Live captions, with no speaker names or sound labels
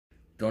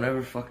Don't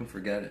ever fucking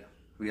forget it.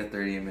 We got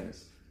 38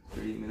 minutes.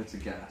 38 minutes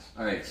of gas.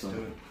 All right, so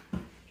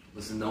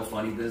listen, no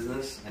funny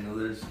business. I know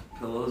there's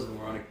pillows and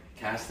we're on a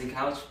casting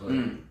couch, but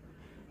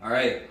all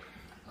right.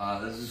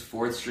 This is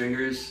Fourth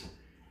Stringers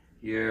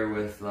here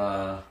with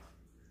the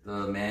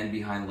man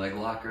behind Leg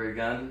Locker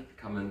again,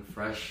 coming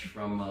fresh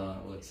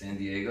from San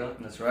Diego.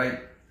 That's right.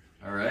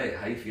 All right,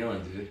 how you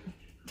feeling, dude?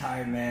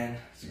 Tired, man.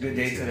 It's a good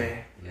day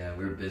today. Yeah,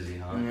 we were busy,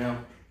 huh? Yeah.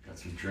 Got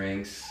some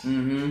drinks.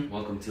 Mm-hmm.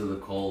 Welcome to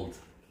the cold.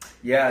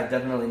 Yeah,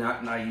 definitely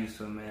not used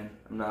to it, man.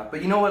 I'm not.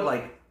 But you know what?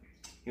 Like,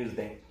 here's the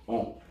thing.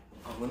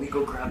 Let me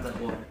go grab that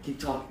water. Keep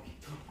talking.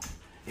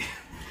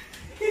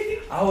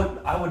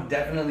 I would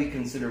definitely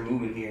consider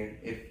moving here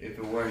if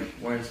it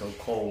weren't so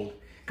cold.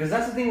 Because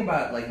that's the thing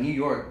about like New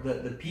York,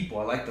 the people.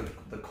 I like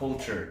the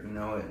culture. You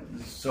know,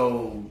 it's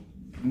so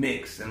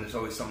mixed and there's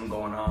always something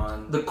going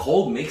on. The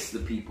cold makes the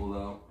people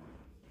though.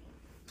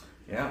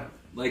 Yeah.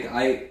 Like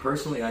I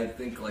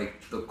think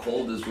like the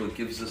cold is what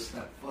gives us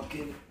that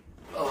fucking.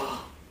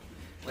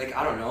 Like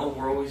I don't know.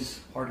 We're always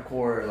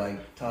Hardcore,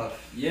 like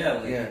tough. Yeah.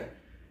 Like, yeah.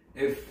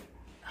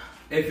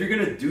 If you're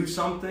gonna do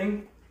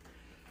something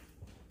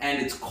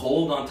and it's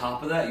cold on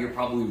top of that, you're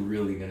probably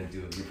really gonna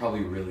do it. You're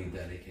probably really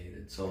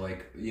dedicated. So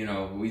like, you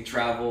know, we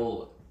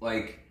travel,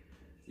 like,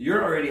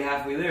 you're already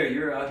halfway there.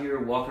 You're out here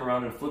walking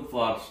around in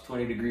flip-flops,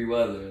 20-degree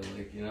weather.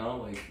 Like, you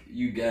know, like,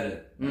 you get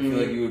it. I feel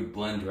like you would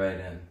blend right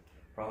in.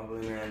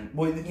 Probably, man.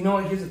 Well, you know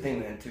what? Here's the thing,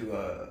 man, too,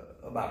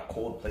 about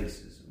cold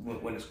places.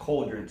 When it's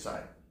cold, you're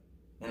inside.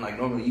 And, like,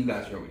 normally you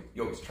guys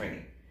you're always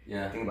training.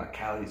 Yeah. Think about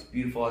Cali. It's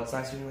beautiful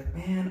outside. So you're like,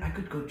 man, I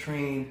could go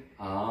train.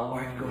 Or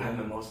I could go have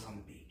mimosas on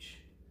the beach.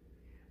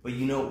 But,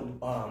 you know,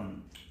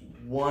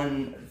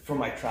 from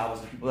my travels,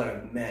 the people that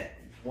I've met,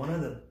 one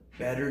of the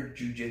better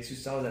jiu-jitsu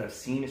styles that I've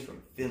seen is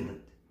from Finland.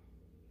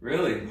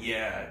 Really?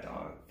 Yeah,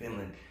 dog.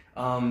 Finland.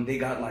 They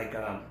got, like, oh,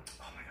 my God,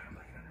 I'm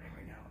blanking on her name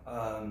right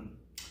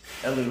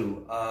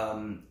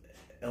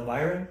now.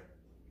 Elvira?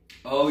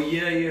 Oh,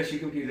 yeah, she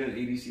competed at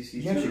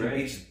ADCC Yeah, too, she right?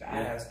 competes. She's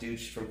badass, dude.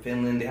 She's from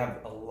Finland. They have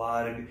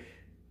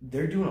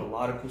they're doing a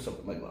lot of cool stuff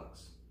with leg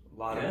locks. A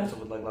lot of cool stuff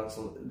with leg locks.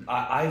 So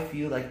I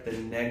feel like the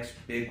next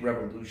big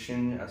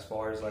revolution as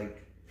far as,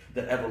 like,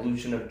 the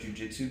evolution of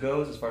jiu-jitsu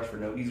goes, as far as for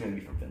Nogi, is going to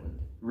be from Finland.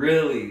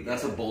 Really?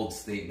 That's a bold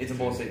statement. It's a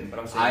bold statement, but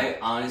I'm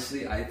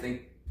saying... I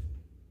think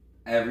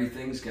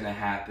everything's going to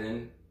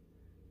happen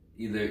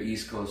either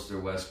East Coast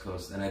or West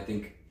Coast. And I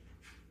think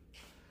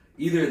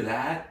either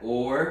that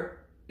or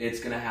it's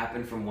going to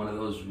happen from one of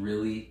those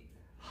really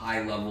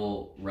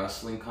high-level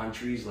wrestling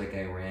countries like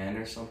Iran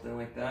or something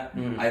like that.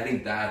 I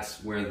think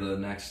that's where the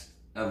next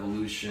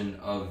evolution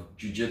of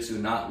jiu-jitsu,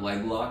 not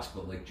leg locks,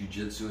 but like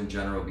jiu-jitsu in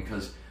general,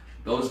 because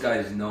those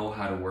guys know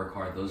how to work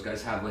hard. Those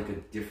guys have like a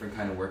different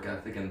kind of work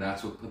ethic, and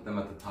that's what put them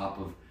at the top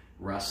of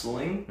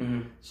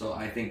wrestling. So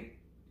I think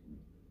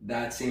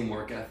that same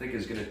work ethic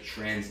is going to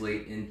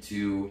translate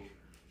into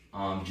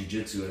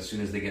jiu-jitsu as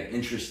soon as they get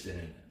interested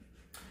in it.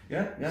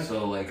 Yeah.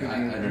 So like I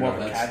don't more know.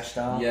 of a catch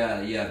style.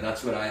 Yeah.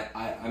 That's what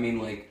I mean.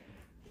 Like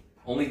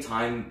only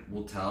time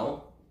will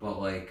tell.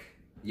 But like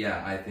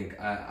I think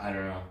I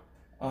don't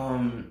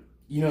know.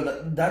 You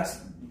know that's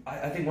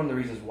I think one of the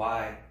reasons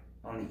why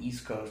on the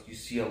East Coast you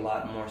see a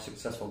lot more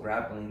successful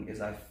grappling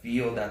is I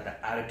feel that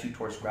the attitude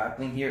towards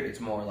grappling here,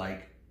 it's more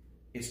like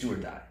it's do or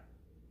die.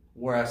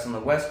 Whereas on the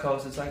West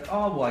Coast, it's like,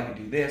 oh, well, I could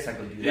do this, I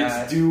could do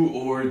that. It's do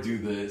or do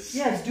this.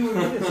 Yeah, it's do or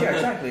do this. Yeah,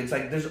 exactly. It's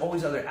like there's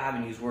always other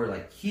avenues where,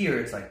 like, here,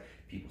 it's like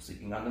people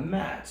sleeping on the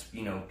mats,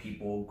 you know,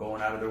 people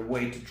going out of their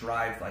way to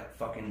drive, like,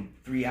 fucking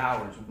 3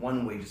 hours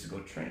one way just to go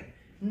train.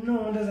 No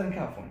one does that in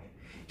California.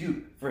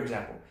 Dude, for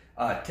example,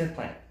 10th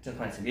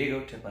Planet San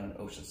Diego, 10th Planet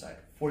Oceanside,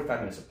 45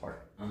 minutes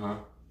apart. I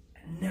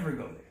never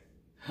go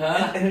there.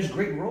 And there's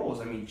great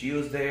roles. I mean,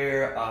 Gio's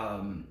there.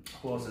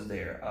 Who else is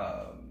there?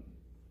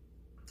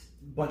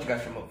 Bunch of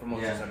guys from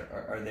Oceanside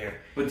are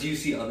there. But do you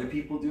see other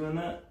people doing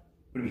that?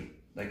 What do you mean?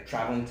 Like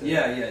traveling to?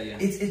 Yeah.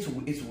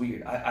 It's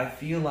weird. I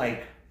feel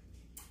like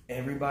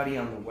everybody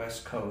on the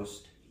West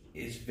Coast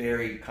is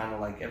very kind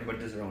of like everybody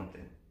does their own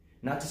thing.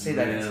 Not to say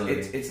that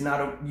it's not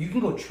a, you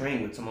can go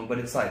train with someone, but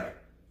it's like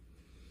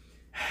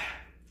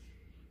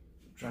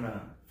I'm trying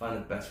to find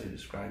the best way to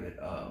describe it.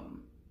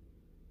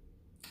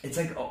 It's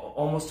like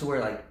almost to where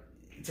like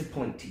it's like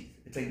pulling teeth.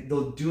 It's like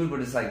they'll do it, but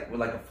it's like with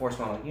like a force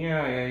smile, like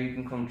yeah, you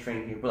can come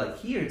train here. But like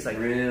here, it's like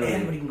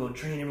anybody can go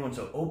train. Everyone's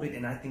so open,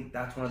 and I think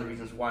that's one of the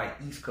reasons why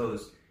East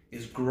Coast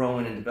is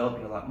growing and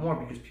developing a lot more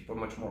because people are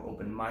much more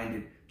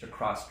open-minded to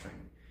cross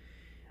training.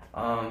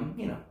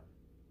 You know,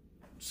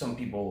 some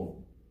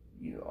people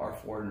are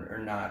for it or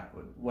not,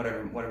 but whatever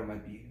it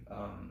might be.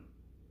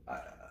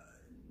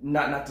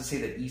 Not to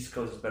say that East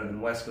Coast is better than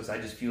West Coast. I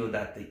just feel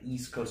that the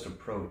East Coast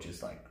approach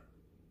is like,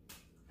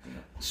 you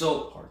know,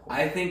 so hardcore.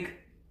 I think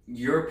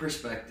your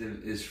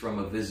perspective is from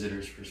a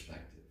visitor's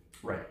perspective.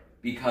 Right.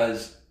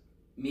 Because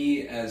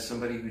me, as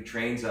somebody who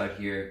trains out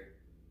here,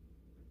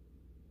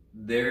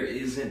 there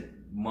isn't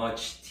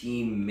much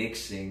team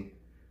mixing.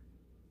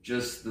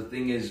 Just the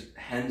thing is,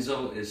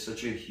 Renzo is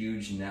such a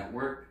huge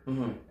network,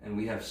 and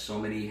we have so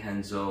many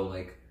Renzo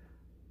like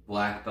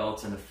black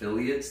belts and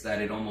affiliates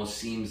that it almost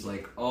seems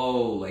like,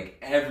 oh, like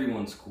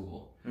everyone's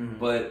cool. Mm-hmm.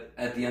 But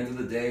at the end of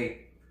the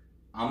day,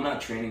 I'm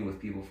not training with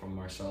people from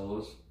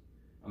Marcelo's.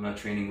 I'm not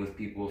training with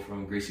people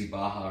from Gracie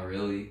Baja,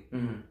 really.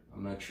 Mm-hmm.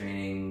 I'm not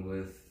training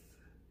with...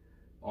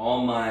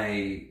 All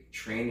my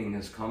training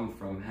has come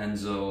from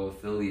Henzo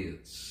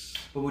affiliates.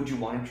 But would you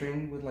want to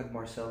train with like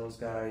Marcelo's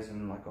guys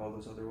and like all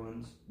those other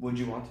ones? Would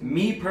you want to?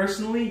 Me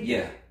personally,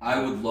 yeah,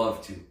 I would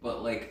love to.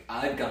 But like,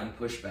 I've gotten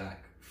pushback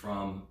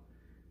from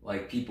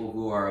like people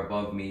who are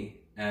above me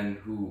and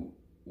who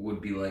would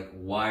be like,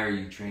 why are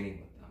you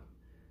training with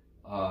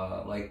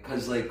them? Like,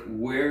 cause like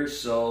we're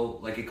so,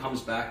 like it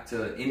comes back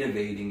to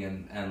innovating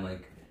and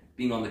like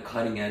being on the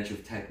cutting edge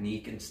of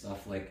technique and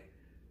stuff. Like,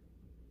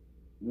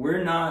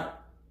 we're not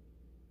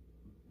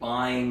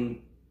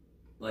buying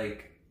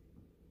like,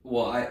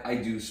 well, I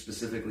do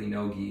specifically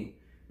no-gi.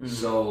 Mm-hmm.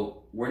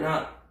 So we're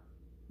not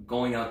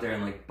going out there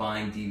and like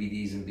buying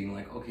DVDs and being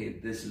like, okay,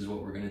 this is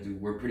what we're gonna do.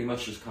 We're pretty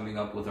much just coming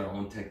up with our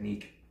own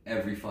technique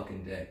every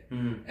fucking day.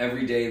 Mm-hmm.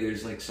 Every day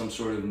there's like some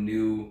sort of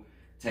new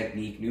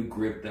technique, new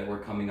grip that we're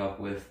coming up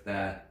with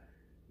that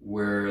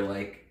we're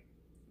like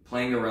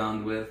playing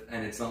around with,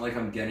 and it's not like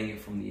I'm getting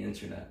it from the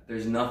internet.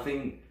 There's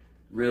nothing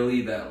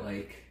really that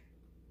like,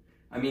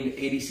 I mean,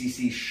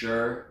 ADCC,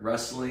 sure,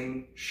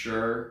 wrestling,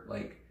 sure,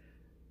 like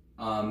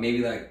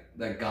maybe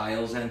that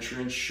Giles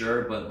entrance,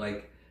 sure, but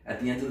like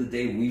at the end of the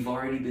day, we've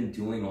already been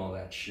doing all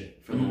that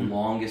shit for the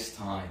longest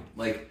time.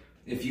 Like,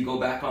 if you go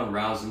back on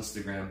Rao's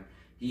Instagram,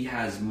 he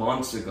has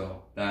months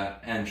ago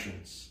that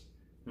entrance.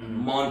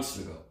 Months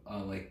ago.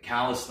 Like,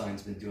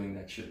 Calistein's been doing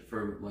that shit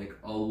for like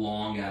a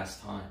long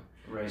ass time.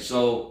 Right.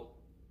 So,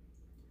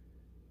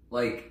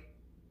 like,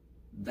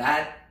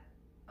 that,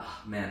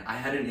 man, I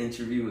had an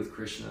interview with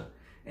Krishna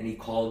and he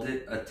called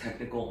it a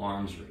technical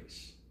arms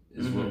race,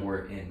 is what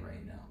we're in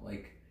right now.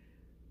 Like,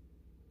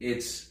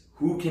 it's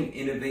who can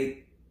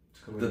innovate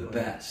the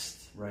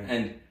best. Right.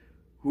 And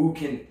who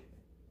can,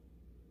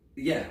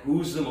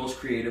 who's the most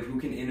creative, who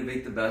can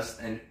innovate the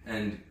best,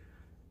 and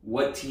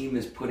what team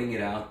is putting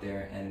it out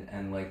there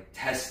and like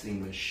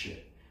testing this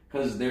shit.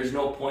 Because there's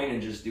no point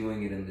in just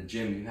doing it in the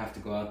gym. You have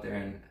to go out there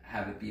and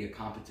have it be a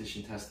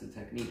competition tested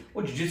technique.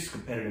 Well, jiu-jitsu is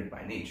competitive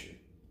by nature.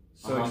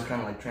 So it just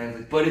kind of like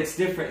translates. But it's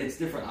different. It's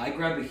different. I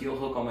grab a heel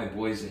hook on my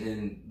boys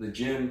in the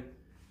gym.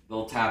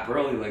 They'll tap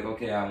early, like,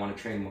 okay, I want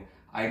to train more.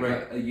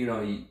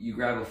 You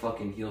grab a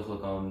fucking heel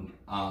hook on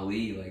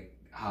Ali, like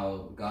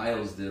how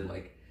Giles did.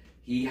 Like,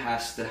 he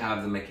has to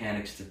have the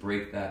mechanics to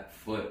break that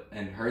foot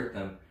and hurt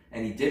them,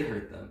 and he did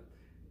hurt them.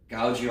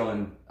 Gaugio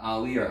and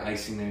Ali are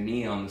icing their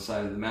knee on the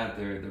side of the mat.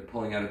 They're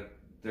pulling out of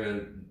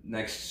their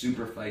next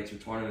super fights or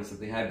tournaments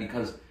that they had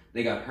because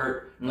they got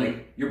hurt.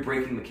 Like, your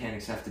breaking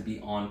mechanics have to be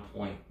on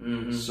point.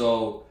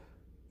 So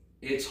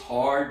it's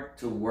hard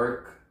to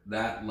work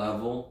that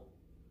level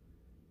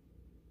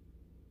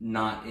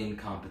not in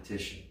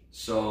competition.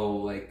 So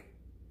like,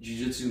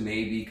 jiu-jitsu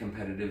may be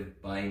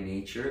competitive by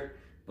nature,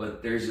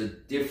 but there's a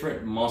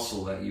different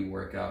muscle that you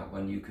work out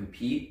when you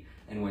compete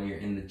and when you're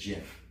in the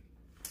gym.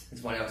 It's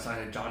funny, I was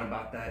talking to John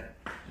about that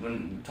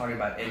when we were talking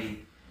about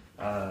Eddie.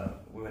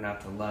 We went out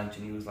to lunch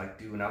and he was like,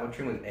 dude, when I would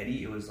train with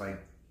Eddie, it was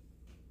like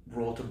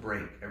roll to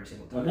break every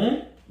single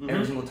time.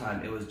 Every single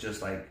time. It was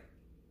just like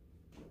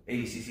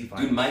ADCC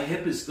fights. Dude, my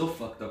hip is still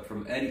fucked up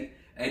from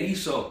Eddie,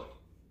 so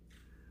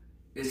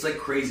it's like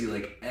crazy.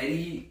 Like,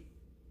 Eddie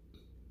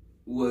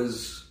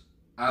was,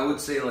 I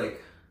would say,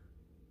 like,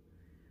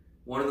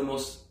 one of the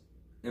most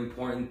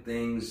important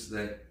things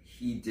that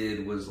he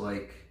did was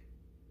like,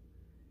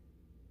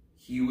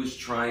 he was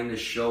trying to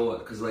show,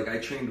 because like I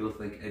trained with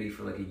like Eddie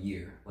for like a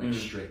year, like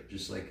straight,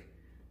 just like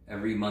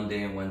every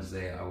Monday and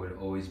Wednesday I would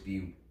always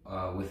be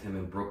with him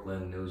in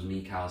Brooklyn. It was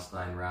me,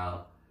 Calstein,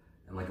 Rao,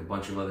 and like a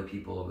bunch of other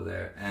people over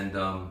there.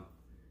 And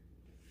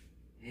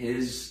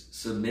his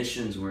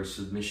submissions were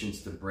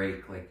submissions to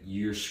break. Like,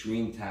 you're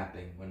screen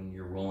tapping when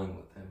you're rolling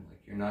with him. Like,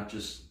 you're not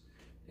just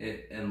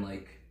it. And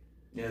like,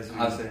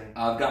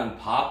 I've gotten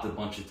popped a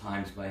bunch of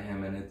times by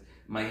him, and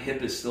my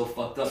hip is still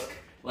fucked up.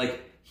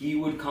 Like, he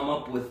would come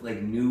up with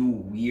like new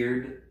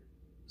weird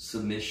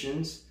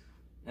submissions,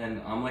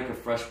 and I'm like a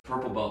fresh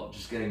purple belt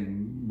just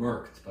getting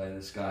murked by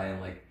this guy,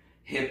 and like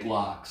hip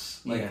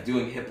locks, like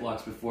doing hip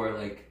locks before.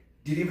 Like,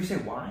 did he ever say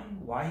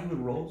why he would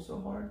roll so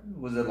hard?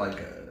 Was it like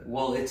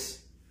well,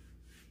 it's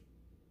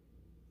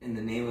in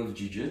the name of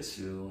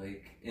jiu-jitsu,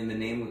 like in the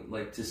name of,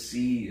 like, to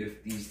see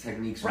if these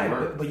techniques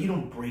work. But you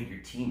don't break your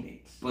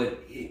teammates.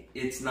 But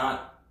it's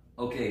not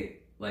okay.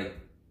 Like,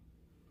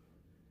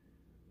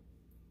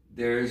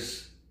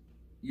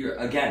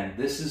 again,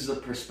 this is a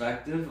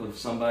perspective of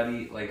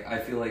somebody, like, I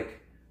feel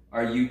like,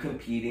 are you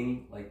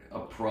competing like a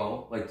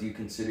pro? Like, do you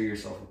consider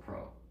yourself a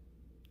pro?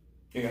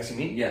 You're asking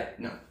me? Yeah.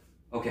 No.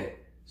 Okay.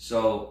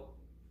 So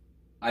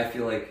I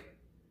feel like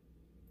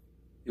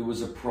it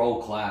was a pro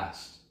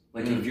class.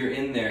 Like, if you're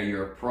in there,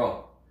 you're a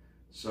pro.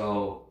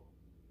 So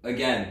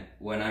again,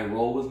 when I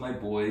roll with my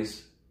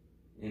boys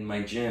in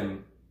my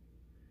gym,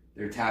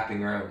 they're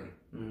tapping early.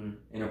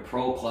 In a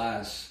pro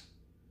class,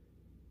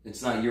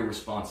 it's not your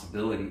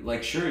responsibility.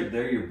 Like, sure,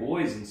 they're your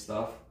boys and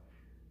stuff,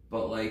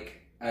 But like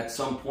at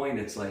some point,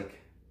 it's like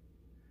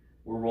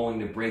we're willing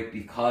to break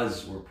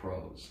because we're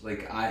pros.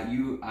 Like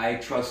I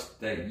trust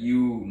that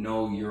you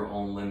know your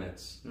own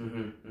limits,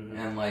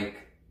 and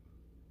like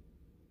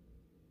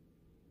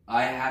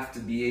I have to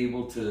be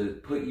able to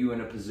put you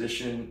in a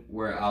position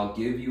where I'll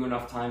give you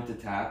enough time to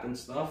tap and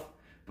stuff,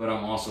 but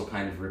I'm also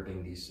kind of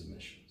ripping these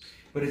submissions.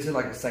 But is it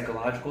like a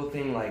psychological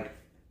thing? Like,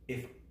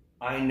 if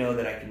I know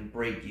that I can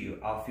break you,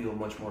 I'll feel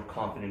much more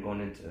confident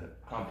going into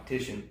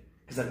competition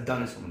because I've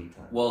done it so many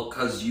times. Well,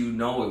 because you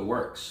know it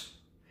works.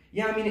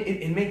 Yeah, I mean,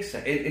 it makes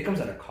sense. It comes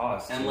at a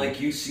cost. And like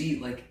you see,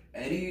 like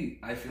Eddie,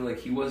 I feel like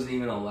he wasn't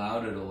even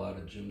allowed at a lot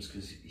of gyms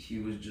because he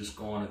was just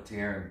go on a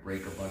tear and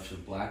break a bunch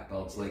of black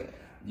belts. Like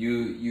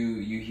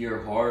you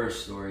hear horror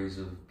stories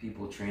of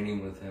people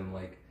training with him,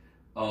 like,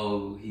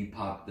 oh, he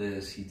popped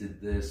this, he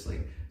did this,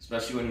 like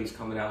especially when he was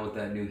coming out with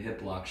that new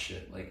hip lock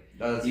shit. Like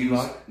he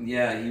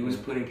was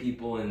putting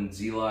people in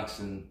Z-locks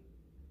and,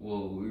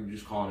 well, we were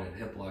just calling it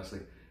hip locks.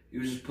 Like he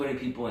was just putting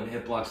people in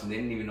hip locks and they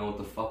didn't even know what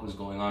the fuck was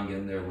going on,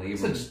 getting their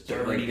labors,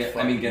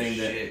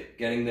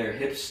 getting their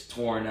hips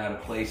torn out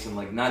of place and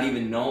like not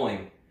even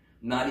knowing.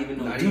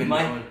 Dude,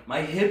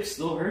 my hip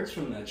still hurts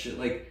from that shit.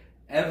 Like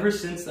ever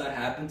since that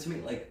happened to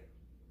me, like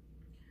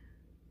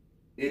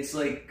it's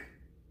like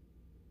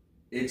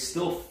it's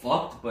still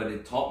fucked, but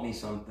it taught me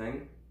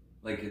something.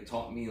 Like it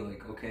taught me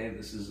like, okay,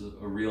 this is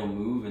a real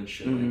move and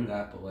shit like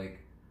that. But like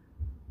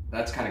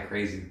that's kind of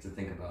crazy to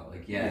think about.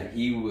 Like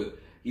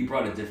he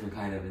brought a different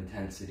kind of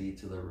intensity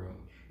to the room.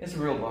 It's a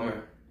real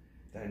bummer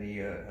that he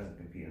hasn't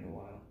competed in a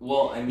while.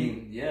 Well, I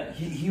mean,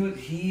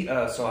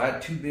 So I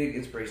had two big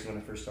inspirations when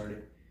I first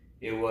started.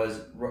 It was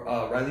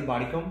Riley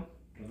Bodycomb,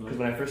 because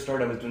when I first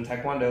started, I was doing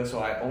Taekwondo, so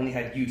I only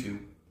had YouTube.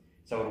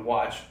 So I would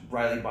watch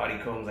Riley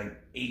Bodycomb's like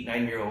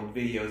 8-9-year-old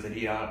videos that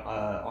he had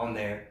on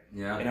there.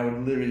 Yeah. And I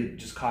would literally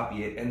just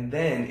copy it. And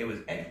then it was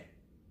Eddie.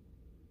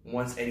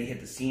 Once Eddie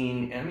hit the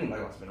scene, and I mean,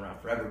 Leglock's been around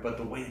forever, but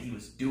the way that he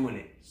was doing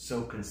it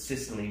so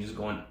consistently, just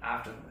going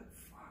after him, like,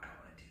 fuck, I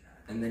want to do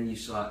that. And then you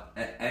saw,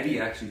 Eddie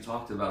actually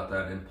talked about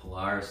that in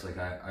Polaris. Like,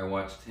 I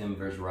watched him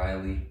versus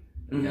Riley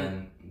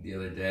again the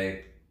other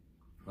day.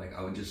 Like,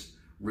 I would just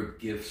rip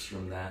gifs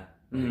from that.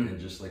 And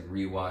just like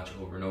rewatch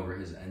over and over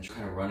his entry,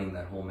 kind of running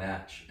that whole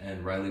match.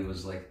 And Riley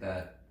was like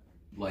that,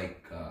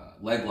 like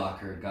leg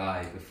locker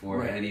guy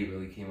before Eddie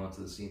really came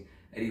onto the scene.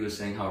 Eddie was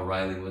saying how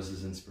Riley was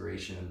his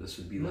inspiration, and this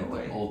would be like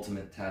the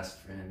ultimate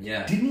test for him.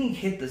 Yeah. Didn't he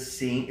hit the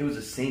same? It was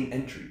the same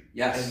entry.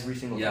 Yes. Every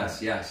single time.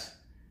 Yes.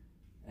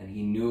 And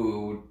he knew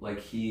it would,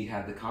 like he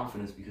had the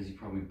confidence because he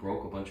probably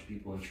broke a bunch of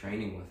people in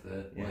training with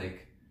it. Yeah.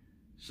 Like,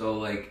 so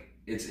like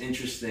it's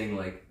interesting.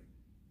 Like,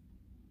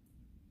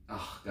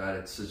 oh God,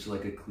 it's such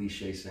like a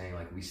cliche saying,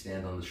 like we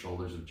stand on the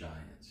shoulders of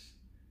giants.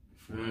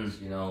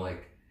 You know,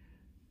 like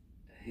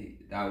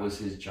that was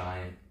his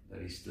giant that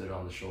he stood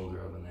on the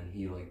shoulder of, and then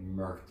he like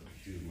murked him,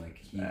 dude. Like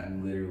he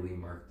literally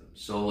murked him.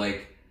 So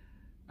like,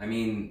 I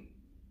mean,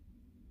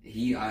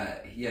 he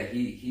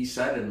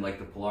said in like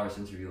the Polaris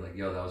interview, like,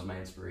 yo, that was my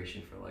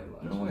inspiration for like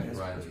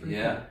Riley.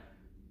 Yeah.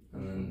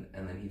 Cool. And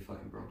then he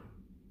fucking broke him.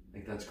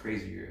 Like that's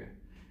crazy.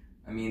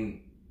 I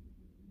mean,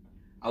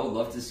 I would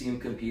love to see him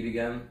compete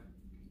again.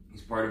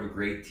 He's part of a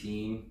great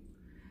team.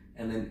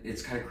 And then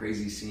it's kind of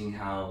crazy seeing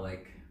how,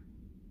 like,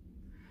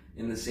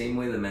 in the same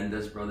way the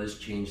Mendez brothers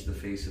changed the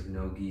face of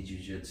no-gi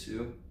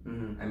jiu-jitsu,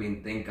 I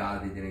mean, thank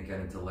God they didn't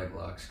get into leg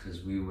locks,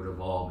 because we would have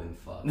all been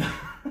fucked.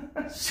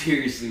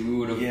 Seriously, we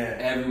would have,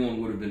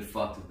 everyone would have been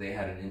fucked if they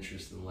had an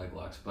interest in leg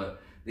locks. But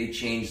they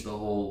changed the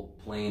whole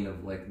plane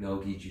of, like,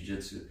 no-gi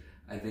jiu-jitsu.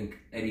 I think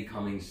Eddie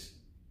Cummings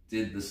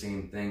did the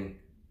same thing,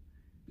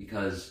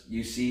 because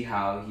you see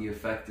how he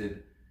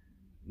affected.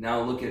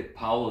 Now look at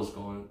Paolo's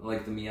going,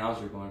 like the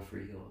Miaos are going for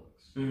heel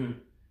hooks.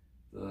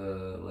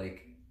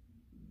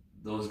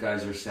 Those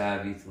guys are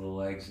savvy to the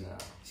legs now.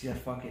 See that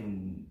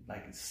fucking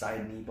like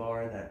side knee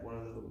bar that one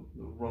of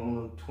the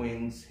Romulo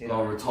twins hit?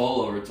 Oh,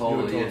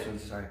 Rotolo, yeah.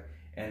 Twins, sorry.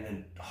 And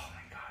then, oh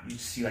my God, you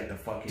just see like the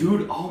fucking...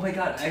 Dude, oh my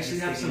God, I actually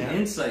have some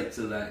insight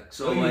to that.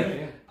 So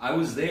I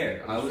was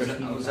there. I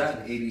was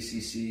at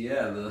ADCC,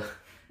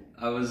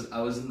 I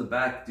was in the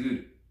back,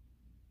 dude.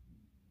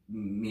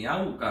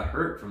 Miao got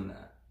hurt from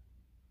that.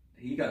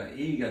 He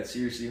got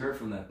seriously hurt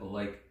from that, but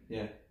like,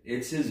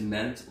 it's his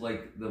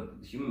like the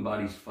human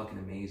body's fucking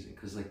amazing,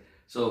 because like,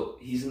 so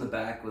he's in the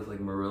back with like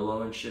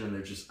Murillo and shit, and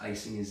they're just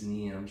icing his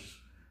knee, and I'm just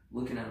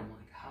looking at him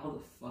like, how the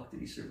fuck did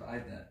he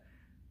survive that?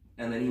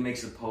 And then he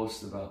makes a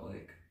post about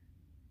like,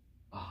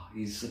 oh,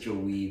 he's such a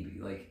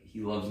weeb, like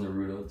he loves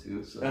Naruto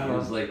too, so he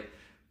was like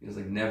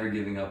never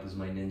giving up is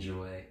my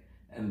ninja way.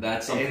 And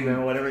that's something, hey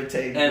man, whatever it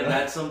takes. And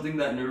that's something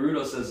that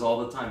Naruto says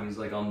all the time. He's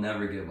like, I'll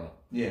never give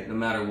up. Yeah. No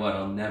matter what,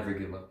 I'll never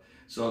give up.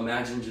 So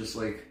imagine just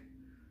like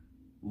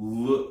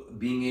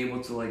being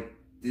able to like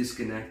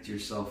disconnect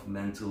yourself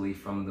mentally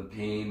from the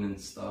pain and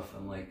stuff,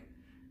 and like,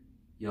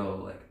 yo,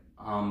 like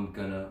I'm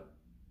gonna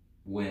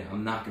win.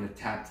 I'm not gonna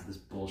tap to this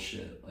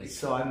bullshit. Like,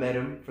 so I met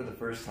him for the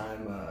first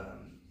time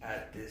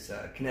at this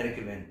Kinetic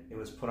event. It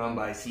was put on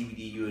by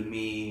CBD, you and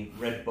me,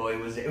 Red Boy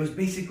was. It was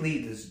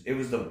basically this. It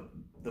was the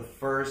the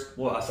first,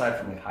 well, aside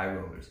from like high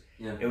rollers,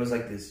 Yeah. it was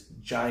like this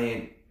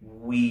giant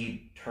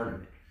weed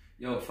tournament.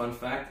 Yo, fun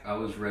fact, I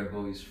was Red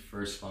Bowie's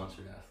first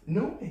sponsored athlete.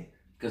 No way.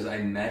 Because I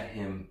met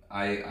him,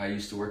 I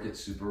used to work at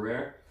Super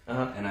Rare,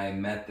 Uh-huh. and I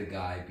met the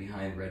guy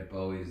behind Red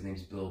Bowie. His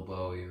name's Bill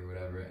Bowie or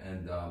whatever,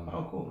 and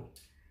Oh, cool.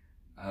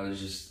 I was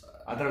just,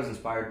 I thought it was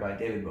inspired by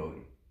David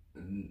Bowie.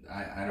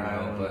 I don't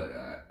know,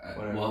 but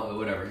whatever. well,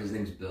 whatever. His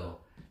name's Bill,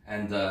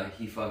 and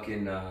he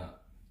fucking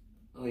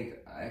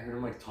like I heard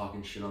him like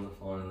talking shit on the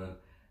phone, and then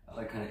I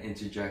like kind of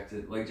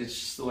interjected, like it's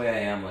just the way I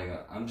am. Like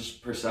I'm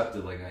just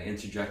perceptive. Like I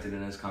interjected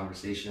in his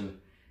conversation,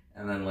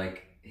 and then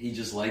like he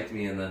just liked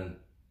me, and then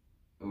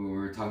we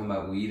were talking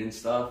about weed and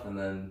stuff, and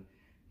then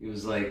he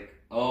was like,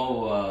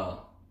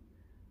 "Oh,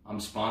 I'm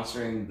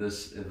sponsoring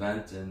this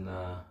event in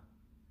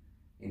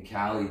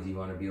Cali. Do you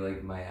want to be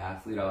like my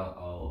athlete?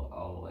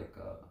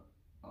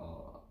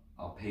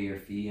 I'll pay your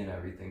fee and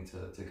everything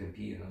to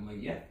compete." And I'm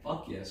like, "Yeah,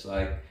 fuck yeah!" So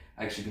I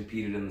actually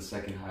competed in the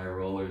second high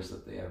rollers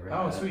that they ever had.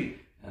 Oh, sweet.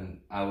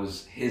 And I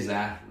was his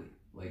athlete.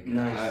 Like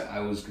Nice. I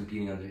was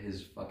competing under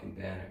his fucking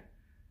banner.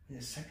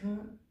 The second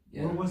one?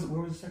 Yeah. Where was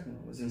the second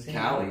one? Was it in San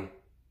Cali. Diego?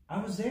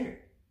 I was there.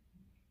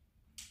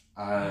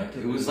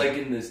 It was like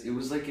in this. It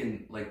was like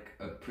in like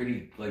a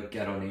pretty like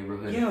ghetto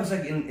neighborhood. Yeah, it was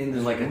like in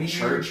In like a weird-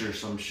 church or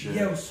some shit.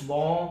 Yeah, it was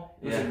small.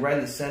 It was Yeah. like right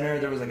in the center.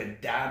 There was like a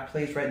dab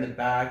place right in the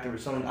back. There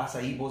was some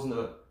acai bowls in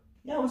the.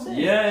 Yeah, I was there.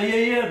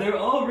 Yeah. They're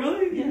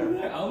really Yeah. You were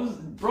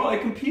there? I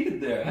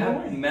competed there. I No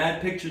have way.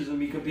 mad pictures of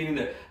me competing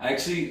there. I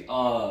actually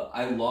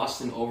I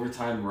lost an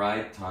overtime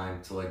ride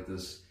time to like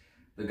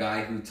the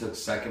guy who took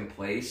second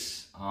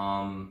place.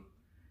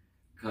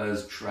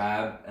 Because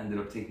Trab ended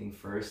up taking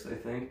first, I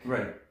think.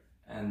 Right.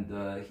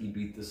 And he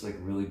beat this like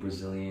really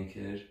Brazilian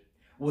kid.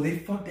 Well, they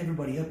fucked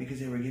everybody up because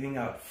they were giving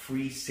out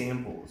free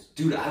samples.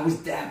 Dude, I was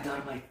dabbed out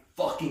of my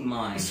fucking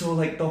mind. So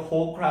like the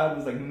whole crowd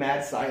was like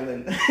mad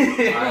silent.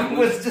 I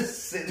was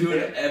just sitting Dude,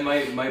 there. and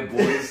my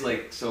boys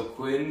like, so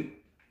Quinn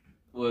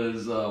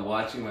was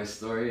watching my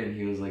story and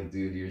he was like,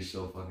 "Dude, you're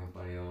so fucking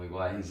funny." I'm like,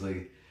 "Why?" He's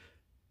like,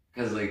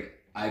 "Cause like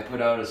I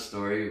put out a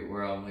story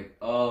where I'm like,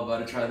 oh, about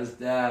to try this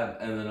dab,"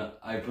 and then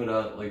I put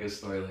out like a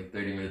story like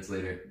 30 minutes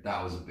later.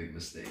 That was a big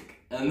mistake,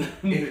 and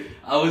then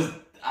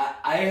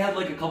I had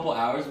like a couple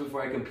hours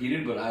before I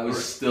competed, but I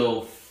was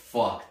still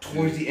fucked. Dude.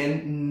 Towards the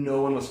end,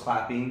 no one was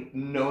clapping,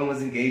 no one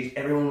was engaged.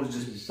 Everyone was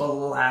just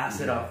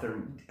blasted off their.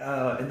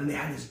 And then they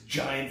had this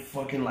giant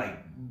fucking like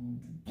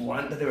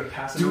blunt that they were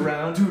passing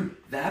around. Dude,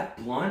 that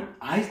blunt.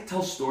 I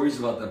tell stories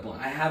about that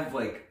blunt. I have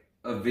like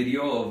a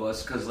video of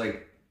us because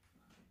like.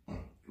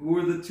 Who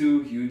were the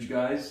two huge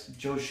guys?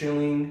 Joe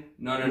Schilling.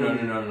 No.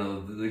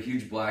 The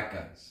huge black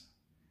guys.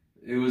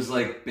 It was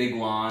like Big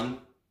Lon.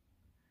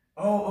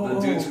 The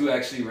dudes who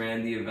actually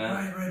ran the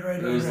event.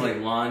 Right. It was like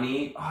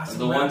Lonnie.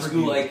 The ones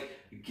who like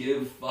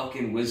give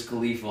fucking Wiz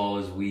Khalifa all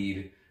his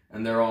weed.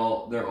 And they're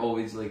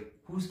always like.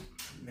 Who's.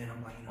 Man,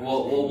 I'm like.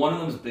 Well, one of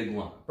them is Big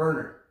Lon.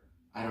 Burner.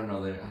 I don't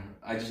know.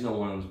 I just know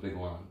one of them is Big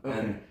Lon.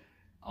 Okay.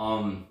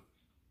 And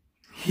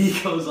he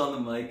goes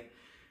on the mic.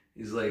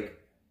 He's like,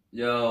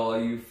 "Yo,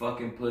 all you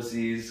fucking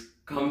pussies,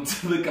 come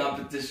to the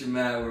competition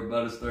mat. We're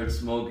about to start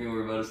smoking.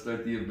 We're about to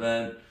start the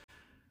event.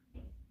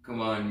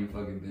 Come on, you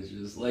fucking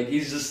bitches." Like,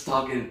 he's just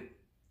talking.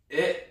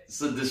 It's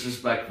so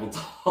disrespectful to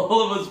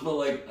all of us, but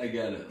like, I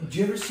get it. Did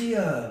you ever see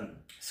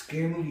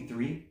Scary Movie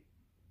 3?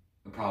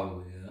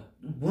 Probably, yeah.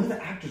 One of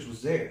the actors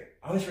was there.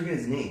 I always forget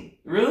his name.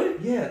 Really?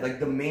 Yeah, like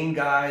the main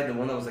guy, the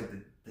one that was like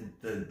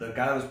the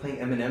guy that was playing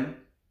Eminem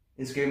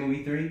in Scary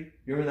Movie 3.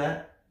 You remember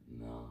that?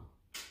 No.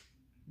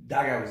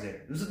 That guy was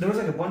there. There was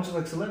like a bunch of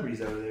like celebrities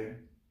that were there.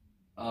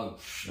 Oh,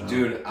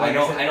 dude, Like I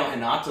know said-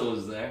 Hinato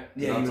was there.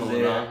 Yeah, he Hinato was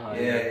there.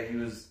 Lanaha, Yeah, he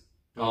was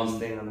doing his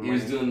thing on the he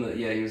was mic. doing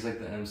he was like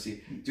the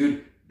MC.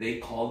 Dude, they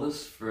called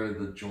us for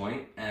the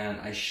joint, and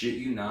I shit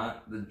you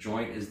not, the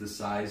joint is the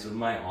size of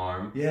my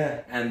arm.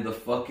 Yeah. And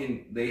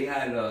they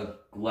had a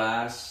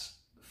glass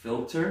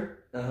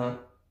filter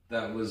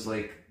that was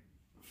like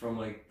from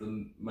like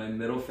my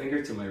middle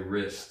finger to my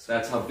wrist.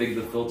 That's how big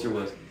the filter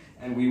was.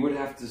 And we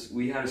had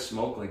to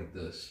smoke like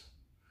this.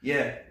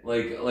 Yeah.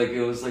 Like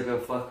it was like a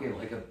fucking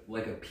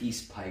like a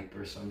peace pipe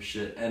or some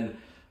shit. And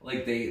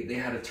like they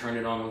had to turn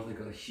it on with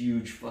like a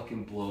huge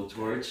fucking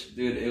blowtorch.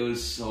 Dude, it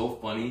was so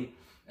funny.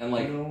 And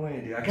like, no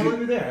way, dude. I can't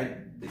believe you're there.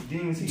 I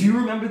didn't even see do you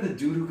remember the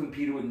dude who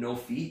competed with no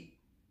feet?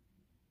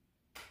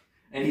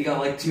 And he got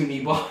like 2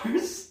 knee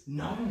bars?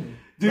 No.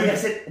 Dude. Like I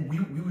said, we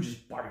would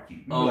just barbecue.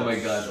 We Oh were, my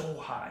like, God. so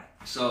high.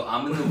 So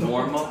I'm in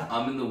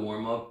the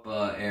warm up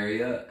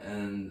area,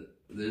 and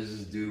there's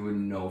this dude with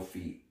no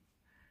feet,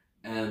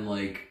 and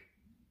like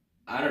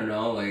I don't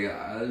know, like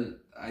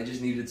I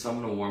just needed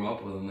someone to warm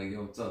up with. I'm like,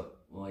 "Yo, what's up?"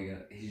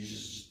 Like he's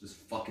just this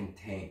fucking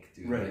tank,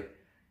 dude. Right. Like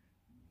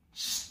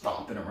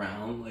stomping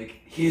around, like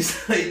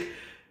he's like,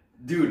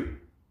 dude.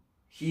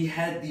 He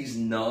had these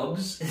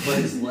nubs, but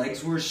his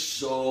legs were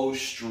so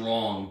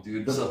strong,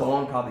 dude. The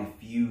bone probably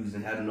fused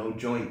and had no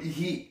joint.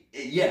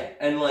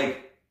 And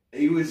like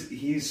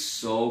he's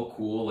so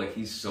cool, like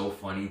he's so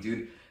funny,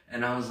 dude.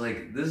 and I was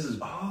like, this is.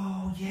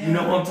 Oh yeah. You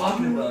know what I'm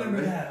talking about,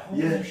 right? That.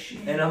 Holy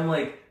shit. And I'm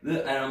like,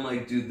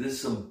 dude, this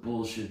is some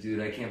bullshit,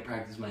 dude. I can't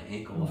practice my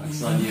ankle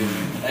locks on you.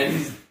 And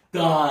he's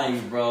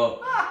dying,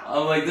 bro.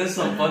 I'm like, this is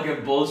some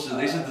fucking bullshit.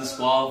 They should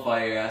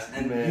disqualify your ass.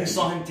 And you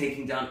saw him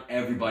taking down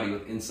everybody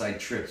with inside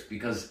trips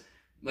because,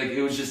 like,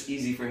 it was just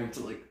easy for him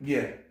to, like,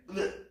 it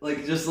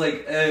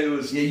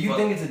was. Yeah, you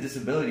think it's a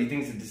disability, you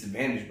think it's a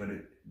disadvantage, but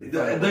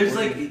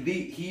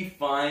he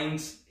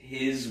finds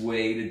his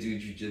way to do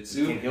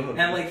jujitsu,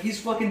 and like he's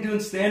fucking doing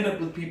stand up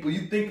with people.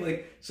 You think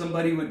like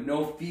somebody with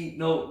no feet,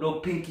 no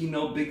pinky,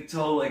 no big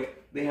toe,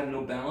 like they have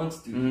no balance,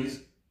 dude. Mm-hmm.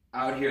 He's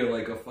out here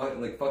like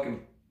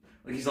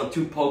he's on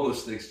 2 pogo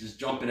sticks, just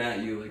jumping at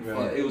you. Like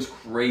right. It was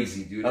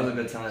crazy, dude. That was a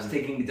good time. Just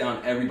taking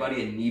down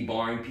everybody and knee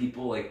barring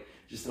people, like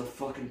just a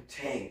fucking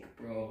tank,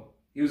 bro.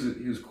 He was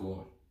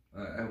cool.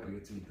 I hope I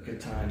get to meet that.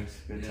 Good times.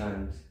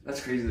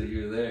 That's crazy that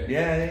you were there.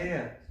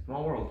 Yeah.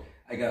 Small world.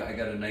 I got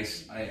a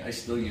nice. I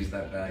still use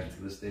that bag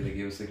to this day. They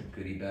gave us like a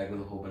goodie bag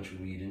with a whole bunch of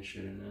weed and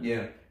shit in it.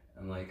 Yeah.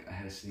 And like I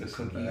had to sneak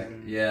some back.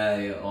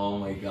 Yeah. Oh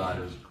my god,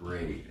 it was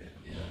great.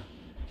 Yeah.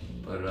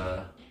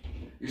 But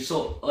you're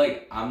so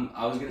like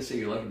I was gonna say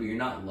you're lucky, but you're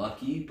not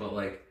lucky. But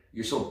like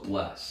you're so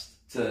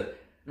blessed to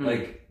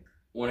like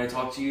when I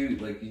talked to you,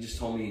 like you just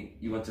told me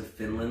you went to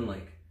Finland.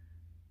 Like,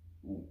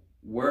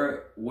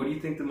 what do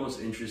you think the most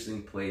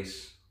interesting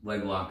place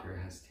Leg Locker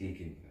has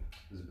taken you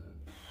has been?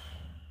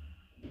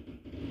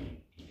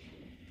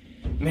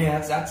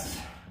 Man, that's.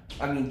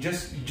 I mean,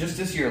 just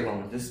this year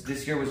alone.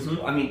 This year was.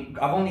 I mean,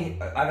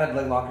 I've had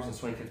Leg Locker since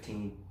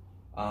 2015.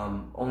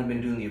 Only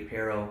been doing the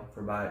apparel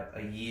for about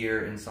a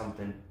year and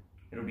something.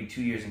 It'll be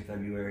 2 years in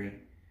February.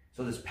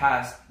 So this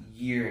past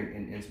year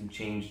and some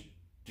change,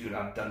 dude,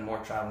 I've done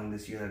more traveling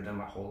this year than I've done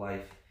my whole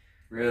life.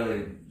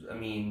 Really? I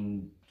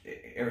mean,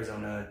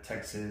 Arizona,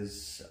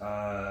 Texas,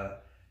 freaking,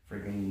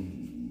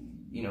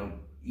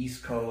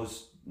 East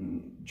Coast,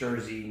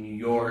 Jersey, New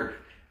York,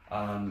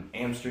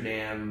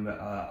 Amsterdam,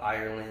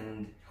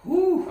 Ireland.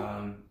 Whew.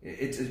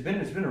 It's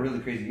been a really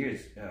crazy year.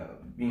 A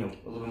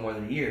little bit more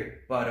than a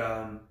year, but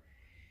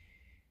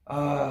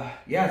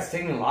yeah, it's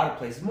taken me a lot of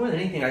places. More than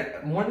anything,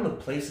 more than the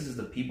places is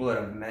the people that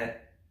I've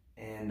met,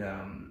 and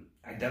I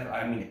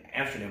mean,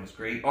 Amsterdam was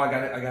great. Oh, I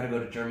got to go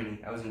to Germany.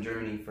 I was in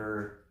Germany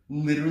for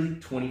literally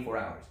 24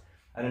 hours.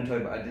 I didn't tell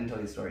you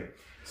the story.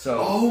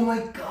 So. Oh my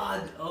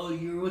god! Oh,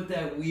 you were with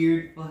that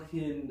weird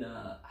fucking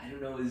I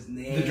don't know his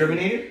name. The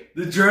Germinator.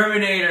 The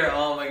Germinator.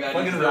 Oh my god!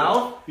 Fucking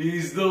Ralph.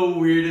 He's the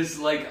weirdest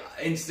like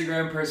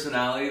Instagram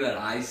personality that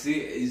I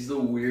see. He's the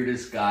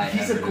weirdest guy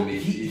he's ever a cool, to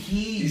meet.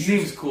 He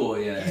seems cool.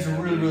 Yeah. He's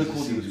really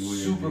cool dude.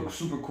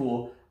 Super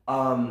cool.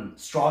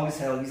 Strong as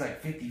hell. He's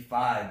like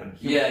 55, but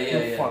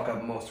he'll fuck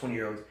up most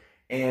 20-year-olds.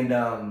 And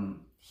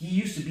he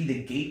used to be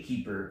the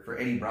gatekeeper for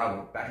Eddie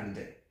Bravo back in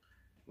the day.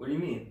 What do you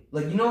mean?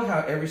 Like, you know how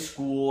every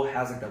school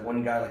has like that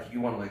one guy, like if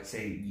you want to like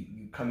say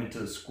you come into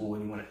the school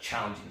and you want to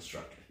challenge the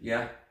instructor.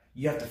 Yeah.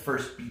 You have to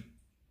first beat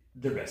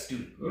their best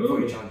student before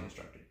you challenge the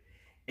instructor.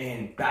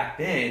 And back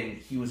then,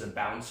 he was a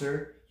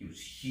bouncer. He was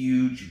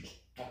huge. He was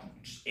fucking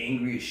just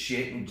angry as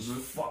shit and just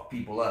fuck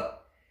people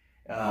up.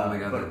 Oh my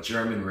god, the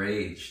German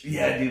rage.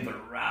 Yeah, dude,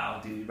 but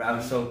Rao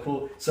was so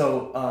cool.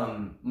 So,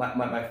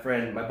 my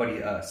friend, my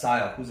buddy,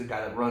 Sile, who's the guy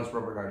that runs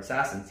Rubber Guard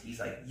Assassins, he's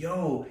like,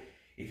 yo,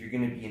 if you're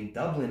going to be in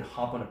Dublin,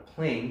 hop on a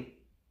plane.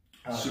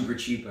 Super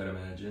cheap, I'd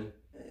imagine.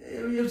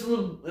 It was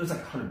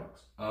like $100.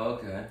 Oh,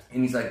 okay.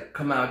 And he's like,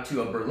 come out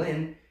to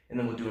Berlin, and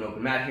then we'll do an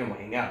open mat here and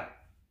we'll hang out.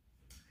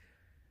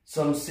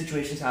 Some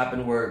situations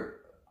happened where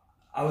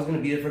I was going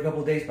to be there for a couple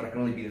of days, but I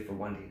can only be there for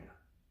 1 day now.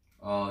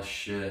 Oh,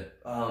 shit.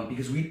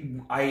 Because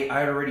I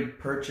had already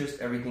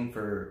purchased everything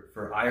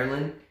for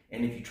Ireland,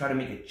 and if you try to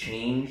make a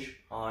change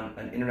on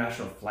an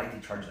international flight, they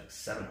charge like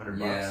 $700.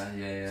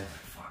 Yeah. So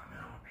fuck, man,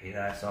 I don't want to pay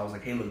that. So I was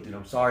like, hey, look, dude,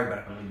 I'm sorry, but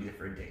I can only be there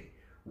for a day.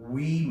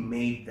 We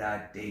made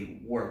that day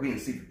work. We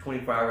didn't sleep for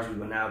 24 hours. We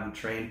went out, we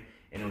trained,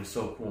 and it was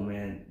so cool,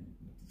 man.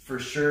 For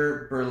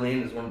sure,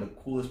 Berlin is one of the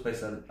coolest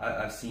places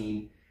I've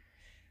seen.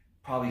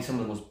 Probably some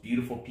of the most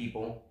beautiful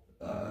people.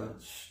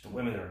 The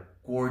women are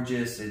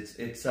gorgeous.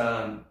 It's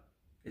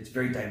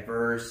very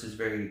diverse. It's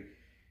very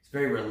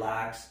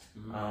relaxed.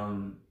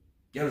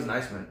 Yeah, it was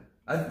nice, man.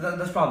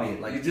 That's probably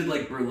it. Like, you did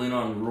like Berlin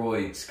on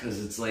roids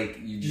because it's like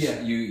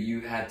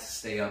you had to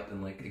stay up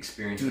and like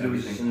experience. Dude,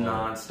 everything. It was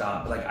just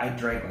nonstop. Like I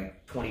drank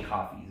like 20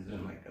 coffees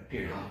in like a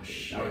period. Oh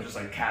shit! I was just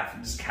like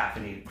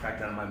caffeinated,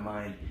 cracked out of my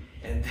mind.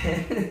 And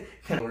then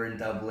we're in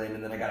Dublin,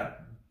 and then I gotta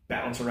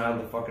bounce around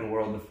the fucking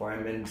world before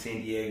I'm in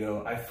San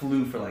Diego. I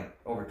flew for like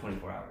over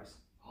 24 hours.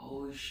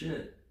 Holy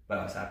shit! But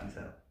I was happy as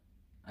hell.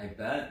 I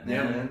bet, man.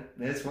 Yeah, man.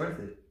 It's worth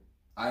it.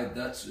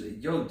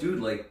 Dude,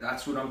 like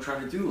that's what I'm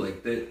trying to do.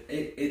 Like that,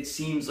 it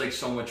seems like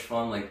so much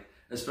fun. Like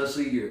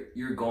especially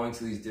you're going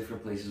to these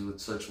different places with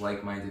such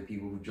like-minded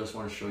people who just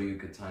want to show you a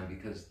good time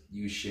because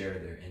you share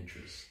their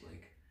interests.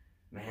 Like,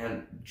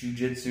 man,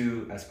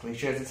 jiu-jitsu, as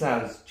cliche as it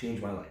sounds,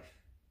 changed my life.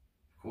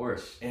 Of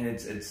course. And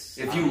it's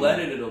if you let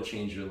it, it'll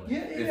change your life.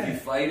 Yeah. If you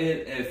fight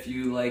it, if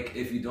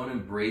you don't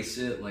embrace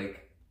it,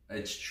 like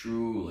it's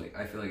true. Like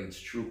I feel like it's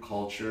true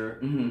culture.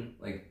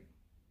 Mm-hmm. Like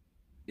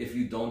if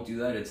you don't do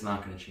that, it's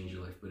not gonna change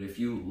your life. But if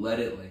you let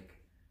it, like,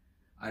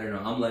 I don't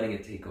know, I'm letting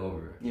it take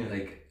over. Yeah.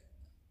 Like,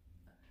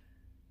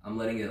 I'm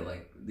letting it,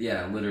 like,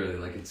 yeah, literally,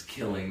 like, it's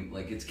killing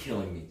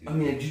me, dude. I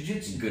mean,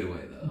 jiu-jitsu. In a good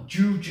way, though.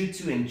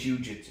 Jiu-jitsu and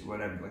jiu-jitsu,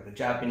 whatever. Like the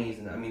Japanese,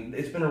 and I mean,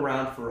 it's been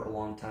around for a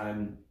long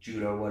time,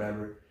 judo,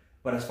 whatever.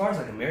 But as far as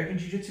like American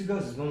jiu-jitsu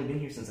goes, it's only been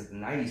here since like the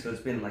 90s, so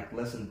it's been like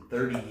less than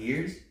 30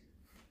 years.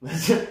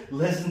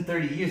 Less than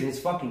 30 years, and it's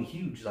fucking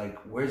huge. Like,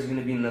 where's it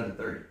gonna be in another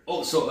 30?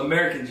 Oh, so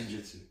American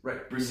jiu-jitsu.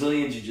 Right.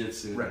 Brazilian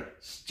jiu-jitsu. Right.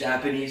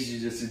 Japanese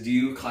jiu-jitsu. Do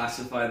you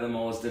classify them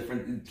all as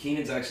different?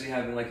 Keenan's actually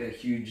having like a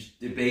huge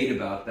debate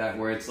about that,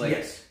 where it's like,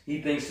 Yes.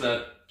 he thinks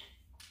that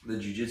the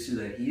jiu-jitsu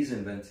that he's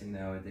inventing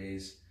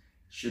nowadays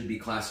should be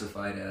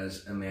classified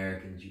as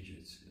American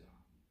jiu-jitsu.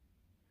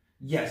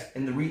 Yes,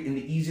 and the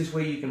easiest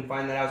way you can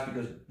find that out is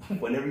because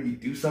whenever you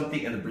do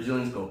something and the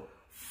Brazilians go,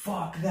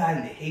 fuck that,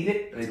 and they hate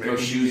it, They throw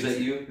shoes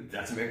at you?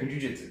 That's American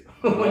Jiu-Jitsu.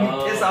 When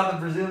you piss off the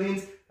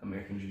Brazilians,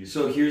 American Jiu-Jitsu.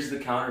 So here's the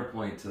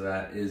counterpoint to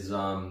that is,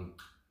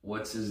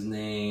 what's his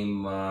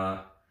name?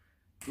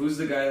 Who's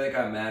the guy that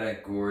got mad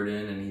at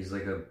Gordon and he's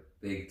like a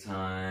big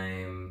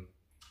time...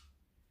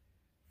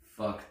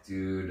 Fuck,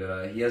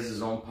 dude. He has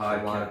his own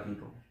podcast. A lot of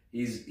people.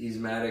 He's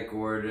mad at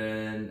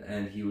Gordon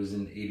and he was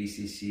in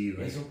ADCC.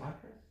 Like, his own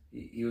podcast?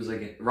 He was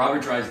like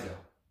Robert Drysdale.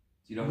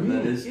 Do you know who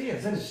that is? Yeah,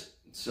 that is.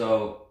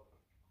 So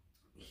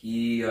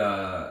he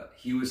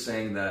was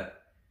saying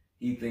that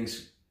he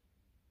thinks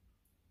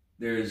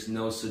there is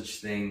no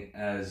such thing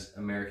as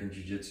American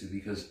Jiu-Jitsu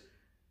because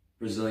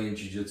Brazilian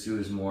Jiu-Jitsu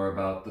is more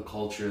about the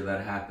culture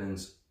that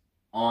happens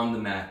on the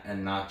mat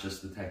and not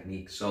just the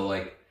technique. So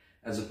like,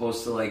 as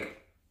opposed to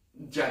like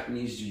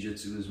Japanese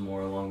Jiu-Jitsu is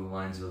more along the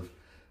lines of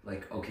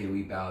like, okay,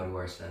 we bow to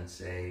our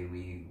sensei,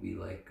 we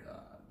like,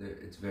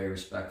 it's very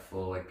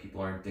respectful, like people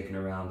aren't dicking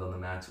around on the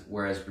mats,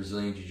 whereas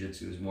Brazilian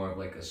Jiu-Jitsu is more of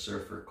like a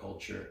surfer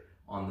culture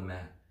on the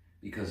mat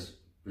because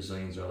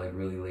Brazilians are like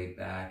really laid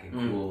back and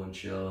cool and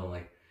chill, and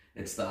like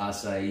it's the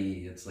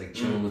acai, it's like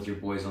chilling with your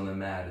boys on the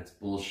mat, it's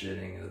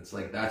bullshitting, it's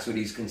like that's what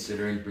he's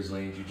considering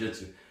Brazilian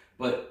Jiu-Jitsu.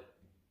 But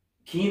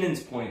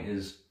Keenan's point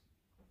is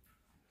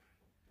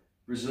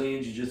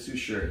Brazilian Jiu-Jitsu,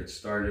 sure, it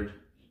started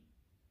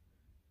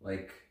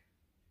like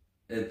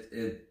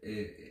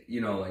it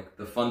you know, like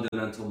the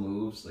fundamental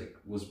moves like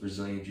was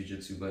Brazilian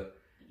Jiu-Jitsu, but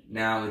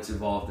now it's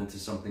evolved into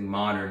something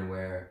modern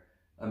where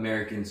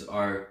Americans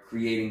are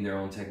creating their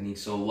own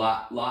techniques. So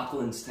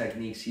Lachlan's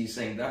techniques, he's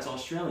saying that's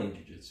Australian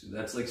Jiu-Jitsu.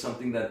 That's like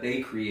something that they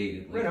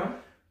created. Like, Right on.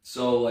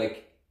 so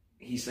like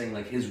he's saying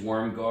like his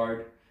worm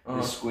guard,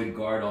 his squid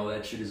guard, all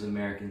that shit is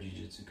American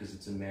Jiu-Jitsu because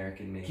it's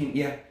American made.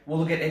 Yeah. Well,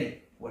 look at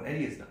Eddie. What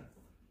Eddie has done.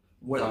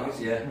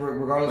 Cummings, yeah.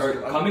 Regardless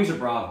Or Cummings or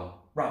Bravo.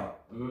 Bravo.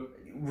 Mm-hmm.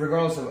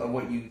 Regardless of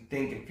what you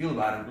think and feel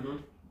about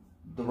him,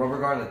 the rubber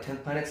guard and the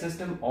 10th planet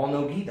system, all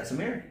no gi, that's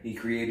American. He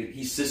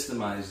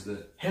systemized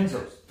the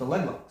Henzos, the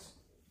leg locks,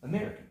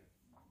 American.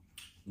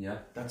 Yeah.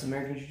 That's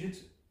American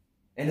Jiu-Jitsu.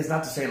 And it's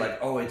not to say like,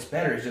 oh, it's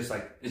better. It's just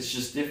like... It's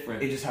just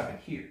different. It just happened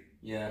here.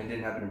 Yeah. It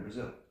didn't happen in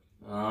Brazil.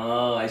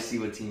 Oh, I see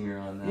what team you're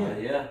on now.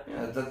 Yeah.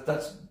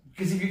 That's...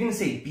 Because if you're going to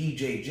say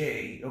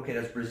BJJ, okay,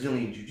 that's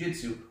Brazilian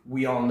Jiu-Jitsu,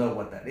 we all know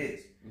what that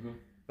is.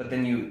 But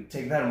then you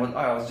take that and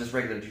oh, it's just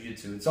regular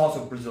Jiu-Jitsu. It's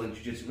also Brazilian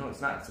Jiu-Jitsu. No, it's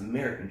not. It's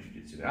American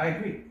Jiu-Jitsu. I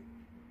agree.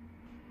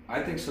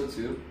 I think so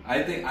too.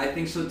 I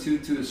think so too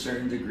to a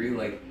certain degree.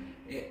 Like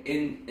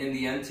in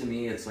the end, to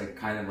me, it's like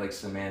kind of like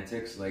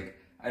semantics. Like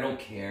I don't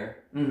care.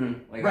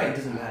 Like, right, it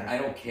doesn't matter. I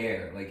don't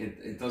care. Like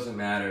it doesn't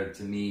matter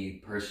to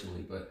me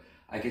personally. But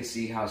I could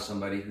see how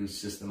somebody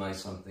who's systemized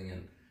something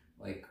and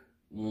like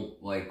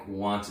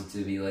wants it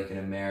to be like an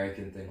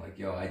American thing. Like,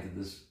 yo, I did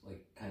this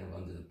like kind of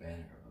under the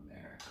banner of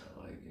America.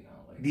 Like, you know,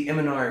 like the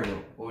Imanari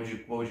rule. What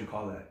would you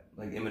call that?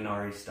 Like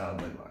Imanari style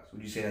leg locks.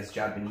 Would you say that's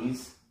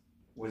Japanese?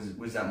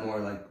 Was that more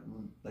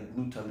like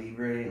luta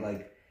libre?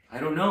 Like I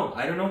don't know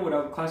what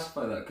I would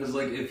classify that, because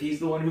like if he's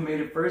the one who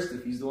made it first,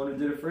 if he's the one who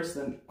did it first,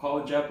 then call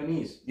it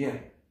Japanese. Yeah,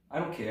 I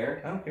don't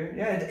care.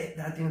 Yeah,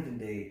 at the end of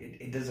the day,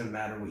 it doesn't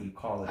matter what you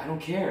call it. I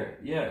don't care.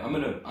 Yeah, I'm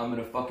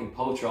gonna fucking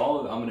poach all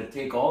of it. I'm gonna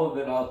take all of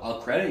it.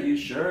 I'll credit you,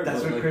 sure.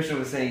 That's what like, Christian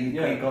was saying.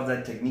 He calls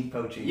that technique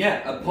poaching.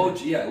 Yeah, a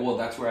poach. Yeah, well,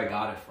 that's where I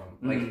got it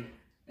from. Like,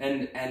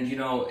 and you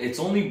know,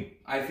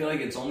 I feel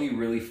like it's only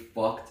really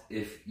fucked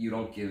if you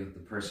don't give the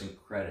person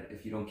credit.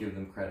 If you don't give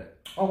them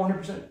credit. Oh,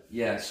 100%.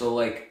 Yeah. So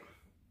like,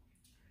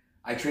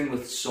 I train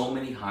with so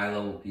many high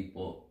level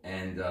people,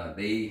 and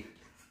they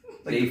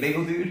the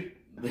bagel dude.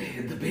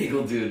 The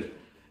bagel dude.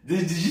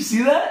 Did you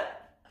see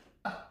that?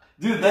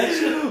 Dude, that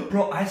shit.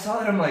 Bro, I saw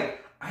that. I'm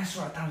like, I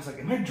thought I was like,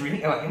 am I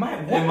dreaming?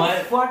 What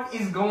the fuck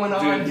is going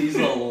on? Dude, he's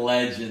a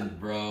legend,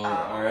 bro.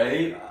 All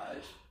right. Gosh.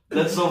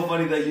 That's so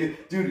funny that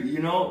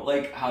you know,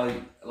 like how,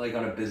 like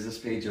on a business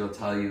page, it'll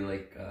tell you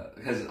like,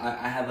 because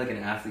I have like an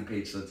athlete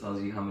page, so it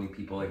tells you how many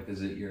people like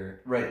visit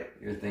your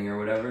thing or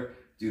whatever.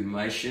 Dude,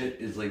 my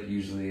shit is like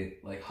usually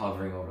like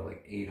hovering over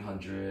like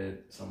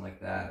 800, something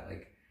like that.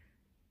 Like,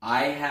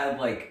 I had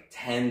like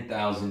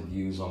 10,000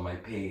 views on my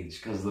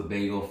page because the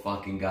bagel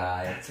fucking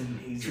guy. That's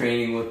amazing.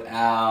 Training with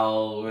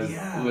Al, with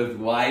Yeah. with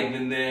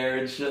Weidman there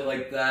and shit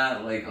like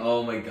that. Like,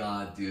 oh my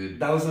god, dude.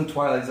 That was some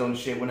Twilight Zone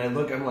shit. When I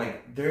look, I'm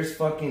like, there's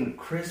fucking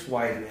Chris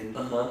Weidman.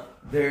 Uh-huh.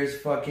 There's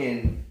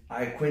fucking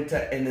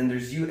Iaquinta, and then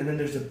there's you, and then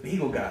there's a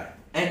bagel guy.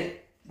 And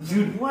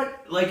dude,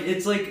 what? Like,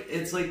 it's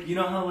like you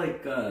know how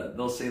like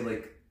they'll say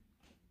like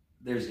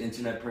there's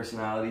internet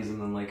personalities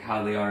and then like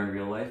how they are in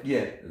real life.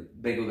 Yeah.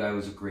 Bagel guy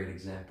was a great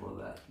example of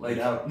that. Like,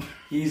 Yeah.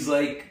 he's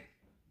like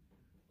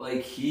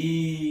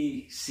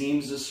he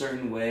seems a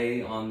certain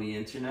way on the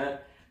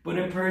internet, but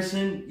in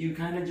person you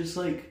kind of just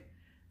like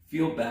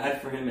feel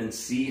bad for him and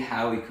see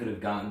how he could have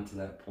gotten to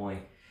that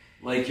point.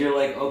 Like, you're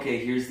like,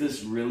 okay, here's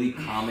this really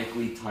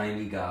comically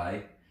tiny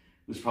guy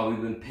who's probably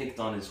been picked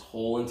on his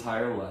whole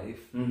entire life,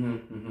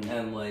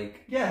 and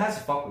like, Yeah, it has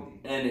to fuck with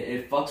you. and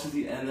it fucks with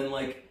you, and then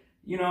like,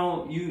 you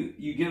know,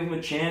 you give him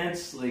a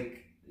chance,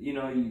 like, you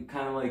know, you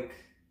kind of like,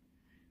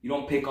 you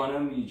don't pick on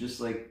him, you just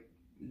like,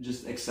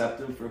 just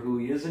accept him for who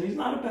he is, and he's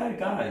not a bad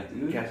guy,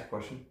 dude. Can I ask a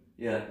question?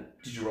 Yeah.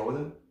 Did you roll with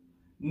him?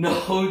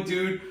 No,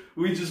 dude,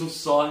 we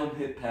just saw him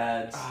hit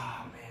pads.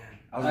 Oh man,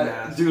 I was gonna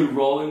ask. Dude,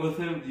 rolling with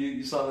him,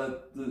 you saw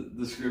that the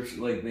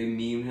description, like they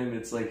meme him,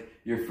 it's like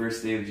your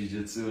first day of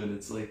jiu-jitsu, and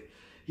it's like,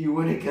 he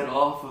wouldn't get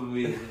off of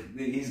me.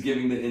 He's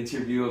giving the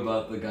interview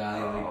about the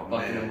guy, like,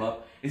 fucking him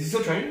up. Is he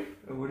still training?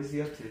 Or what is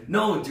he up to?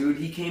 No, dude,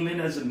 he came in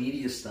as a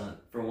media stunt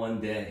for one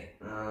day.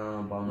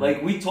 Bummer.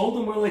 Like, we told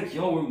him, we're like,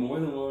 yo, we're more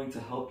than willing to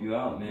help you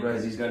out, man.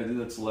 Because Right. he's got to do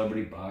that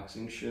celebrity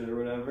boxing shit or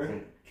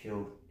whatever.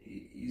 Killed.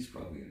 He's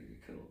probably going to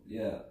get killed.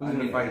 Yeah. Who's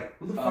gonna fight?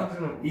 Who the fuck is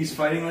gonna? He's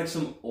fighting, like,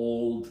 some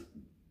old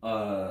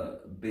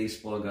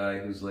baseball guy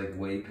who's, like,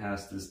 way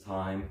past his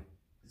time.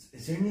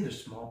 Is there any other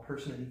small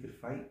person that he could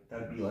fight?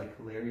 That would be like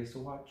hilarious to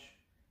watch.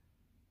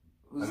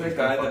 Who's I mean, that he's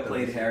guy gonna that fuck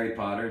played them. Harry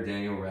Potter,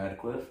 Daniel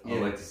Radcliffe? Yeah.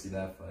 I'd like to see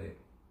that fight.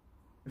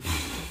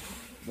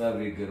 That'd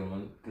be a good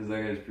one, because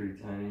that guy's pretty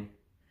tiny.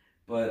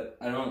 But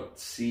I don't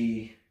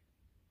see...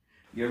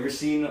 You ever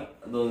seen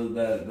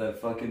that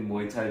fucking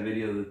Muay Thai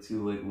video of the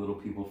two, like, little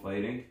people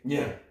fighting?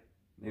 Yeah.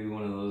 Maybe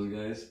one of those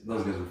guys.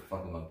 Those guys would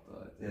fuck him up,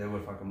 though. Yeah, that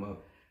would fuck him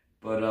up.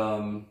 But,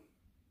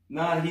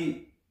 nah,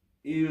 he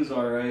was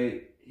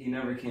alright. He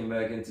never came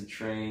back into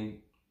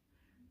train.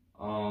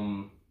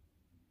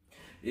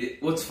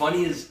 What's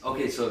funny is,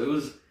 okay, so it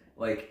was,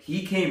 like,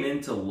 he came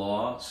into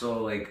law,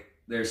 so, like,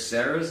 there's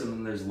Sarah's and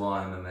then there's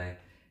Law MMA.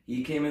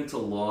 He came into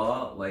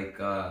law, like,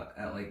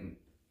 at, like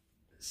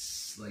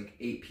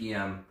 8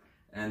 p.m.,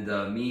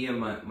 and me and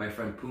my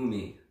friend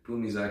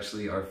Pumi's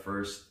actually our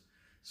first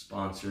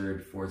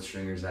sponsored Fourth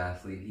Stringers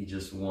athlete. He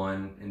just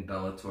won in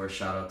Bellator.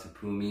 Shout out to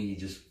Pumi. He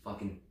just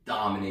fucking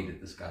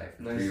dominated this guy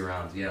for 3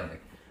 rounds. Yeah,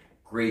 like,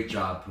 great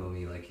job,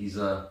 Pumi. Like, he's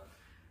a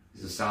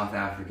South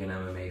African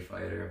MMA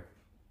fighter.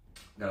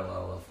 Got a lot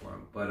of love for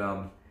him.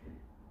 But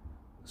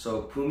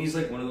so Pumi's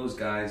like one of those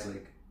guys,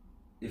 like,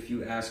 if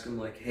you ask him,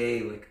 like,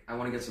 hey, like, I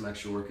want to get some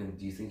extra work in,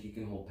 do you think you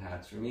can hold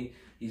pads for me?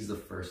 He's the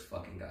first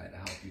fucking guy to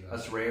help you out.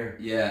 That's rare.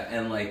 Yeah,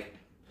 and, like,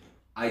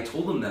 I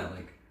told him that,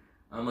 like,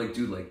 I'm like,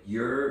 dude, like,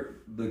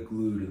 you're the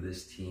glue to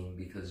this team,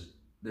 because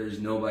there's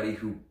nobody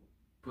who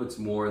puts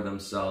more of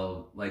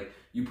themselves, like,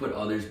 you put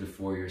others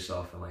before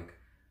yourself, and, like,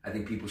 I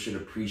think people should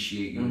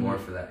appreciate you more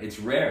for that. It's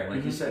rare,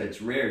 like you said,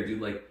 it's rare,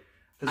 dude. Like,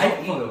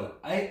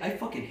 I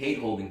fucking hate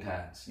holding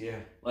pads. Yeah.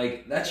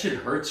 Like, that shit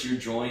hurts your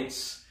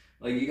joints.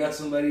 Like, you got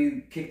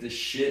somebody kick the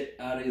shit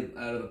out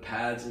of the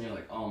pads, and you're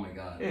like, oh my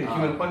god. Yeah, you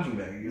came in a punching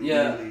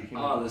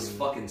bag. This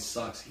fucking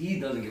sucks.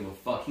 He doesn't give a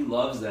fuck. He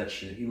loves that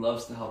shit. He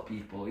loves to help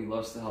people. He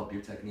loves to help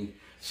your technique.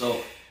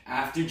 So,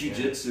 after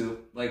jiu-jitsu,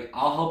 like,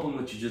 I'll help him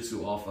with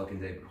jiu-jitsu all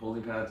fucking day, but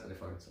holding pads, they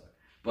fucking suck.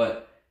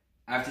 But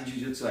after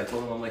jiu-jitsu, I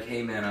told him, I'm like,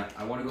 hey man,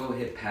 I want to go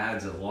hit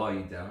pads at Law.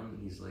 You down? And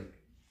he's like,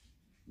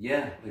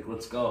 yeah, like,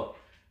 let's go.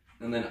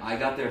 And then I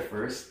got there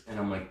first, and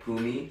I'm like,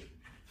 Pumi,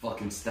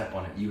 fucking step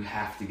on it. You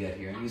have to get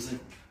here. And he's like,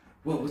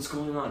 what's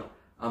going on?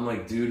 I'm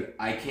like, dude,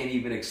 I can't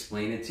even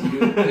explain it to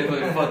you if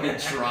I fucking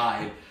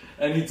tried.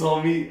 And he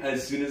told me,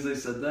 as soon as I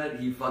said that,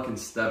 he fucking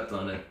stepped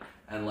on it.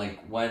 And,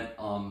 like, went,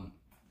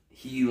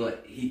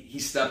 he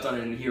stepped on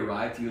it and he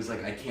arrived. He was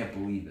like, I can't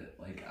believe it.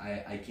 Like,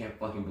 I can't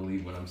fucking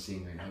believe what I'm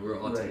seeing right now. We were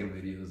all taking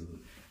videos of it.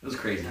 It was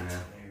crazy,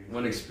 man.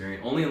 What an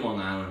experience. Only in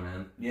Long Island,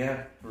 man.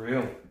 Yeah, for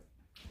real.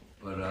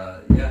 But,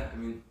 yeah, I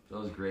mean, that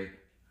was great.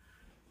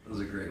 That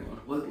was a great one.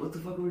 What the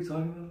fuck were we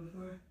talking about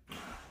before?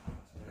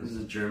 This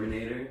is a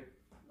Germinator.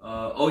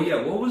 Oh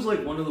yeah, what was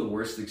like one of the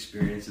worst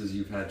experiences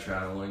you've had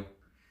traveling?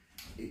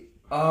 You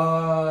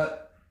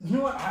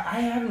know what? I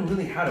haven't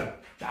really had a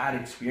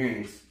bad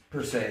experience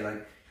per se.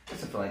 Like,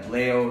 except for like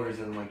layovers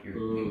and like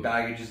your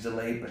baggage is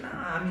delayed. But nah,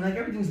 I mean, like,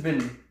 everything's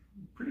been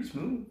pretty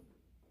smooth.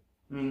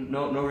 I mean,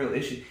 no real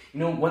issue.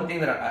 You know, one thing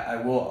that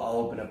I'll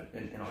open up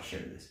and I'll share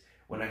this.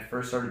 When I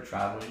first started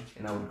traveling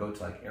and I would go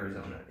to like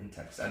Arizona and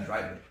Texas, I'd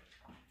drive it.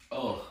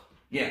 Oh.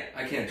 Yeah.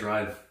 I can't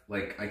drive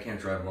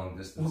long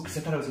distances. Well, because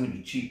I thought it was going to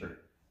be cheaper.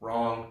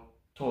 Wrong.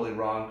 Totally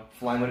wrong.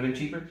 Flying would have been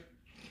cheaper.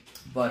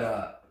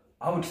 But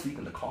I would sleep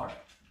in the car.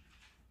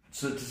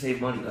 so to save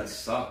money. That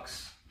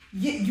sucks.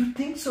 Yeah, you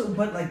think so,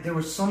 but like there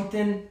was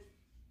something.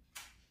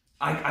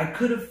 I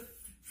could have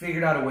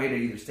figured out a way to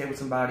either stay with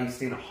somebody,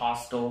 stay in a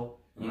hostel.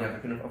 You know, if I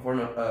couldn't afford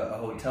a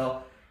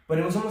hotel, but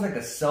it was almost like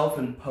a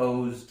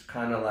self-imposed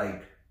kind of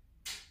like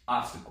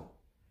obstacle,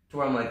 to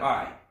where I'm like, all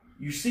right,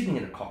 you're sleeping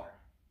in a car.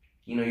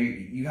 You know,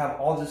 you have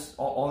all this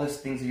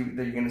things that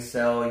you're gonna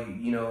sell.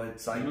 You know,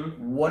 it's like,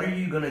 what are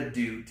you gonna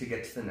do to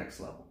get to the next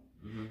level?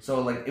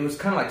 So like, it was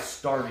kind of like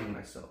starving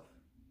myself,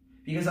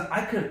 because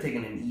I could have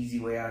taken an easy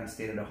way out and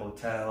stayed at a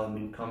hotel and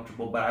been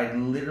comfortable, but I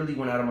literally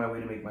went out of my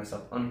way to make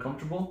myself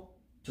uncomfortable,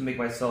 to make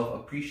myself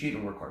appreciate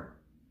and work harder.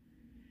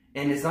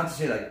 And it's not to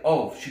say like,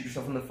 oh, shoot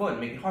yourself in the foot and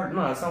make it hard.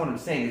 No, that's not what I'm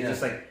saying. It's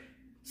just like,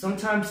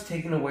 sometimes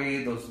taking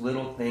away those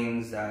little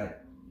things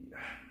that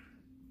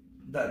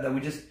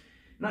we just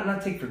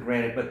not take for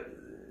granted, but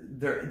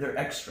they're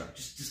extra.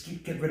 Just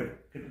get rid of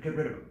them. Get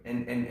rid of them.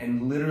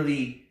 And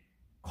literally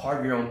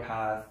carve your own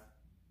path,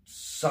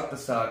 suck the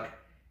suck.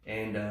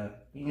 And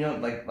you know,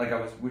 like we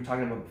were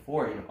talking about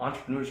before, you know,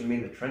 entrepreneurs are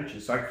made in the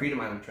trenches. So I created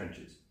my own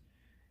trenches.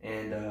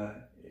 And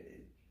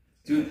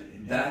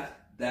dude, that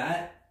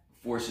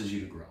forces you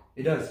to grow.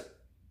 It does.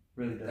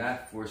 Really does.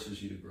 That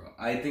forces you to grow.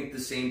 I think the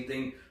same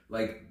thing,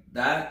 like,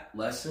 that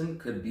lesson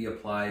could be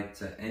applied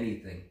to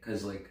anything.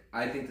 Because, like,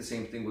 I think the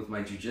same thing with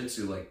my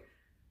jiu-jitsu. Like,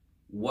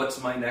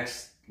 what's my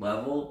next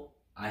level?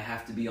 I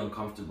have to be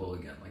uncomfortable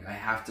again. Like, I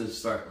have to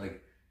start,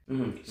 like,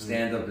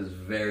 stand-up is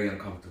very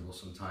uncomfortable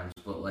sometimes.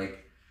 But,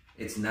 like,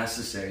 it's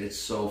necessary. It's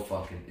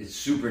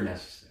super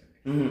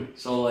necessary.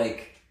 So,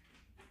 like,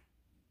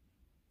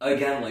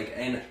 again, like,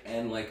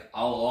 and like,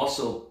 I'll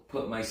also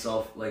put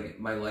myself, like,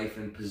 my life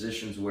in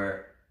positions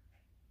where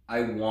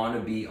I want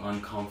to be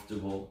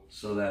uncomfortable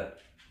so that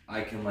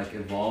I can, like,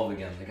 evolve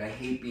again. Like, I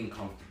hate being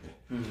comfortable.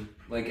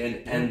 Like,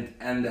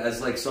 and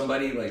as, like,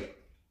 somebody,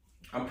 like,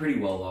 I'm pretty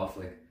well off.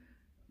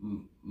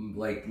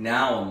 Like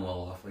now I'm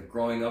well off. Like,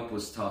 growing up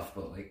was tough,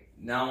 but, like,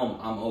 now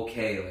I'm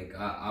okay. Like,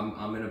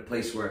 I'm in a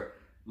place where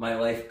my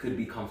life could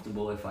be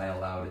comfortable if I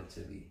allowed it to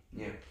be.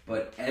 Yeah.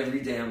 But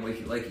every day I'm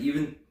waking, like,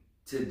 even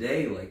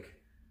today, like,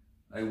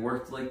 I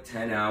worked like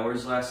 10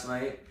 hours last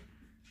night.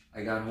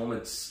 I got home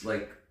at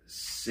like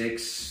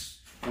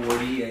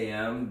 6:40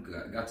 a.m.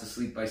 Got to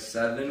sleep by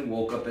 7.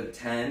 Woke up at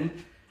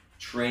 10.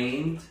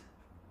 Trained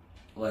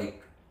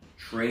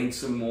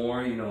some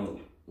more. You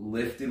know,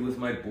 lifted with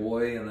my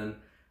boy, and then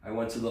I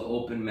went to the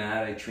open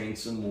mat. I trained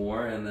some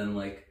more, and then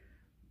like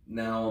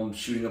now I'm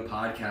shooting a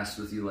podcast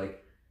with you.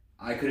 Like,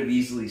 I could have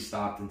easily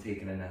stopped and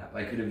taken a nap.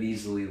 I could have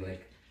easily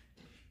like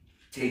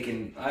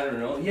taken, I don't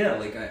know,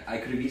 like I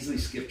could have easily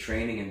skipped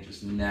training and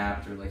just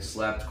napped or like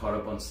slept, caught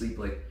up on sleep,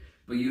 like,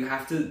 but you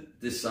have to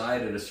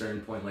decide at a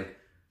certain point, like,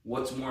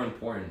 what's more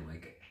important?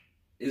 Like,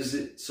 is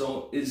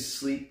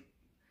sleep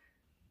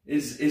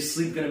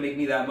gonna make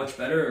me that much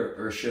better,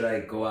 or should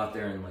I go out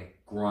there and like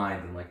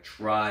grind and like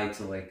try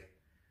to like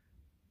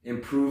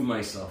improve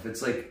myself?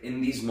 It's like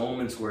in these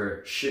moments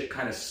where shit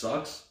kind of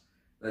sucks,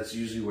 that's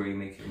usually where you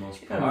make your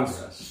most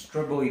progress.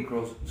 Struggle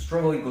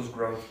equals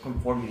growth,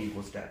 conformity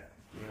equals death.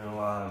 You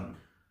know,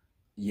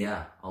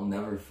 yeah, I'll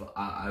never.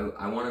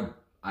 I want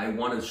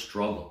to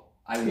struggle.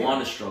 I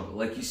want to struggle.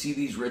 Like, you see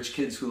these rich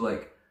kids who,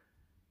 like,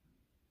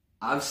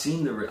 I've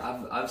seen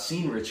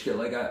rich kids.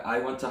 Like, I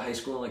went to high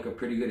school in like a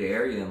pretty good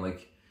area, and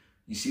like,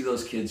 you see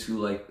those kids who,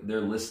 like,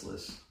 they're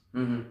listless.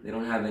 They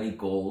don't have any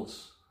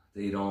goals.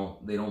 They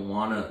don't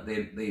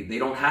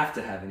have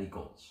to have any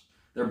goals.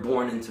 They're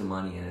born into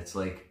money, and it's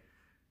like,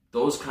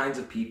 those kinds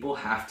of people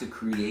have to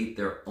create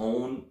their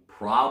own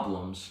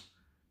problems,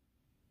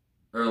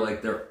 or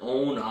like their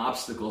own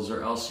obstacles,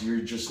 or else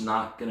you're just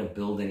not gonna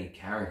build any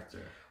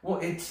character.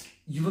 Well,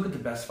 you look at the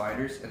best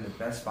fighters, and the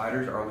best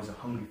fighters are always the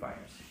hungry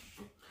fighters.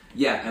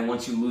 Yeah, and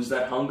once you lose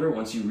that hunger,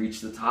 once you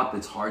reach the top,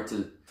 it's hard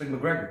to... It's like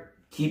McGregor.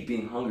 Keep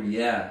being hungry,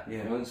 yeah.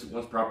 Once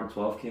Proper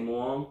 12 came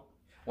along...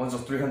 Once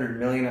those $300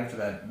 million after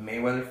that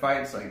Mayweather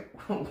fight, it's like...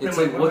 It's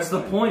like, what's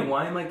the point?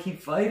 Why am I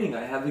keep fighting?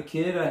 I have a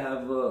kid, I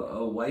have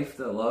a wife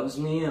that loves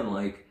me, and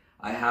like...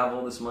 I have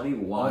all this money.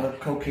 Why? All the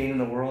cocaine in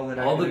the world.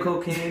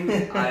 Cocaine.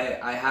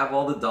 I have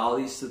all the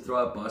dollies to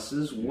throw at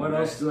buses. What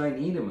else do I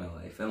need in my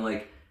life? And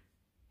like,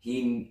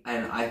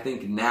 I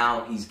think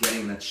now he's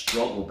getting that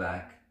struggle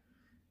back,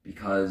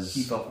 because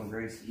he fell from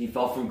grace. He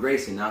fell from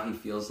grace, and now he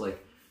feels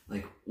like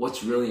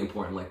what's really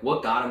important? Like,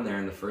 what got him there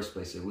in the first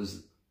place? It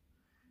was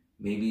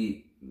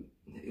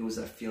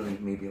that feeling,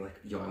 maybe like,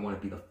 yo, I want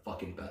to be the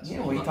fucking best. Yeah,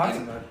 what he talks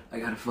about. I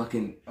gotta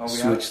fucking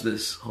switch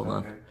this. Hold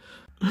on.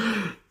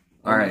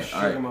 All right.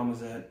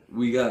 Mama's at.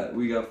 We got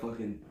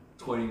fucking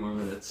 20 more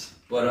minutes.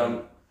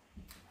 But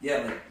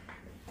yeah, like,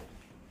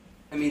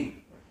 I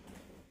mean,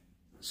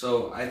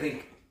 so I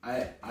think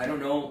I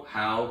don't know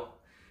how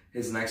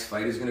his next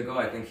fight is gonna go.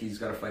 I think he's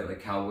got to fight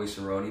like Cowboy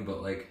Cerrone,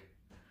 but like,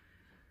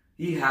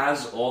 he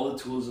has all the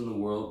tools in the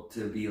world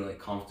to be like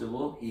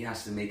comfortable. He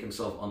has to make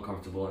himself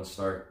uncomfortable and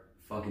start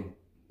fucking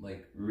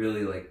like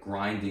really like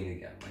grinding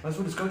again. Like, that's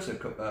what his coach said,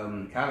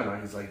 Kavanaugh.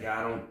 He's like,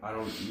 yeah, I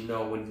don't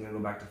know when he's gonna go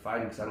back to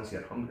fighting because I don't see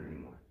that hunger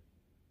anymore.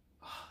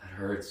 Oh, that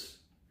hurts.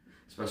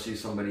 especially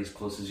somebody as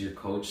close as your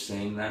coach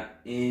saying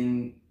that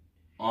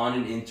on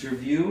an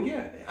interview.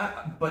 Yeah,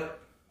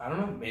 but I don't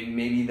know.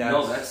 Maybe that's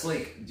no. That's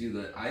like,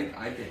 dude.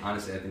 I think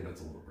honestly, I think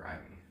that's a little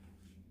bragging.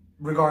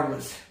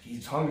 Regardless,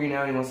 he's hungry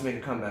now and he wants to make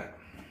a comeback.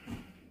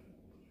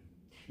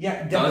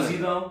 Yeah, definitely. Does he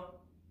though?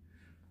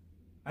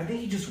 I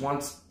think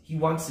he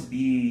wants to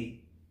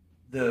be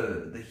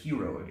the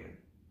hero again.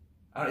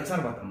 It's not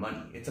about the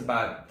money. It's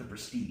about the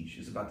prestige.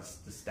 It's about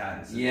the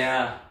status.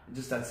 Yeah.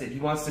 Just that's it. He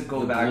wants to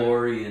go the back.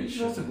 Glory and he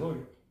shit. wants the glory.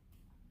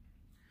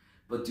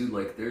 But dude,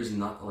 like, there's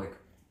nothing like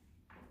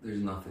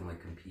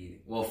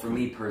competing. Well, for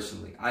me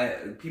personally,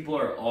 people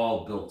are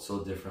all built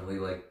so differently.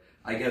 Like,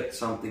 I get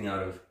something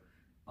out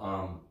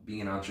of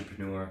being an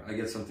entrepreneur. I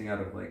get something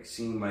out of like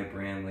seeing my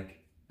brand like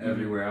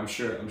everywhere. I'm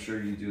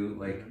sure you do.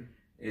 Like,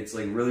 it's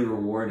like really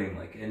rewarding,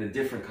 like in a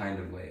different kind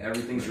of way.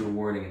 Everything's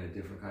rewarding in a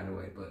different kind of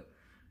way, but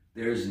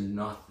there's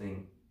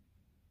nothing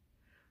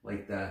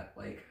like that.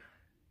 Like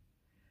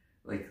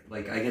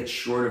I get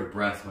short of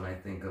breath when I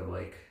think of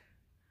like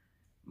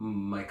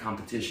my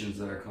competitions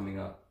that are coming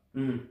up.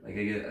 Like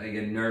I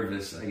get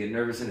nervous. I get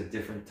nervous in a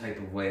different type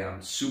of way.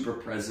 I'm super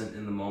present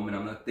in the moment.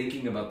 I'm not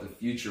thinking about the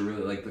future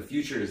really. Like the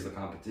future is the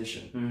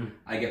competition.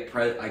 I get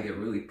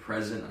really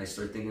present. I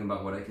start thinking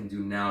about what I can do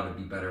now to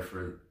be better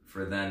for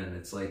then, and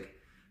it's like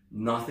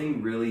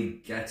nothing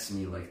really gets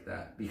me like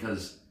that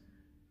because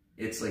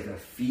it's like a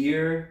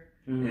fear.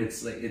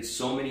 It's like it's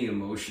so many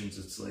emotions.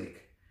 It's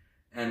like,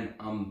 and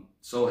I'm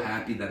so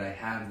happy that I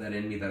have that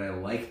in me, that I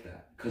like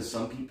that. Because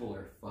some people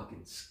are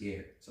fucking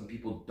scared. Some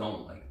people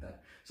don't like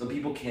that. Some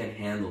people can't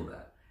handle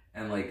that.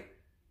 And like,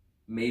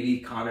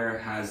 maybe Connor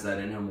has that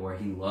in him where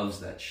he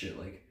loves that shit.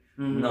 Like,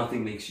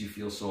 nothing makes you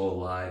feel so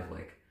alive.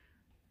 Like,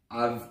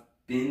 I've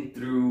been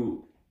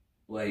through,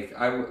 like,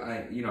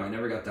 I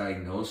never got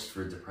diagnosed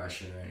for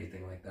depression or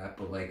anything like that.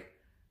 But like,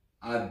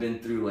 I've been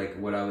through like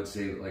what I would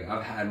say, like,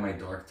 I've had my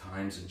dark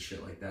times and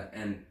shit like that.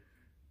 And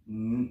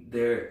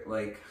there's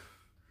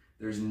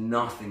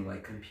nothing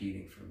like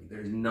competing for me.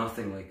 There's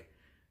nothing like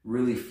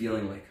really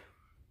feeling like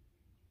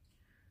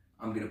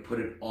I'm gonna put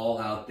it all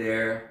out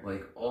there,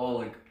 I'm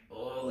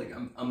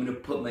gonna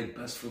put my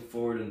best foot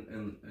forward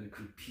and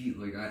compete.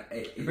 Like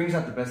it brings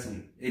out the best in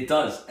you. It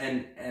does,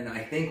 and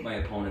I thank my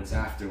opponents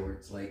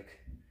afterwards. Like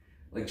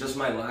just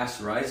my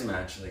last Rise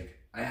match, like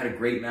I had a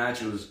great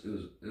match. It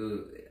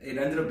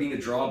ended up being a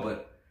draw,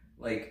 but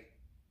like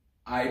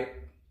I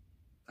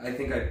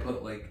think I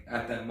put like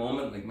at that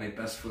moment like my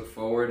best foot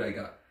forward. I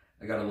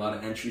got a lot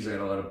of entries. I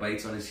got a lot of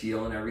bites on his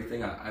heel and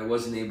everything. I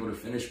wasn't able to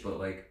finish, but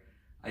like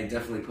I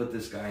definitely put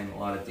this guy in a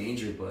lot of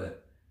danger.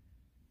 But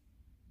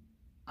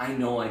I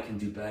know I can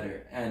do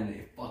better, and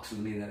it fucks with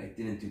me that I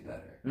didn't do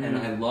better. And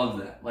I love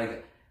that.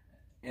 Like,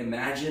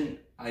 imagine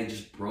I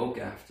just broke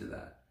after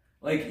that.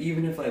 Like,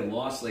 even if I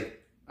lost,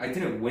 like I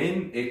didn't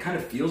win, it kind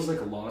of feels like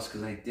a loss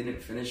because I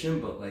didn't finish him.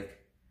 But like,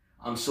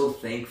 I'm so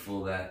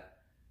thankful that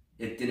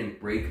it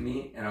didn't break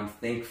me, and I'm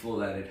thankful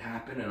that it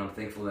happened, and I'm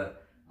thankful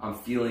that I'm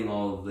feeling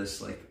all of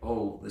this, like,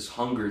 this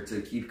hunger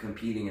to keep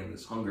competing and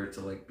this hunger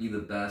to, like, be the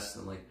best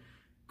and, like,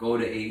 go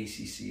to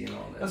ADCC and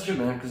all that. That's good,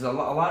 man, because a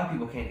lot of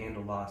people can't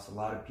handle loss. A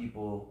lot of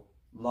people,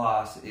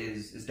 loss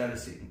is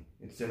devastating.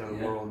 It's in a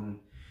world, and,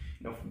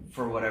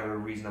 for whatever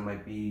reason that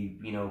might be,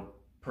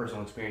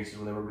 personal experiences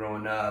when they were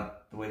growing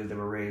up, the way that they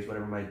were raised,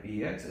 whatever it might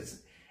be.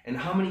 And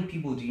how many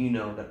people do you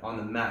know that on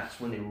the mats,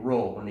 when they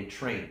roll, when they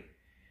train,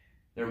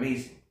 they're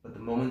amazing, but the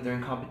moment they're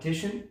in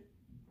competition,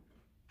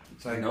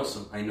 I know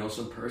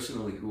some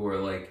personally who are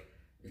like,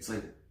 it's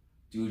like,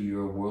 dude,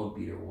 you're a world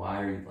beater.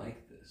 Why are you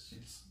like this?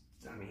 It's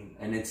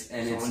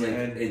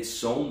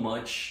so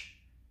much.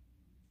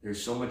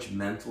 There's so much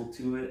mental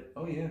to it.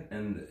 Oh yeah.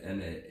 And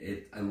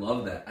I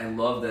love that. I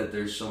love that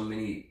there's so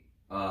many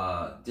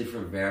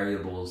different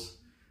variables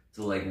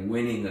to like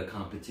winning a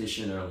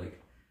competition or like.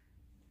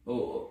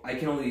 Oh, I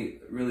can only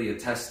really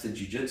attest to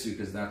jiu-jitsu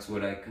because that's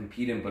what I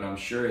compete in. But I'm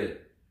sure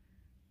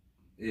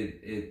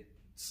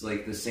it's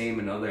like the same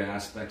in other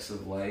aspects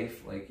of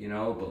life, like,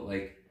 but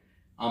like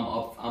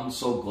I'm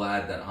so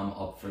glad that I'm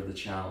up for the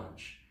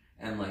challenge.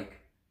 And like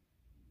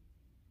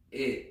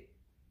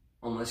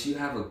unless you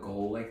have a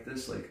goal like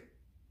this, like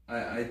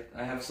I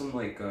have some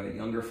like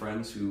younger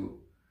friends who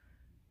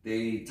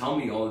they tell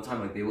me all the time,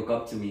 like they look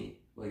up to me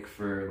like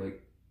for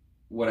like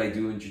what I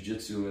do in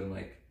jiu-jitsu, and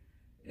like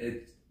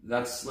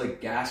that's like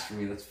gas for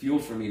me, that's fuel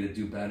for me to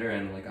do better,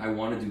 and like I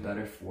want to do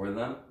better for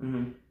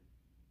them.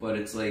 But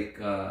it's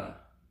like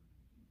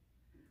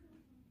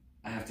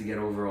I have to get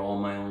over all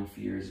my own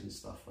fears and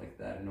stuff like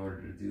that in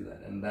order to do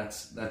that. And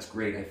that's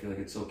great. I feel like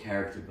it's so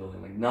character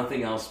building. Like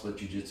nothing else but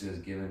jiu-jitsu has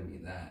given me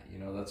that,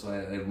 that's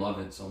why I love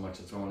it so much.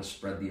 That's why I want to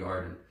spread the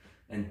art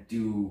and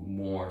do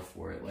more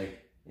for it.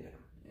 Like,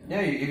 yeah.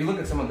 If you look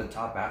at some of the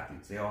top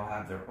athletes, they all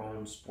have their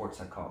own sports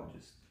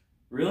psychologists.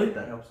 Really?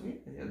 That helps me.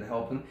 Yeah, they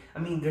help them. I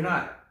mean, they're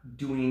not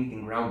doing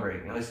anything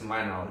groundbreaking, at least in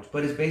my knowledge,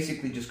 but it's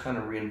basically just kind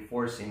of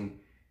reinforcing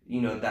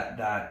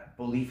that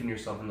belief in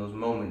yourself in those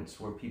moments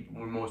where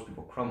most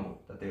people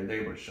crumble, that they're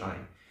able to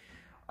shine.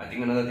 I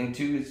think another thing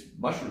too is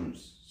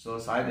mushrooms,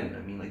 psilocybin.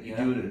 I mean, like you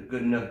do it at a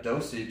good enough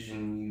dosage,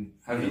 and you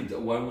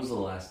When was the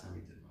last time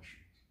you did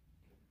mushrooms?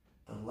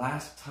 The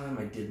last time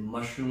I did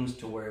mushrooms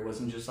to where it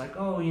wasn't just like,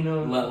 oh, you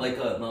know, not like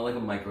a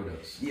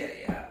microdose.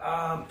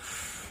 Yeah.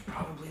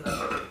 Probably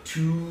like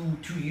two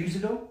years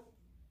ago.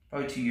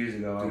 Probably 2 years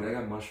ago. Dude, I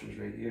got mushrooms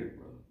right here,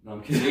 bro. No,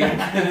 I'm kidding.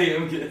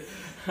 I'm kidding.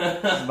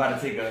 It's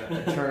about to take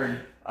a turn.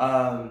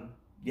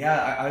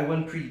 I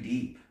went pretty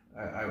deep.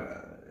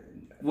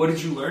 What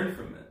did you learn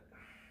from it?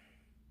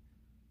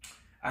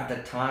 At the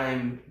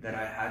time that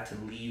I had to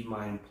leave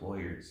my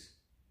employers,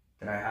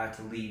 that I had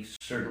to leave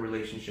certain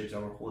relationships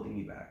that were holding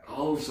me back.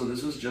 Oh, so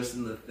this was just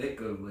in the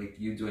thick of like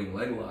you doing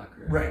leg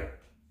locker. Right.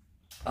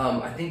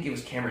 I think it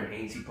was Cameron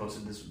Haynes. He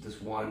posted this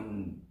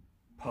one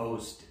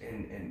post,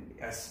 and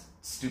as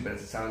stupid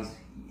as it sounds,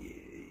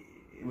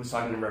 it was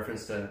talking in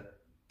reference to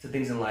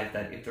things in life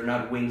that if they're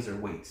not wings, they're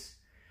weights.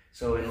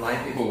 So in life,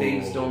 if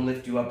things don't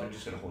lift you up, they're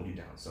just gonna hold you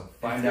down. So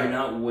if they're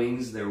not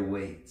wings, they're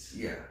weights.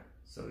 Yeah.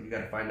 So you got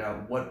to find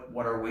out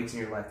what are weights in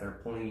your life that are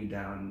pulling you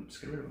down, and just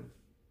get rid of them.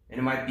 And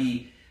it might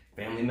be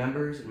family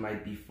members, it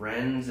might be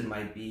friends, it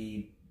might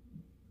be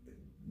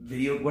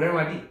video, whatever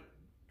it might be.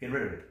 Get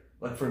rid of it.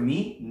 Like for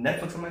me,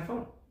 Netflix on my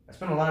phone. I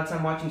spent a lot of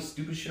time watching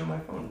stupid shit on my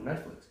phone.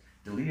 Netflix.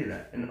 Deleted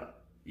that, and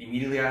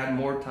immediately I had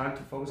more time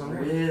to focus on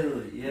work.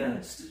 Really?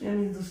 Yeah. I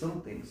mean, just little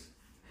things.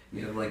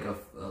 You have like a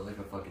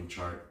fucking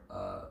chart,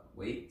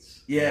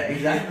 weights. Yeah,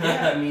 exactly.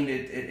 Yeah, I mean,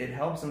 it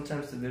helps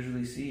sometimes to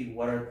visually see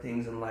what are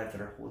things in life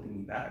that are holding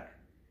me back,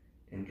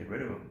 and get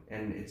rid of them.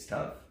 And it's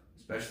tough,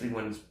 especially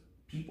when it's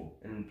people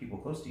and people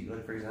close to you.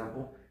 Like for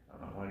example,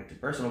 I don't want to get too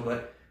personal,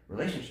 but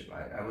relationship.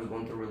 I was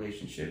going through a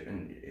relationship,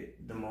 and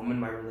the moment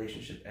my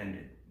relationship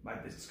ended, my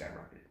business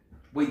skyrocketed.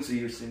 Wait, so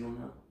you're single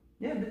now?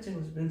 Yeah,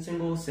 I've been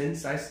single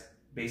since I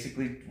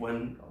basically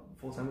went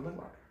full time with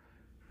Leglock.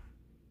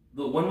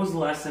 When was the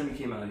last time you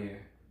came out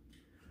here?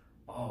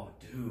 Oh,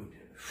 dude.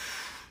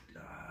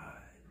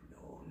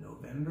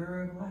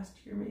 November of last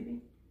year,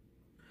 maybe?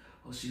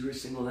 Oh, so you were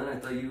single then? I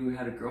thought you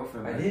had a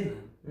girlfriend. I did.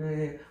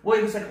 Yeah. Well,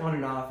 it was like on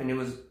and off, and I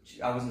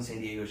was in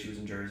San Diego, she was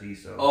in Jersey,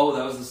 so... Oh,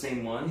 that was the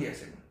same one? Yeah,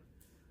 same one.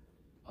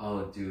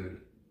 Oh,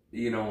 dude.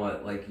 You know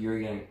what? Like, you're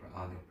getting...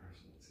 I'll get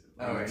personal, too.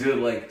 Oh, right. Dude,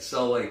 like,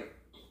 so, like...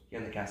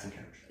 You're on the casting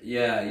couch.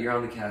 Yeah, you're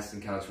on the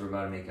casting couch, we're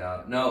about to make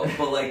out. No,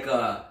 but, like,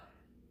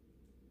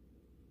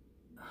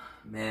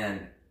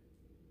 man,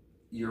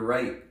 you're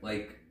right.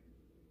 Like,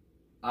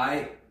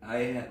 I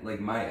had, like,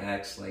 my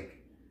ex, like,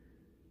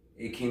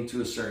 it came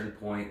to a certain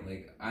point,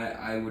 like,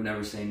 I would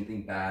never say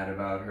anything bad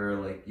about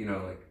her, like, you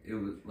know, like, it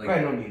was, like...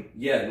 Right, no need.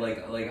 Yeah,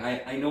 like,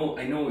 I know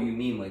what you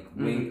mean, like,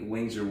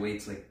 wings or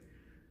weights, like,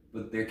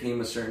 but there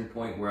came a certain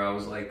point where I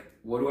was like,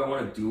 what do I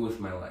want to do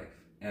with my life?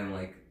 And,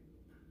 like,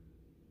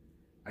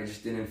 I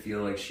just didn't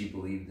feel like she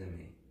believed in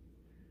me.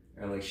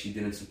 Or, like, she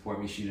didn't support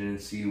me, she didn't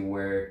see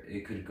where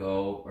it could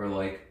go, or,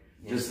 like,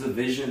 just the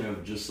vision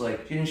of just,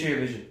 like... She didn't share your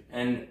vision.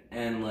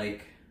 And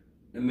like,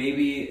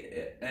 maybe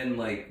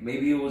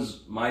it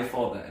was my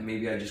fault that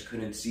maybe I just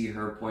couldn't see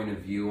her point of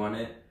view on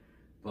it,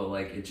 but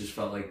like it just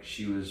felt like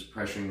she was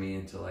pressuring me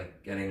into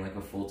like getting like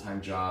a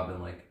full-time job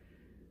and like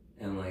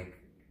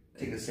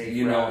take a safe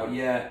you know route.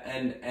 Yeah,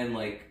 and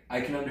like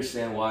I can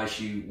understand why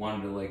she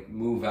wanted to like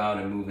move out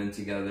and move in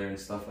together and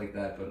stuff like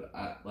that, but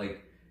I,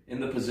 like in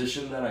the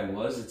position that I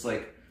was, it's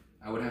like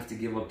I would have to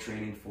give up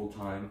training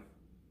full-time.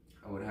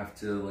 I would have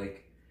to like...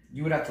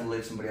 You would have to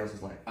live somebody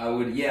else's life. I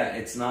would, yeah,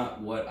 it's not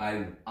what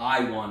I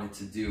wanted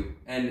to do.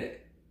 And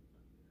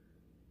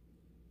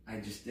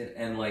I just did,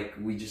 and like,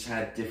 we just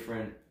had a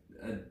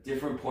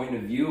different point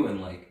of view,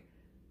 and like,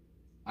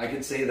 I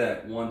could say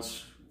that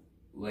once,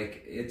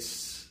 like,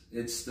 it's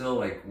still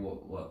like,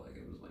 what, like,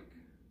 it was like,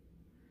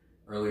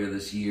 earlier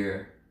this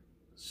year,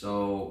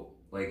 so,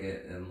 like,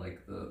 in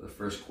like, the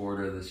first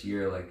quarter of this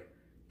year, like,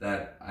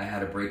 that I had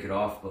to break it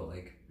off, but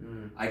like,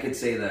 I could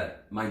say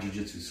that my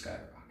jiu-jitsu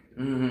skyrocketed.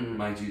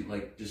 Mm-hmm.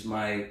 Like just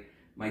my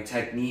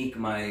technique,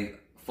 my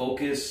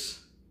focus,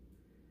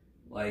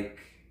 like,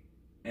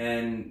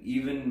 and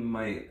even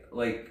my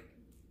like,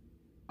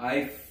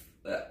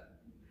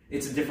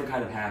 it's a different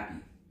kind of happy.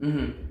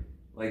 Mm-hmm.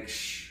 Like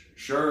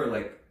sure,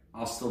 like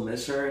I'll still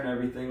miss her and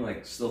everything.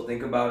 Like still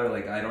think about her.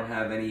 Like I don't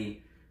have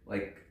any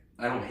like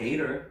I don't hate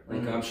her.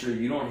 Like I'm sure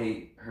you don't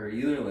hate her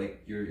either.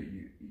 Like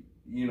you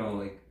know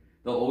like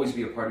they'll always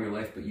be a part of your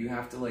life, but you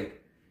have to like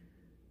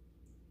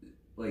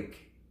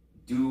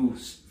do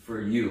for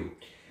you,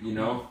 you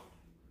know?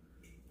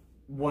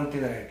 One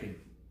thing that I could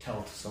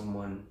tell to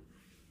someone,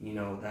 you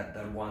know,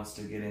 that wants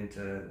to get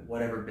into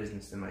whatever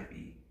business it might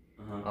be,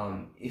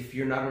 if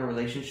you're not in a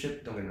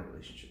relationship, don't get in a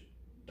relationship.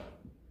 Don't.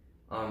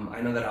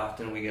 I know that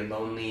often we get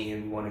lonely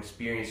and we want to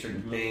experience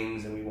certain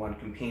things and we want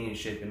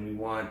companionship and we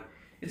want...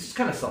 It's just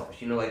kind of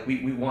selfish, you know, like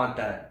we want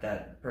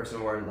that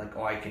person where like,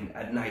 oh, I can,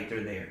 at night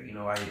they're there, you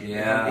know,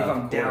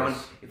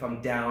 if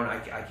I'm down,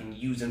 I can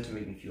use them to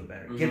make me feel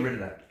better. Get rid of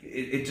that.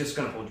 It's just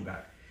going to hold you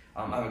back.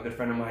 I have a good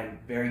friend of mine,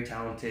 very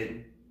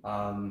talented,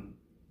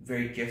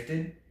 very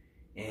gifted,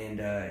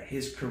 and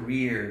his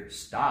career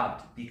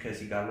stopped because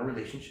he got in a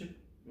relationship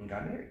and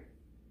got married.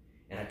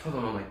 And I told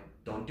him, I'm like,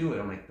 don't do it.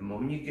 I'm like, the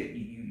moment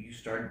you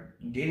start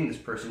dating this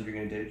person, you're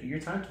gonna dedicate your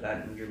time to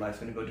that, and your life's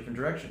gonna go a different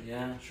direction.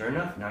 Yeah. Sure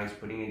enough, now he's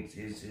putting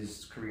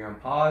his career on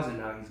pause, and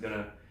now he's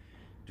gonna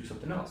do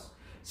something else.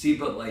 See,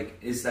 but like,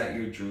 is that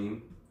your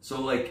dream?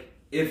 So like,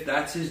 if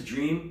that's his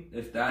dream,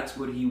 if that's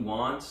what he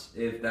wants,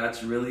 if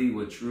that's really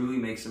what truly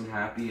makes him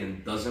happy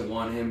and doesn't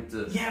want him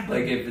to,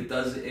 like,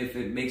 if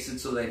it makes it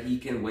so that he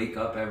can wake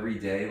up every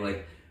day,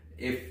 like,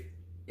 if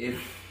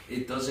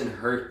it doesn't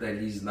hurt that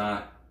he's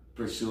not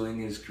pursuing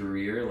his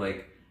career,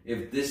 like,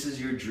 if this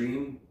is your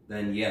dream,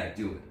 then yeah,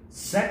 do it.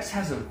 Sex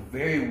has a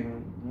very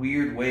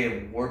weird way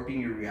of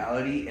warping your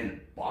reality, and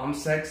bomb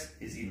sex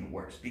is even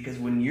worse, because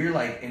when you're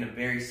like in a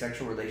very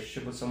sexual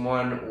relationship with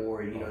someone,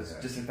 or it's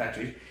just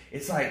infatuation,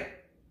 it's like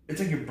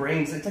your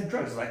brain's, it's like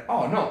drugs. It's like,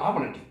 oh no, I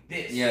want to do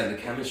this. Yeah, the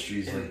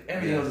chemistry's and like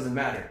everything else doesn't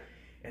matter.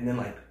 And then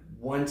like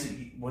once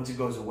it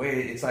goes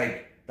away, it's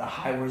like the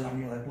high wears off,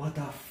 and you're like, what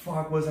the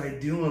fuck was I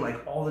doing?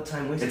 Like all the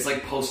time wasted. It's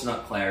like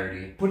post-nut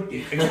clarity. Put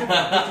it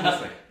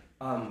this way.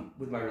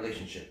 With my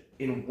relationship,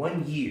 in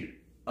 1 year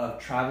of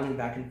traveling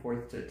back and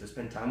forth to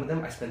spend time with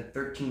them, I spent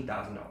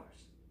 $13,000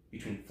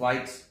 between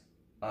flights,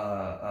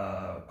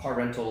 car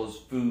rentals,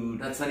 food.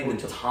 That's not even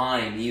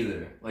time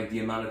either. Like the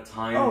amount of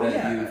time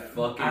you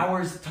fucking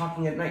hours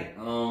talking at night.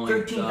 Oh my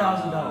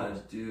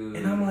 $13,000, dude.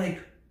 And I'm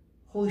like,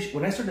 holy shit!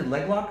 When I started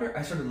Leg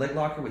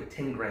Locker, with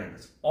 10 grand.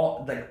 That's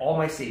all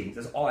my savings.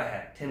 That's all I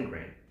had, 10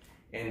 grand,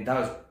 and that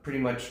was pretty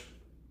much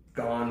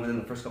gone within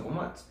the first couple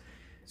months.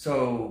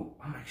 So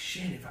I'm like,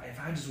 shit, if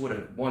I just would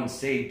have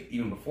saved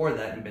even before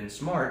that and been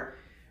smart,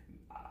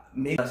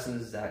 maybe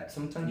lessons that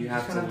sometimes you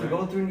just kind of have to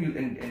go through,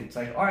 and it's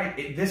like, all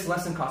right, this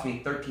lesson cost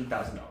me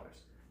 $13,000.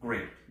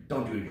 Great,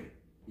 don't do it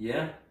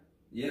again.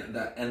 Yeah,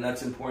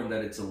 that's important,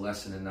 that it's a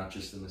lesson and not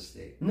just a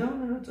mistake.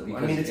 No,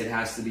 it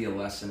has to be a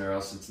lesson, or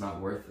else it's not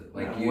worth it.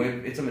 Like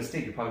if it's a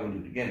mistake, you're probably gonna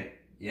do it again.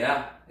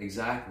 Yeah,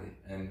 exactly.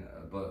 And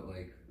but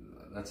like,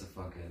 that's a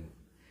fucking,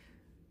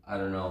 I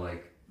don't know,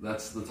 like,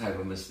 that's the type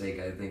of mistake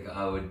I think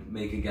I would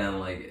make again.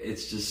 Like,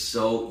 it's just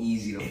so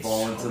easy to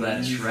fall into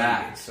that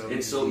trap.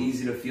 It's so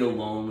easy to feel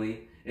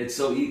lonely. It's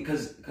so easy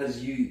because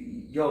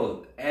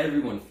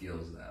everyone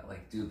feels that.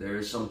 Like, dude, there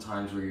are some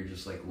times where you're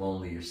just like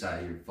lonely, you're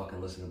sad, you're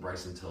fucking listening to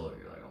Bryson Tiller,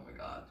 you're like, oh my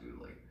god,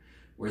 dude, like,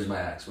 where's my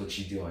ex? What's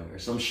she doing? Or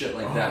some shit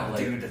like that. Like,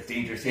 dude, that's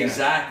dangerous.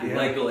 Exactly. Yeah.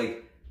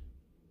 Like,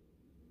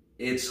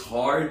 it's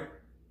hard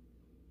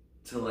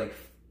to like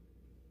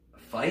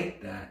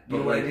fight that. You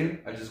know what I do?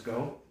 I just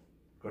go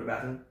to the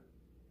bathroom,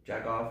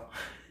 jack off,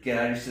 get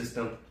out of your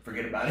system,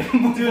 forget about it.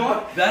 Dude,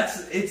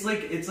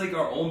 it's like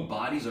our own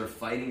bodies are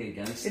fighting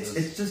against us.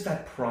 It's just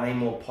that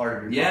primal part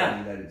of your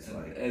body that it's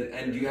like.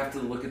 And you have to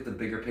look at the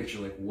bigger picture.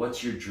 Like,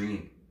 what's your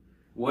dream?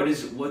 What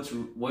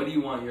do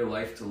you want your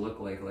life to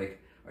look like?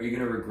 Like, are you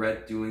gonna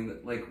regret doing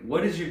that? Like,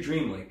 what is your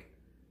dream? Like,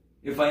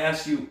 if I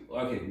ask you,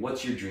 okay,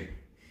 what's your dream?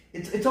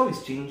 It's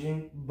always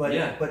changing, but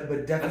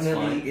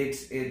definitely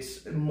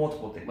it's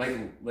multiple things.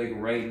 Like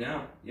right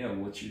now,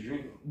 what's your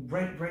dream?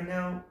 Right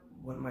now,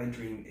 what my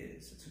dream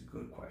is, it's a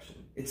good question.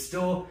 It's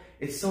still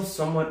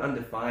somewhat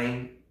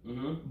undefined,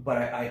 but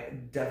I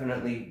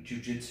definitely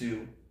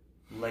jiu-jitsu,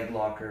 Leg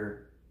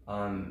Locker,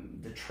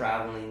 the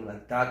traveling,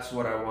 like that's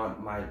what I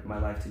want my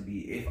life to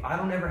be. If I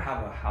don't ever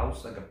have a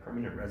house, like a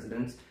permanent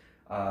residence,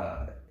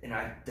 and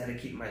I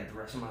dedicate the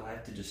rest of my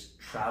life to just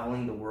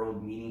traveling the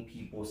world, meeting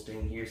people,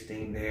 staying here,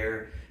 staying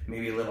there,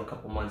 maybe a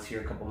couple months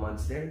here, a couple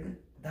months there, then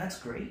that's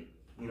great.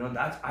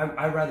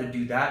 I'd rather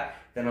do that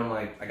than I'm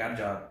like, I got a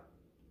job,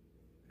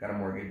 got a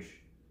mortgage,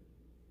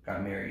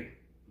 got married,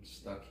 I'm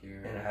stuck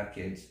here, and I have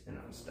kids, and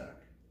I'm stuck.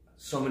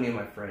 So many of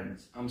my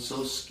friends. I'm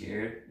so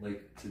scared,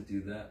 like, to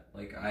do that.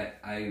 Like,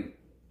 I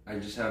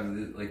just have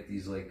these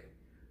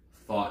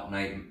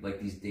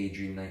these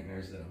daydream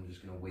nightmares that I'm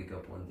just gonna wake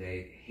up one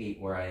day,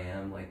 hate where I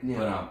am,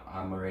 but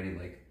I'm already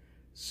like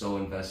so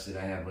invested.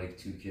 I have like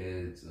 2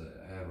 kids,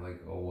 I have like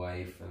a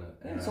wife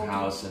and a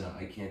house, and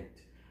I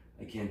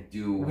can't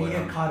do what we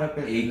get I'm caught up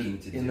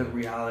in the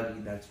reality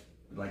that's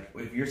like,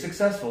 if you're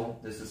successful,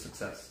 this is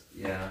success.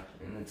 Yeah,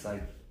 and it's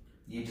like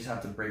you just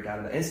have to break out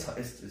of that.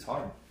 It's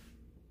hard.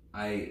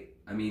 I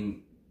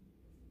mean,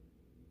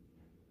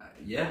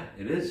 yeah,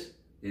 it is.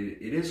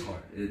 It is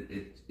hard.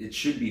 It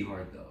should be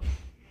hard though.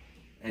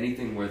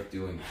 Anything worth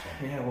doing is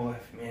hard. Yeah, well,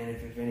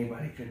 if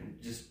anybody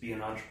could just be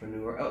an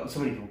entrepreneur. So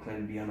many people claim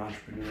to be an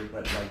entrepreneur,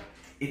 but like,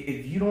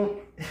 if you don't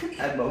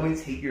at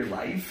moments hate your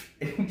life,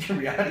 in your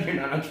reality, you're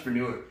not an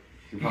entrepreneur.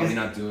 You're probably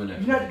not doing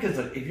it. You're not, because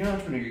if you're an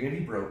entrepreneur, you're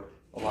gonna be broke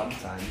a lot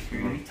of times.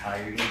 You're gonna be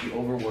tired. You're gonna be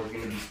overworked.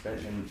 You're gonna be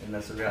spent, and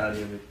that's the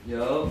reality of it.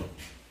 Yo,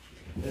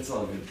 it's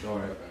all good. Don't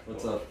worry.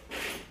 What's up?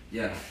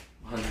 Yeah,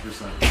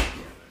 100%.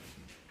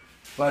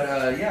 But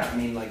I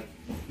mean, like,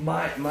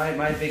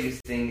 my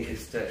biggest thing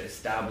is to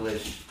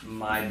establish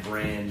my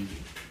brand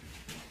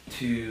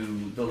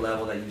to the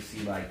level that you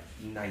see like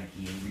Nike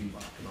and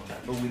Reebok and all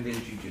that, but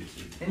within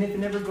jiu-jitsu. And if it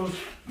never goes,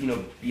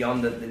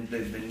 beyond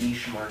the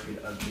niche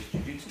market of just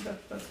jiu-jitsu,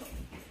 that's fine.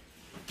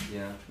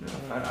 Yeah. No,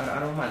 I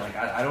don't mind. Like,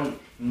 I don't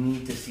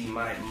need to see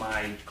my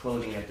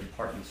clothing at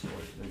department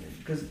stores,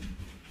 because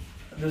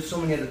there's so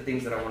many other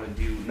things that I want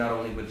to do, not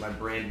only with my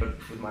brand but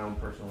with my own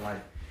personal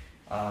life,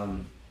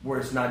 where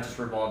it's not just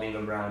revolving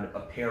around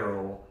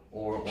apparel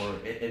or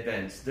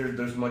events.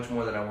 There's much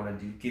more that I want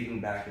to do. Giving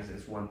back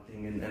is one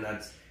thing, and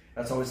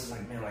that's always just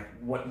like, man, like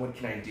what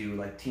can I do?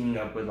 Like teaming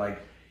up with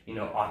like, you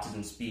know,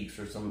 Autism Speaks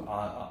or some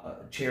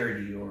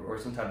charity or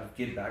some type of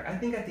give back. I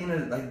think at the end of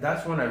the, like,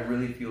 that's when I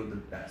really feel the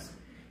best.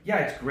 Yeah,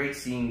 it's great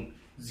seeing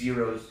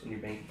zeros in your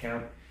bank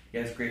account.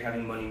 Yeah, it's great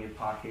having money in your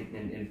pocket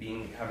and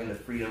having the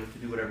freedom to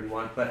do whatever you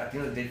want. But at the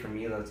end of the day, for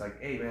me, it's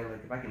like, hey man,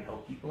 like if I can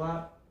help people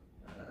out,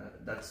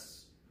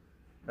 that's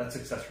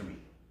success for me.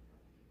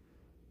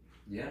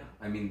 Yeah,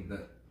 I mean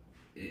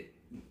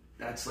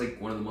that's like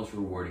one of the most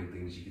rewarding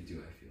things you could do.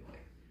 I feel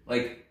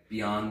like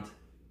beyond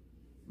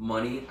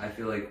money, I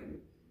feel like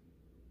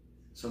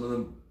some of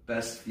the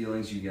best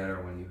feelings you get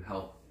are when you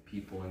help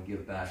people and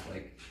give back.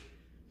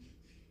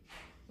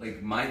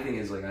 Like my thing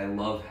is, like, I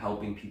love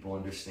helping people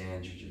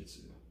understand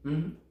jiu-jitsu.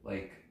 Mm-hmm.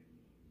 Like,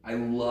 I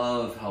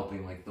love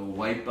helping like the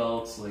white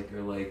belts, like,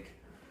 or like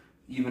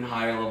even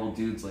higher level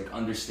dudes, like,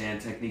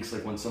 understand techniques.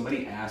 Like when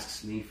somebody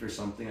asks me for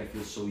something, I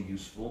feel so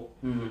useful.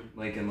 Mm-hmm.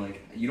 Like, and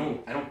like I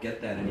don't get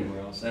that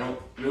anywhere else. I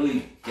don't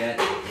really get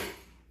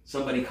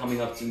somebody coming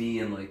up to me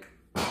and like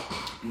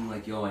being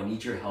like, yo, I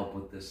need your help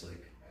with this.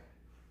 Like,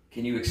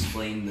 can you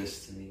explain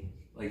this to me?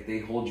 Like, they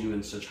hold you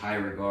in such high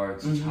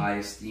regard, such high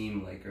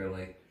esteem, like, or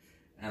like,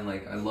 and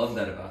like, I love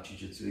that about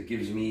jiu-jitsu. It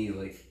gives me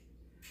like,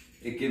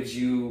 it gives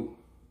you,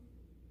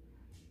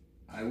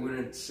 I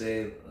wouldn't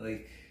say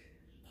like,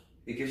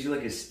 it gives you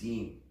like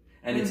esteem.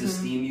 And it's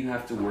esteem you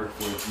have to work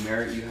for. It's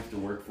merit you have to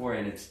work for,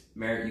 and it's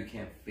merit you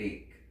can't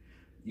fake.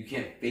 You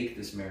can't fake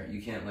this merit.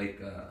 You can't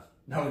like,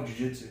 not in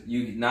jiu-jitsu.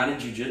 Not in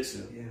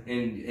jiu-jitsu. Yeah.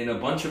 In a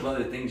bunch of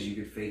other things you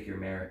could fake your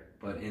merit,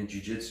 but in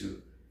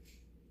jiu-jitsu,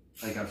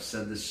 like I've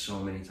said this so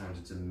many times,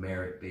 it's a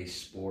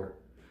merit-based sport.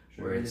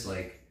 Sure, where it's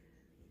like,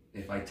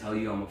 if I tell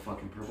you I'm a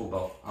fucking purple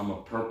belt, I'm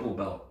a purple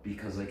belt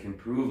because I can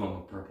prove I'm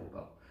a purple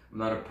belt. I'm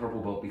not a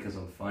purple belt because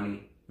I'm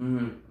funny.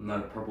 Mm-hmm. I'm not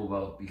a purple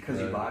belt because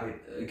you bought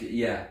it.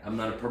 Yeah, I'm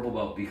not a purple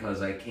belt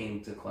because I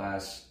came to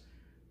class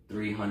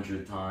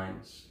 300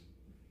 times.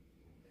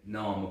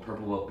 No, I'm a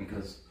purple belt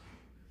because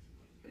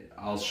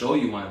I'll show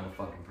you why I'm a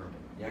fucking purple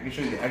belt. Yeah, I can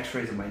show you the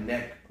X-rays of my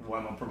neck of why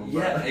I'm a purple belt.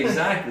 Yeah,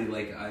 exactly.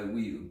 Like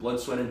we blood,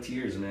 sweat, and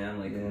tears, man.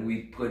 Like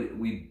we put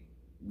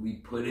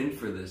in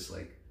for this,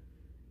 like,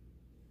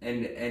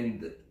 and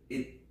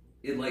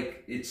it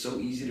like, it's so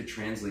easy to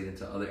translate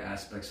into other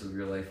aspects of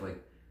your life,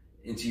 like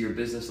into your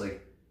business.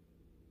 Like,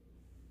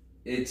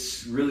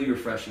 it's really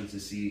refreshing to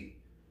see,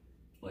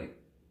 like,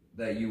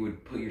 that you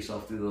would put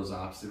yourself through those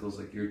obstacles.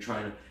 Like, you're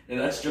trying to, and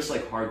that's just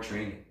like hard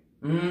training.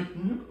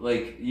 Mm-hmm.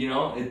 Like, you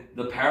know,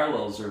 the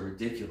parallels are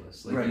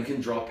ridiculous. Like, right. You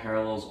can draw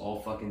parallels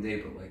all fucking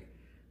day, but like,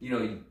 you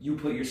know, you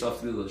put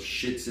yourself through those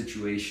shit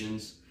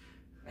situations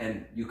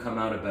and you come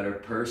out a better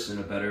person,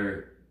 a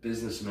better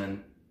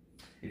businessman.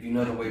 If you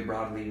know the way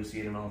broadly, you see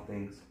it in all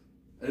things.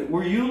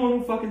 Were you the one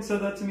who fucking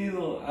said that to me?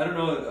 I don't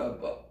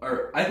know,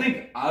 or I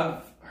think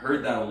I've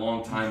heard that a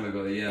long time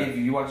ago. Yeah. If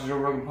you watch the Joe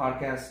Rogan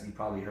podcast, you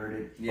probably heard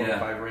it. Yeah.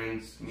 5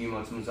 Reigns,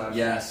 Miyamoto Musashi.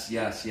 Yes,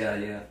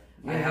 yeah.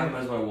 I have him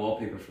as my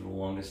wallpaper for the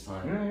longest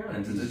time. Yeah.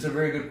 And it's a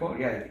very good quote.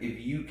 Yeah,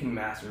 if you can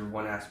master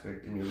one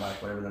aspect in your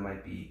life, whatever that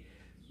might be,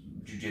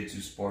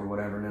 jiu-jitsu, sport,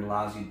 whatever, and it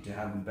allows you to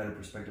have a better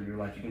perspective of your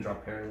life, you can draw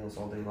parallels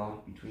all day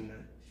long between the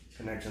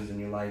connections in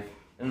your life.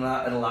 And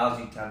it allows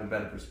you to have a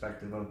better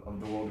perspective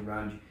of the world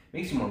around you. It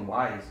makes you more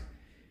wise.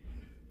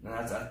 And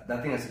I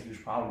think that's a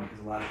huge problem, because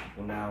a lot of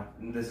people now,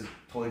 and this is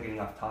totally getting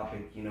off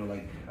topic, you know,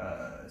 like,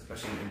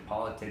 especially in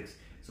politics,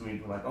 so many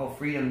people are like, oh,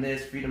 freedom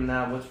this, freedom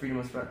that, what's freedom,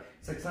 what's freedom?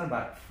 It's like, it's not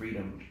about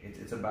freedom,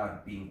 it's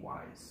about being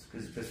wise.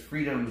 Because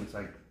freedom,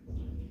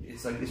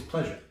 it's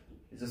pleasure.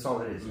 It's just all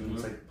it is. Mm-hmm.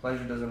 It's like,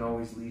 pleasure doesn't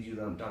always lead you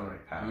down the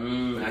right path.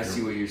 I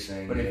see what you're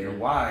saying. But if you're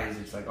wise,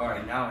 it's like, all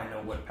right, now I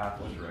know what path,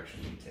 what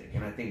direction to take.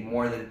 And I think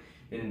more than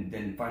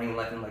finding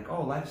life and like,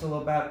 oh, life's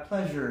all about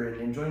pleasure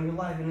and enjoying your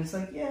life. And it's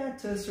like, yeah,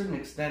 to a certain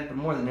extent, but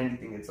more than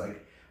anything, it's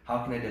like,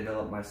 how can I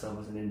develop myself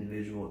as an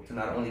individual to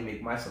not only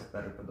make myself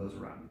better, but those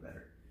around me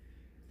better?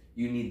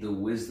 You need the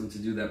wisdom to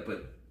do that,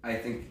 but I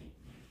think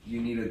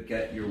you need to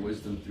get your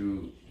wisdom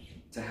through,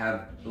 to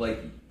have,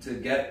 like, to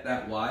get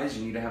that wise,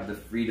 you need to have the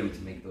freedom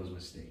to make those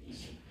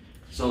mistakes.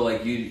 So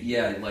like,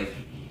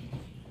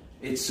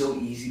 it's so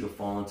easy to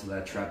fall into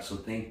that trap. So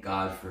thank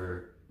God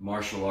for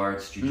martial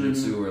arts,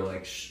 jiu-jitsu, or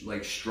like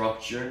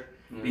structure,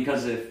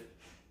 because if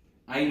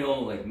I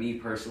know, like, me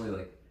personally,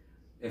 like,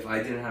 if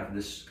I didn't have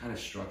this kind of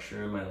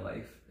structure in my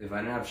life,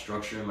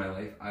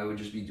 I would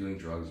just be doing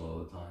drugs all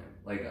the time,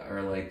 like,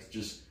 or like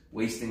just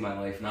wasting my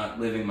life,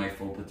 not living my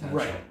full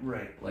potential.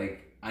 Right.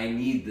 Like, I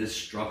need this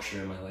structure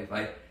in my life.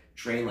 I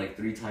train like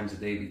 3 times a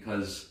day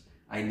because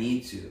I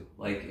need to.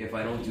 Like, if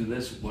I don't do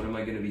this, what am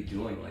I going to be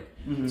doing? Like,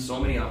 so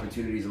many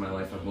opportunities in my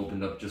life have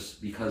opened up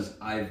just because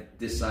I've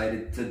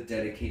decided to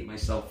dedicate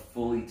myself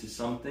fully to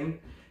something,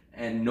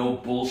 and no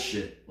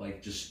bullshit.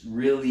 Like, just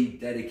really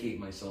dedicate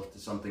myself to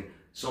something.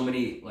 So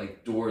many,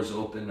 like, doors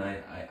open.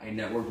 I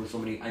network with so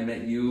many. I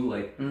met you.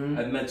 Like,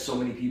 I've met so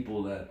many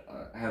people that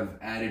have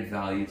added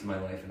value to my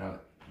life, and I've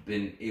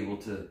been able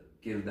to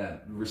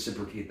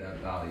reciprocate that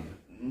value.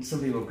 Some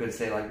people could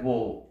say like,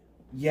 well,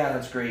 yeah,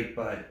 that's great,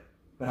 but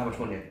how much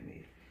money have you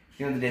made? At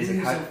the end of the day,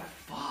 it's like,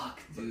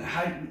 but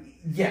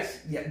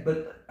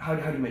how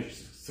do you measure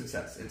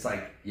success? It's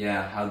like,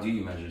 yeah, how do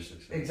you measure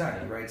success?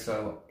 Exactly, right?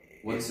 So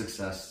what's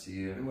success to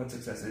you? What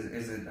success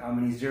is it how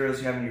many zeros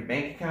you have in your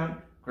bank account?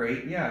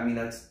 Great, yeah, I mean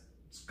it's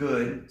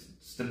good, it's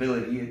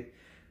stability.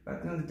 But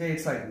at the end of the day,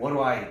 it's like, what do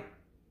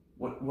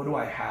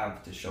I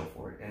have to show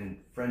for it? And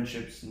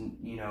friendships, and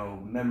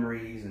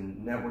memories,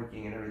 and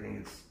networking, and everything.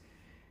 It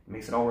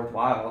makes it all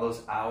worthwhile. All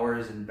those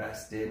hours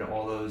invested,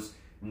 all those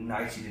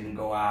nights you didn't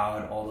go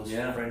out, all those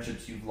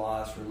friendships you've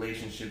lost,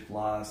 relationships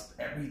lost,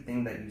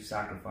 everything that you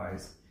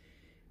sacrificed.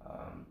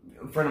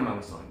 A friend of mine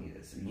was telling me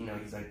this.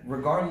 He's like,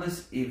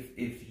 regardless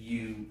if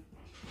you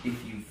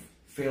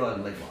fail at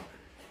a leg lock,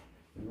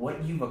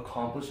 what you've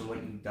accomplished and what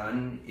you've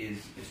done is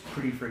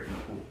pretty freaking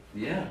cool.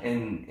 Yeah.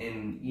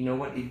 And you know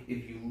what? If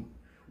you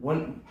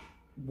one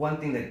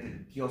thing that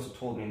he also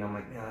told me, and I'm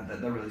like, man,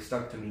 that really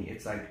stuck to me.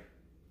 It's like,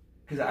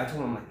 because I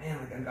told him, I'm like, man,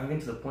 like I'm getting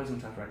to the point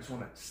sometimes where I just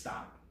want to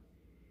stop.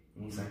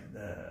 And he's like,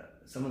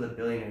 some of the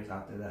billionaires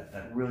out there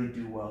that really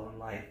do well in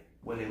life,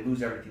 when they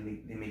lose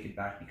everything, they make it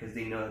back because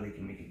they know that they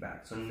can make it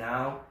back. So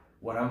now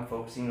what I'm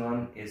focusing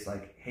on is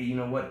like, hey, you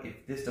know what?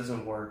 If this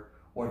doesn't work,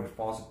 or if it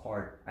falls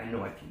apart, I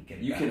know I can get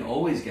it back. You can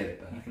always get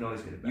it back. You can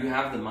always get it back. You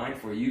have the mind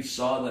for it. You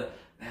saw that.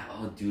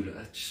 Oh, dude,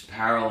 just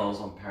parallels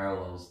on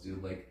parallels,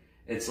 dude. Like,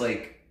 it's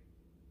like,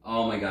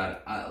 oh my God.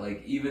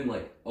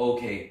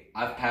 Okay,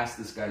 I've passed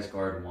this guy's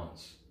guard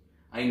once.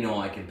 I know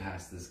I can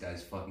pass this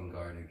guy's fucking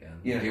guard again.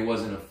 Yeah. Like, it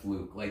wasn't a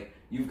fluke. Like,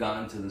 you've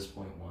gotten to this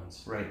point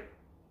once. Right.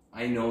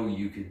 I know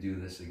you could do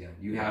this again.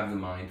 You have the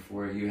mind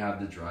for it. You have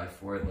the drive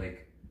for it.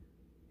 Like,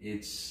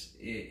 it's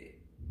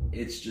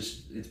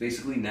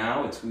basically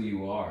now it's who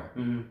you are.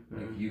 Mm-hmm.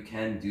 Like, you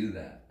can do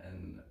that.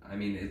 And I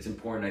mean, it's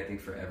important, I think,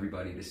 for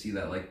everybody to see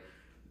that. Like,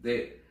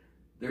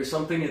 there's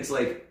something, it's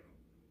like,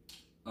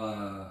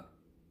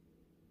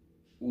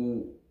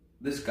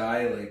 this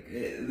guy, like,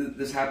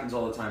 this happens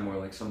all the time where,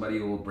 like, somebody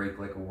will break,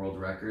 like, a world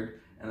record,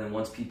 and then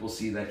once people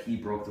see that he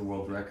broke the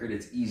world record,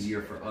 it's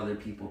easier for other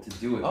people to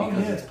do it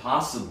because it's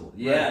possible.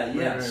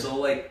 Right. So,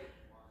 like,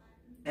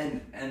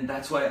 and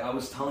that's why I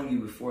was telling you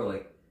before,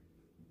 like,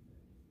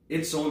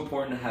 it's so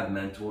important to have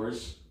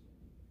mentors,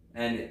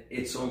 and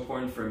it's so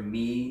important for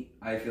me,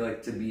 I feel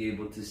like, to be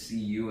able to see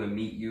you and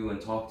meet you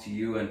and talk to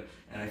you, and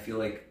I feel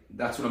like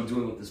that's what I'm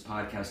doing with this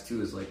podcast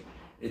too, is like,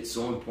 it's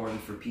so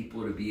important for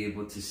people to be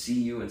able to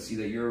see you and see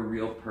that you're a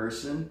real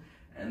person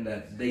and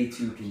that they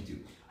too can do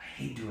it. I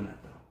hate doing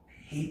that though.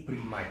 I hate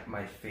putting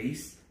my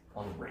face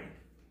on the brand,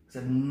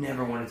 because I've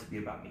never wanted it to be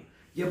about me.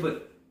 Yeah,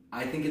 but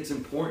I think it's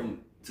important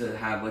to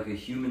have like a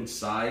human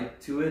side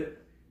to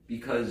it,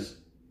 because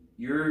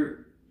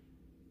you're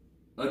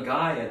a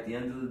guy at the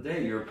end of the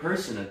day. You're a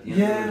person at the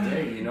end of the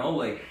day,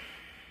 like,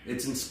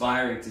 it's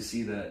inspiring to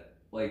see that,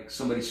 like,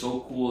 somebody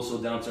so cool, so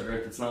down to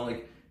earth. It's not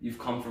like you've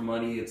come for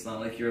money. It's not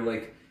like you're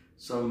like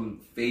some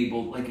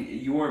fabled, like,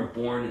 you weren't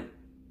born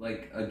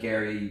like a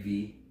Gary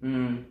V.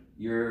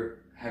 You're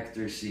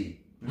Hector C.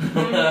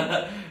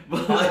 But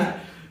like,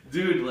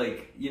 dude,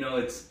 like,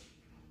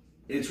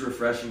 it's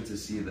refreshing to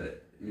see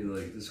that you're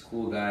like this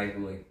cool guy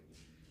who, like,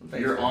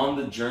 you're on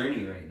the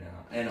journey right now.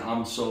 And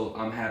I'm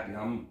happy.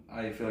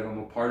 I feel like I'm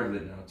a part of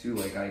it now too.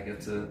 Like, I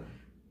get to,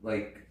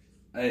 like,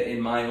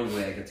 in my own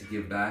way, I get to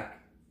give back,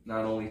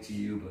 not only to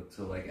you, but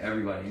to, like,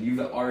 everybody. And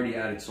you've already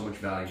added so much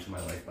value to my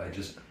life by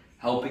just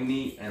helping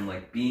me and,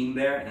 like, being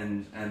there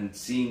and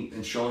seeing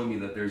and showing me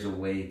that there's a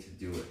way to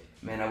do it.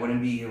 Man, I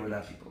wouldn't be here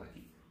without people like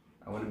you.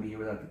 I wouldn't be here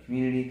without the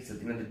community, because at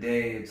the end of the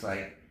day, it's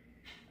like,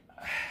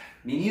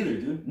 me neither,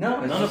 dude.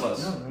 No, none of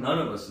us. None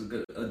of us.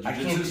 I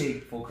can't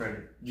take full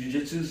credit.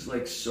 Jiu-jitsu's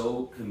like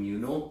so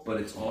communal, but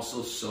it's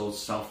also so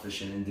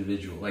selfish and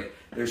individual. Like,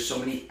 there's so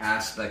many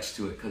aspects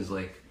to it, because,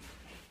 like,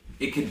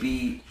 it could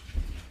be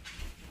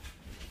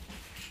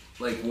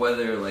like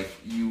whether, like,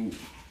 you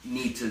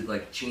need to,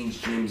 like,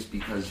 change gyms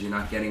because you're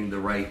not getting the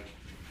right,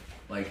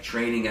 like,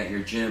 training at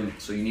your gym,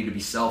 so you need to be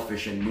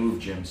selfish and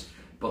move gyms.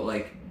 But,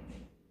 like,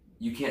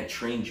 you can't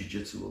train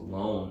jiu-jitsu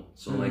alone.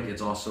 So, like,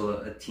 it's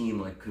also a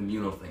team, like,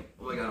 communal thing.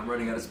 Oh my God, I'm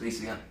running out of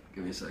space again.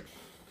 Give me a sec.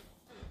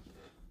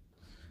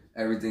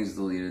 Everything's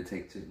deleted.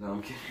 Take two. No,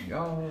 I'm kidding.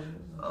 Yo.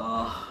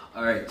 All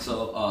right.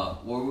 So,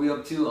 what were we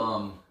up to?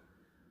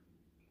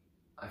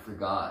 I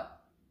forgot.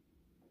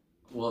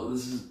 Well,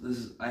 this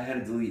is. I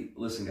had to delete.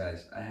 Listen,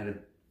 guys, I had to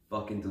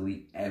fucking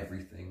delete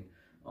everything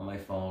on my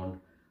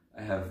phone.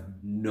 I have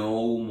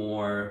no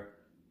more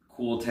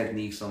cool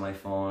techniques on my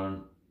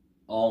phone.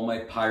 All my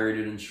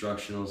pirated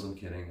instructionals. I'm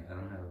kidding. I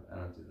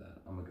don't do that.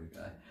 I'm a good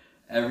guy.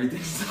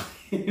 Everything's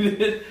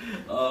deleted.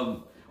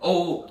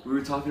 We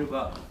were talking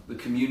about the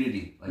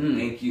community. Like,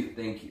 thank you.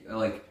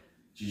 Like,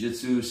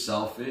 jiu-jitsu is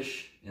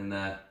selfish in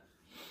that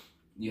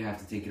you have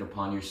to take it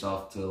upon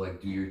yourself to,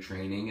 like, do your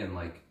training, and,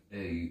 like,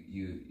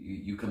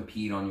 you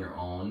compete on your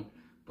own,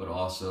 but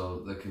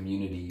also the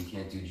community you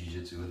can't do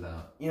jiu-jitsu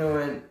without.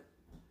 Man,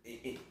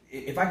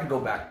 if I could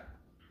go back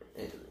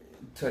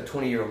to a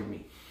 20-year-old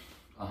me,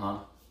 Uh-huh.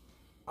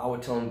 I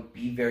would tell him,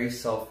 be very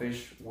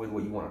selfish with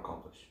what you want to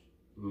accomplish.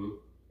 Mm-hmm.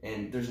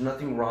 And there's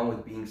nothing wrong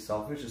with being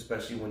selfish,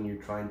 especially when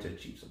you're trying to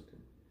achieve something.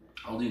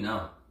 How old are you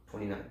now?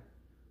 29.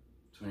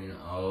 29.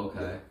 Oh, okay.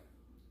 Yeah.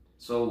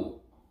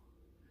 So,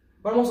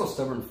 But I'm also a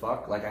stubborn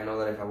fuck. Like, I know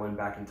that if I went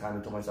back in time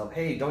and told myself,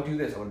 hey, don't do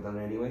this, I would have done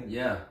it anyway.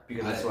 yeah.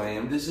 Because that's who I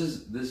am. This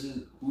is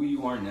who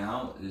you are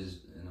now is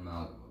an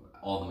amalgam of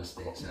all the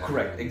mistakes. And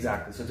Correct, everything.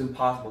 exactly. So it's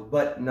impossible.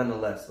 But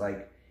nonetheless,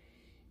 like,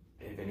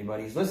 if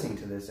anybody's listening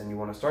to this and you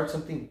want to start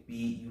something,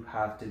 you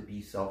have to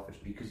be selfish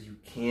because you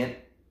can't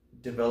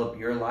develop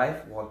your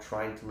life while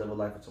trying to live a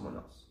life with someone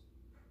else.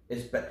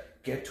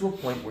 Get to a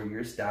point where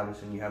you're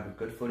established and you have a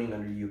good footing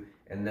under you,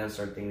 and then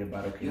start thinking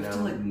about, okay, You have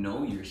now, to, like,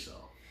 know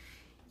yourself.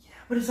 yeah,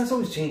 but that's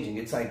always changing.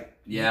 It's like,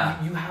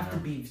 Yeah. you have to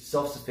be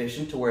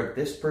self-sufficient to where if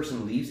this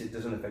person leaves, it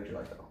doesn't affect your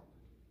life at all.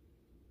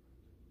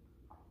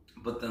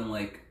 But then,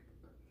 like,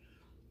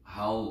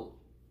 how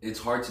it's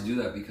hard to do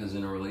that because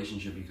in a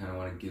relationship, you kind of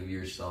want to give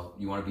yourself,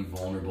 you want to be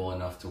vulnerable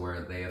enough to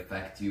where they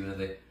affect you and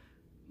they,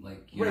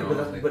 like, you Right,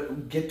 know.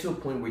 but get to a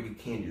point where you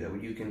can do that, where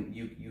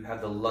you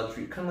have the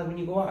luxury, kind of like when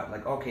you go out,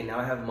 like, okay, now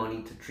I have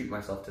money to treat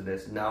myself to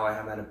this. Now I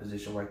am at a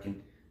position where I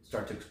can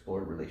start to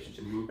explore a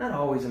relationship. Mhm. Not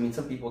always. I mean,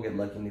 some people get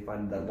lucky and they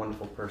find that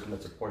wonderful person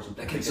that supports them.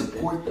 That can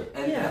support them.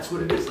 And Yeah. that's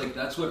what it is. Like,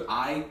 that's what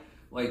I,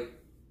 like,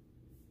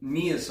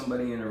 me as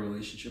somebody in a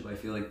relationship, I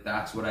feel like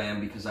that's what I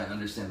am because I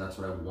understand that's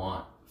what I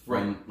want.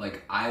 From,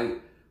 like, I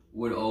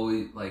would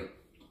always, like,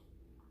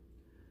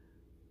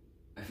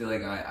 I feel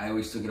like I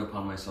always took it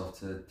upon myself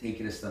to take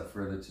it a step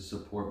further to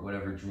support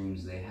whatever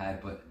dreams they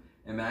had. But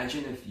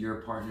imagine if your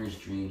partner's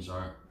dreams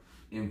aren't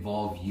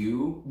involve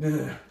you,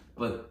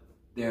 but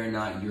they're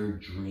not your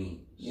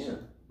dreams. Yeah.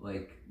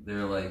 Like,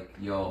 they're like,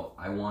 yo,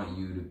 I want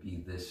you to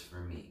be this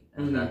for me.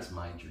 And Mhm. that's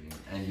my dream.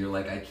 And you're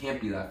like, I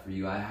can't be that for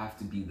you. I have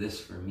to be this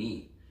for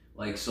me.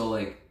 Like, so,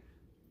 like,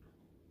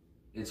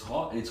 it's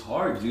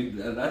hard, dude.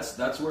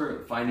 That's where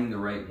finding the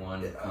right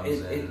one comes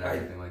in and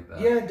everything like that.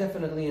 Yeah,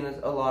 definitely,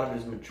 and a lot of it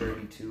is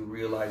maturity too,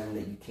 realizing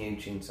that you can't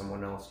change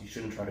someone else. You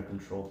shouldn't try to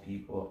control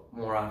people.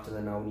 More often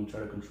than not, when you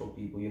try to control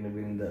people, you're never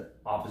getting the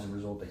opposite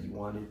result that you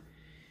wanted.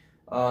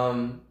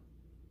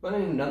 But I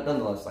mean,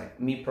 nonetheless, like,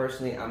 me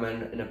personally, I'm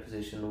in a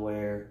position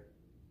where,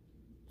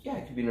 yeah,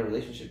 I could be in a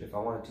relationship if I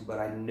wanted to, but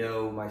I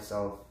know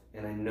myself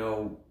and I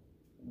know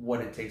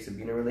what it takes to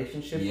be in a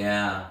relationship.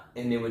 Yeah.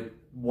 And it would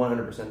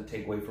 100%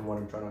 take away from what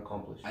I'm trying to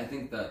accomplish. I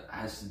think that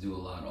has to do a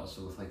lot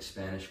also with, like,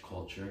 Spanish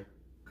culture.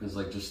 Because,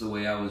 like, just the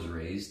way I was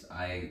raised,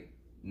 I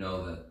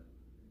know that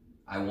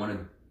I want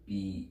to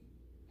be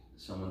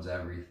someone's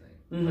everything.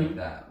 Mhm. Like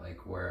that.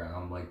 Like, where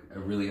I'm, like,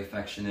 really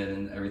affectionate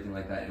and everything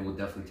like that. It would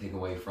definitely take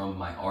away from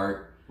my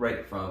art.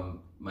 Right.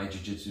 From my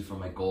jiu-jitsu, from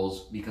my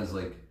goals. Because,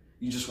 like,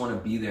 you just want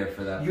to be there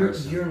for that You're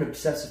person. an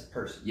obsessive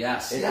person.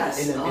 Yes,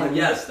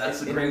 Yes,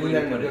 that's a great way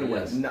to put it.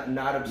 Yes.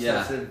 Not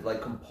obsessive,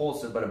 like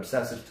compulsive, but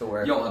obsessive to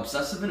where. Yo,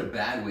 obsessive in a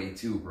bad way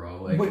too,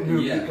 bro. Like, But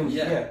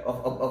yeah.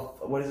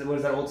 What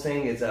is that old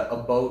saying? It's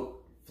a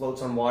boat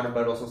floats on water,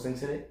 but it also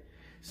sinks in it.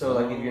 So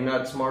like, if you're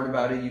not smart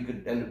about it, you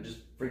could end up just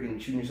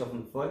freaking shooting yourself in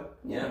the foot.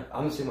 Yeah.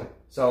 I'm the same way.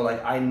 So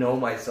like, I know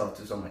myself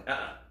too. So I'm like,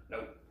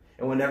 no.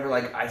 And whenever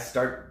like I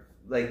start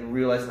like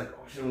realizing like,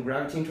 oh shit, I'm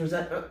gravitating towards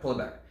that, pull it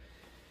back.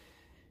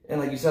 And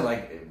like you said,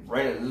 like,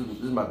 right, this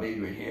is my baby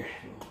right here.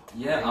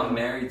 Yeah, I'm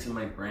married to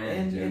my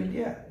brand, dude.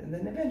 And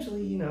then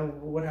eventually, you know,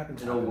 what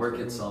happens? It'll work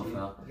itself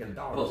out. Get a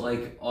dollar. But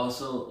like,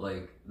 also,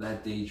 like,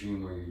 that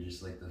daydream where you're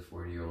just like the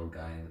 40-year-old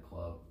guy in the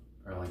club,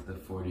 or like the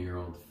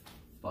 40-year-old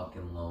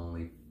fucking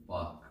lonely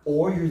fuck.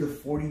 Or you're the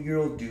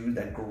 40-year-old dude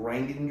that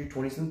grinded in your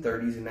 20s and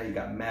 30s, and now you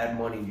got mad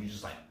money, and you're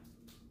just like,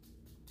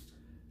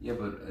 yeah,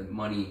 but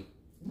money.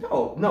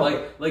 No.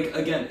 Like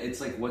again, it's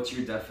like, what's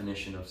your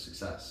definition of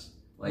success?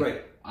 Like,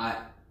 right.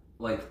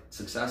 Like,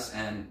 success,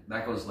 and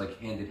that goes like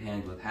hand in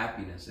hand with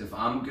happiness. If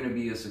I'm gonna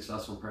be a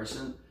successful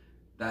person,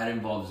 that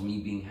involves me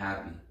being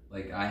happy.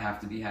 Like, I have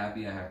to be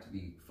happy. I have to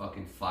be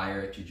fucking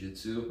fire at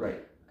jiu-jitsu.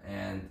 Right.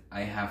 And I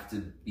have to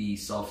be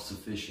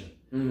self-sufficient.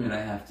 Mm-hmm. And I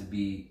have to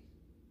be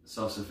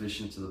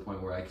self-sufficient to the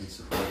point where I can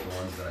support the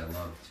ones that I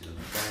love too.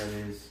 That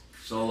is.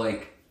 So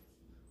like,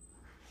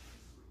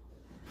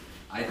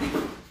 I think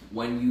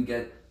when you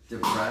get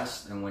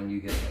depressed and when you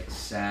get like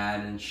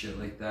sad and shit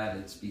like that,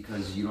 it's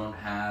because you don't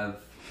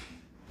have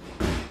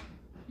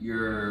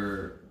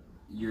your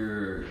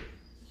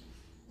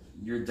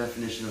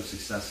definition of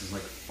success is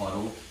like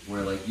fuddled,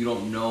 where like you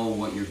don't know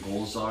what your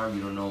goals are,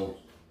 you don't know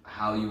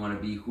how you want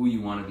to be, who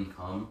you want to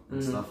become,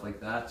 and stuff like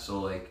that.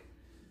 So like,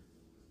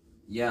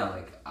 yeah,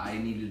 like I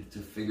needed to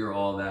figure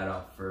all that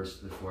out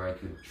first before I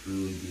could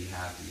truly be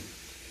happy.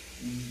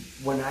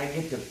 When I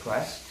get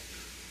depressed,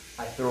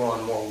 I throw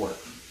on more work.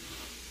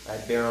 I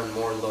bear on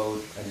more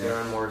load. I bear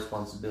on more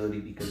responsibility,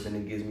 because then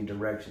it gives me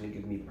direction, it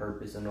gives me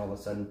purpose, and all of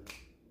a sudden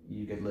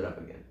you get lit up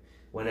again.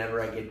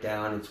 Whenever I get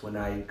down, it's when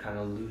I kind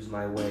of lose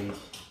my way.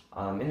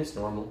 And it's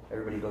normal.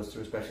 Everybody goes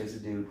through, especially as a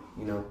dude.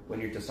 You know,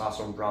 when your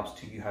testosterone drops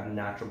too, you have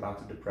natural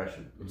bouts of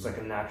depression. It's like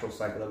a natural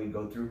cycle that we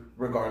go through,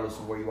 regardless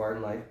of where you are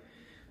in life.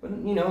 But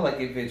like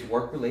if it's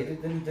work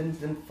related,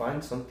 then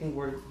find something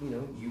where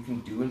you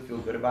can do and feel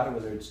good about it.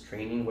 Whether it's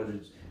training, whether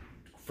it's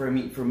for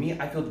me,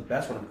 I feel the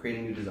best when I'm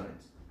creating new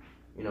designs.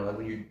 Like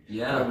when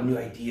you're coming up with new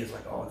ideas,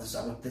 like, oh,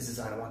 I want this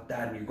design, I want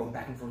that, and you're going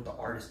back and forth with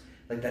the artist.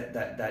 Like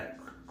that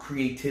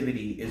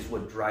creativity is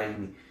what drives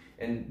me.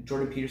 And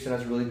Jordan Peterson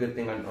has a really good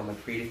thing on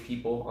like creative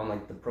people, on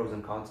like the pros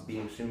and cons of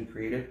being extremely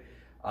creative.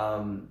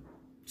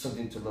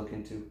 Something to look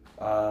into.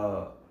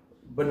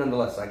 But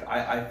nonetheless, like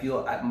I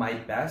feel at my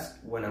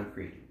best when I'm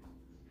creating.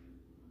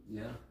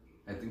 Yeah,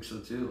 I think so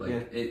too.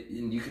 Like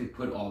and you can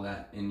put all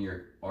that in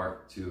your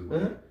art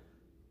too,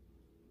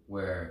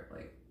 where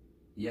like,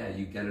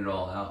 you get it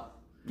all out.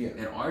 Yeah.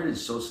 And art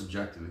is so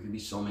subjective. It could be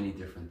so many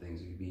different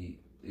things.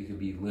 It could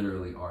be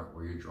literally art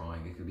where you're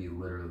drawing. It could be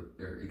literally,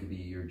 or it could be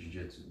your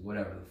jiu-jitsu,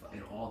 whatever.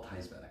 It all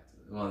ties back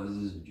to. Well, this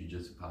is a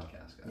jiu-jitsu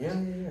podcast, guys.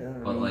 Yeah.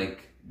 But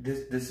like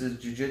this is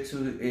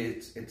jiu-jitsu.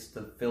 It's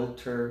the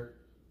filter,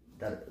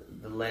 the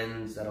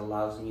lens that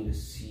allows me to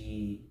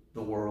see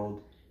the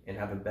world and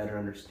have a better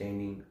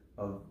understanding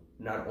of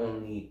not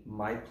only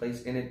my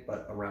place in it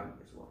but around me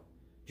as well.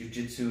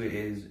 Jiu-jitsu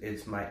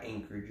is my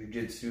anchor.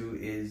 Jiu-jitsu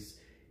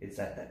it's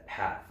that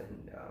path,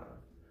 and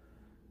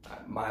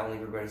my only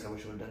regret is I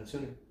wish I would have done it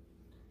sooner.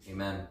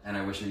 Amen. And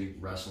I wish I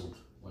wrestled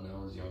when I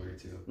was younger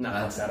too.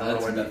 Nah, fuck that. I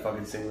don't want to wear that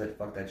fucking singlet.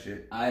 Fuck that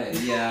shit.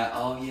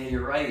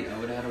 You're right. I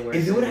would have had to wear.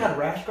 If they would have had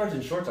rash guards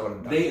and shorts, I would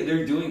have done it.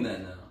 They're doing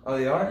that now. Oh,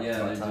 they are? Yeah,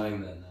 they're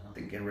doing that now.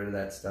 They're getting rid of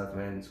that stuff,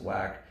 man. It's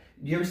whack.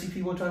 Do you ever see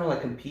people trying to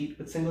like compete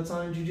with singlets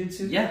on in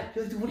jiu-jitsu? Yeah.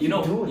 You're like, dude, what are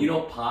you doing? You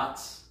know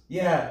Potts?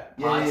 Yeah.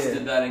 Potts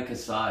did that in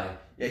Kasai.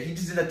 Yeah, he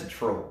just did that to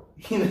troll.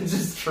 He was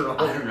just trolling.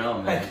 I don't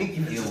know, man. I think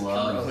he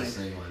loves the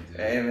singlet, dude.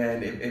 Hey,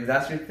 man, if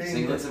that's your thing.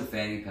 Singlets and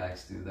fanny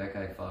packs, dude. That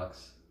guy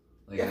fucks.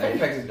 Like, fanny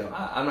packs is dope.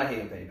 I'm not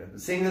hating fanny packs.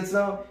 But singlets,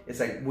 though, it's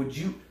like, would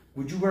you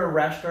wear a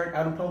rash guard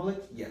out in public?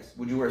 Yes.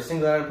 Would you wear a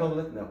singlet out in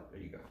public? No.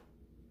 There you go.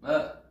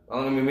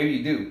 I mean, maybe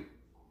you do.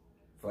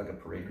 For like a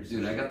parade or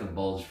something. Dude, I got the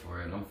bulge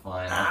for it. I'm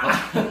fine.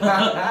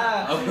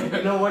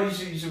 You know what?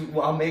 You should.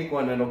 Well, I'll make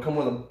one and it'll come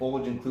with a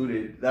bulge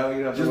included. That way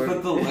you don't have to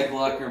put the Leg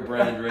Locker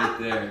brand right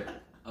there.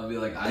 I'll be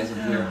like, eyes of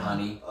beer,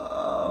 honey.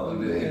 Oh,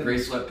 man. The gray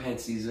sweatpants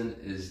season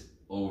is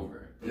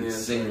over. It's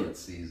singlet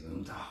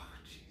season. Oh,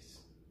 jeez.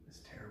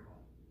 That's terrible.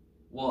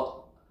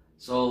 Well,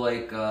 so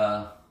like,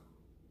 I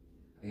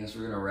guess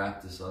we're going to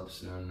wrap this up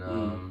soon.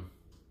 I'm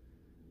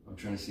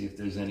trying to see if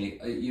there's any,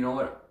 you know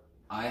what?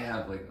 I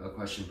have like a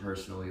question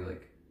personally,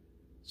 like,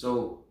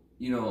 so,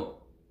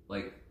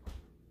 like,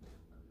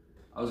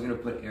 I was going to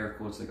put air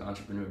quotes like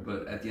entrepreneur,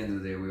 but at the end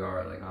of the day, we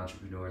are like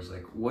entrepreneurs.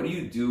 Like, what do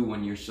you do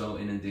when you're so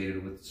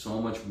inundated with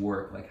so much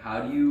work? Like,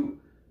 how do you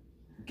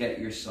get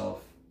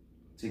yourself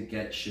to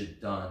get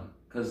shit done?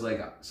 Because,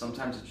 like,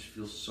 sometimes it just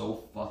feels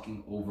so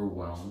fucking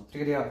overwhelmed.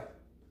 Take it out.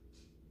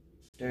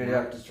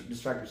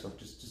 Distract yourself.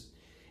 Just.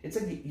 It's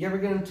like, you ever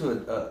get into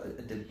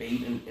a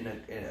debate in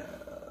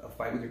a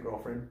fight with your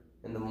girlfriend?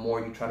 And the more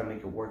you try to make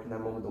it work in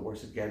that moment, the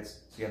worse it gets.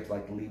 So you have to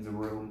like leave the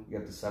room. You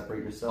have to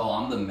separate yourself. Oh,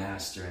 I'm the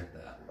master at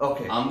that.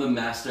 Okay. I'm the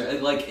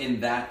master, like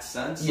in that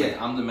sense. Yeah. Like,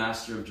 I'm the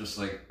master of just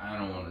like, I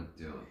don't want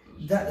to deal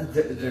with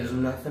those. There's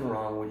nothing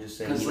wrong with just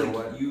saying, you know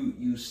what?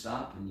 You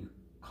stop and you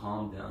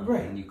calm down.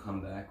 Right. And you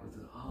come back with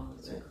it. Oh,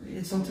 that's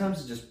great.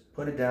 Sometimes just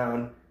put it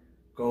down.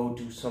 Go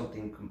do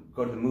something.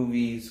 Go to the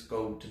movies.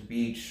 Go to the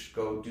beach.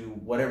 Go do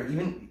whatever.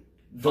 Even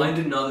find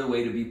another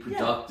way to be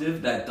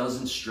productive that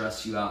doesn't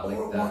stress you out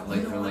like that.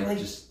 Like,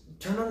 just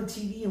turn on the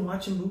TV and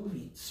watch a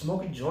movie.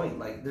 Smoke a joint.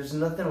 Like, there's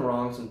nothing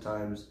wrong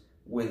sometimes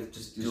with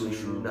just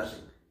doing nothing.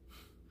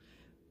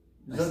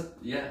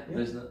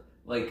 There's no,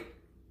 like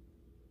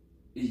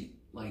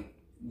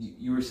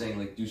you were saying,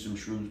 like, do some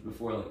shrooms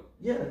before.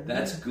 Like,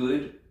 that's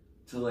good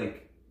to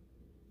like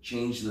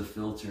change the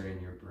filter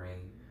in your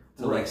brain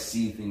to like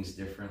see things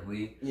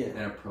differently and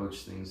approach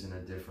things in a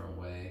different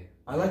way.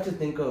 I like to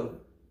think of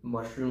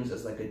mushrooms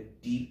as like a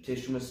deep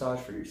tissue massage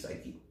for your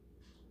psyche.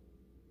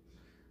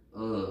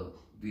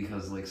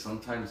 Because like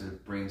sometimes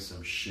it brings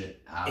some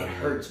shit out. It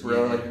hurts,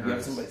 bro. Like if you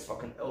have somebody's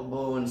fucking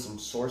elbow and some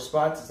sore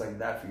spots, it's like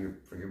that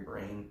for your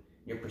brain,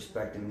 your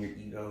perspective, and your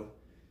ego.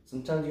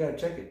 Sometimes you gotta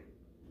check it.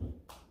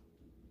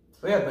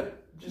 But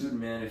just, dude,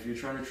 man, if you're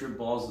trying to trip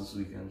balls this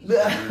weekend, just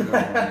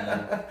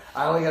man.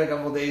 I only got a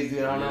couple days,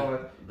 dude. I don't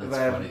know if I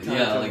have time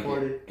to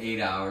afford it.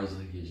 8 hours,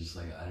 like you're just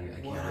like I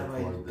can't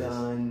afford this.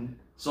 Done?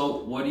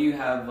 So what do you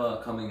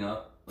have coming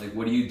up? Like,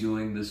 what are you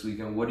doing this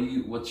weekend?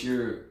 What's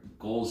your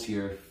goals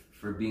here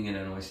for being in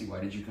NYC? Why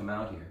did you come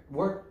out here?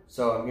 Work.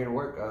 So I'm here to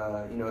work.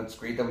 It's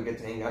great that we get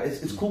to hang out.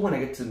 It's cool when I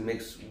get to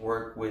mix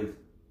work with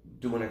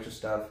doing extra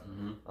stuff.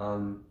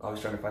 Always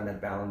trying to find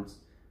that balance.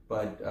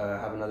 But I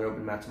have another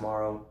open mat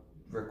tomorrow,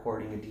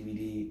 recording a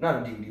DVD. Not a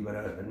DVD, but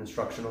an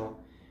instructional.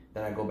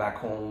 Then I go back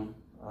home,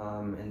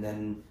 and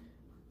then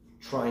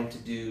trying to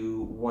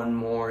do one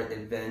more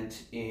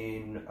event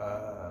in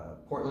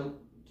Portland.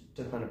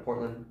 To kind of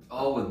Portland.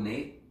 Oh, with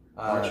Nate?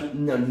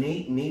 No,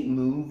 Nate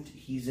moved.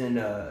 He's in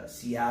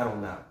Seattle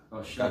now.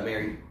 Oh, shit. Got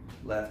married,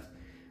 left.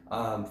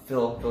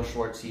 Phil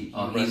Schwartz. He's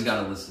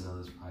got to listen to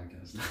this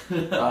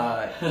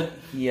podcast.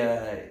 He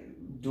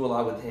do a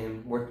lot with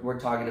him. We're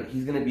talking.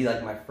 He's gonna be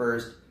like my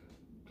first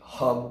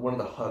hub, one of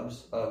the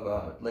hubs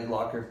of Leg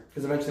Locker.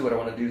 Because eventually, what I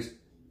want to do is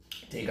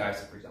take guys,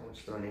 like, for example,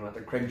 just throw a name out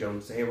there, Craig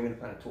Jones. Say, hey, we're gonna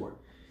plan a tour,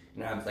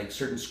 and I have like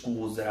certain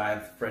schools that I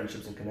have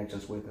friendships and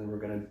connections with, and we're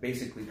gonna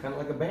basically kind of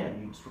like a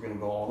band. We're gonna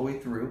go all the way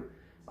through.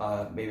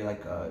 Maybe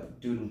like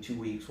do it in 2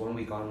 weeks, 1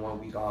 week on, 1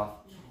 week off,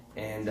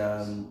 and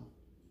then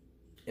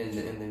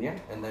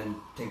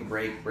take a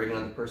break, bring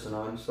another person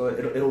on. So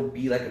it'll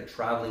be like a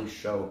traveling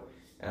show,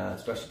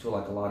 especially to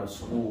like a lot of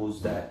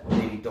schools that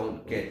maybe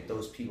don't get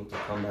those people to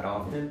come that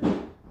often.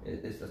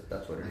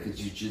 That's what it like is.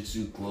 a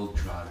jiu-jitsu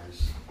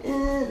Globetrotters.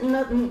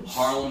 Nothing.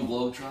 Harlem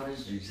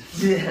Globetrotters?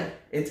 Yeah,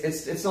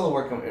 it's still a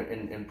work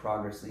in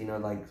progress. You know,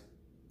 like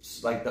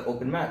the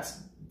open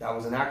mats, that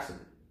was an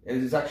accident. It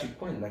was actually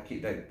Quinn that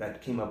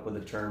came up with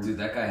the term. Dude,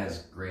 that guy has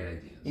great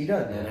ideas. He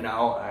does, man, and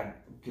I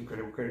give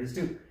credit where credit is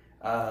due.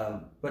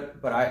 But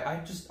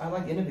I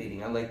like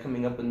innovating. I like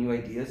coming up with new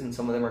ideas, and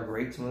some of them are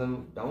great, some of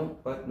them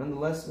don't. But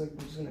nonetheless, like, I'm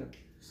just gonna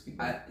keep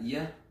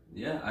going.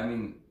 Yeah. I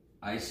mean,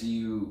 I see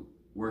you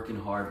working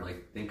hard.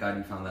 Like, thank God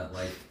you found that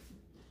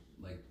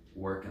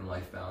work and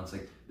life balance.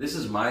 Like, this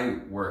is my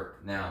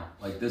work now.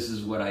 Like, this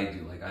is what I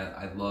do. Like,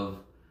 I love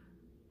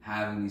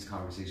having these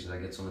conversations. I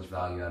get so much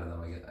value out of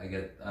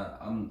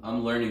them.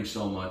 I'm learning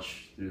so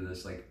much through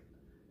this. Like,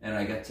 and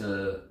I get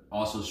to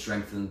also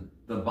strengthen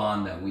the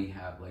bond that we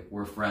have. Like,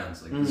 we're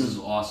friends. Like, this is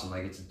awesome.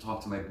 I get to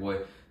talk to my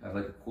boy. I have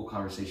like a cool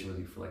conversation with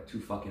you for like 2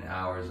 fucking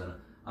hours, and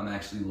I'm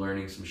actually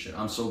learning some shit.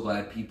 I'm so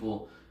glad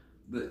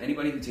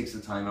anybody who takes the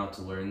time out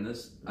to learn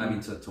this, I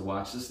mean, to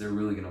watch this, they're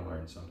really gonna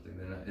learn something.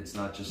 It's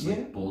not just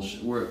like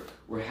bullshit.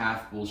 We're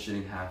half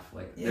bullshitting, half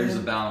like there's a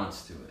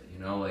balance to it. You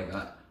know, like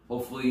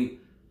hopefully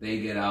they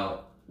get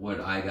out what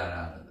I got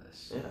out of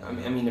this. Yeah,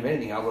 I mean, if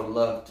anything, I would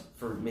love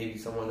for maybe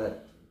someone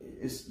that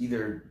is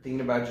either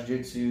thinking about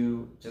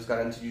jiu-jitsu, just got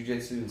into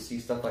jiu-jitsu, and see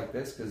stuff like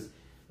this, because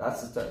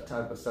that's the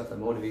type of stuff that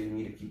motivated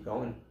me to keep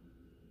going.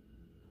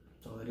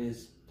 So it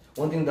is.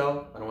 One thing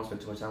though, I don't want to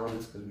spend too much time on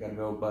this because we gotta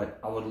go, but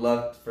I would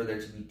love for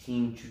there to be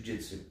team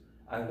jiu-jitsu.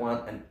 I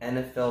want an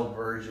NFL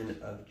version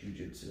of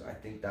jiu-jitsu. I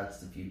think that's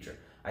the future.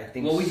 I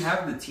think. Well, we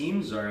have the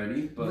teams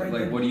already, but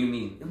right, what do you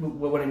mean?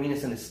 What I mean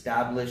is an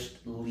established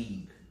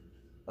league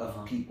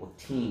of people,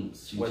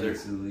 teams.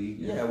 Jiu-jitsu league.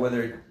 Yeah,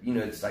 whether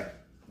it's like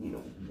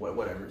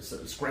whatever.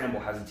 So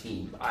Scramble has a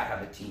team. I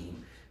have a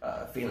team.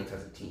 Phalanx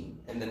has a team,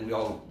 and then we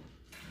all.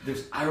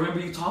 I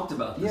remember you talked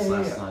about this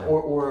last time.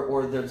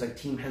 Or there's like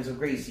Team Renzo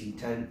Gracie,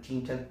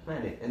 Team 10th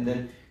Planet, and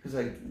then because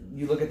like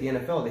you look at the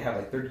NFL, they have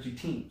like 32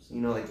 teams.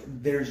 You know, like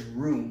there's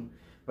room,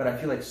 but I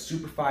feel like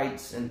super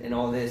fights and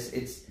all this,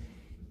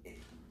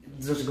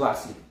 there's a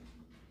glass ceiling.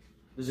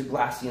 There's a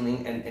glass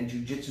ceiling, and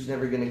jiu-jitsu's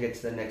never gonna get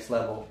to the next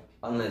level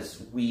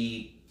unless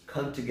we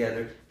come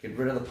together, get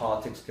rid of the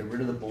politics, get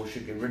rid of the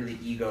bullshit, get rid of the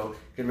ego,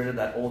 get rid of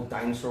that old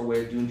dinosaur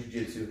way of doing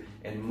jiu-jitsu,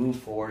 and move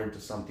forward into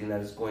something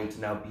that is going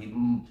to now be.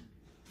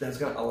 That's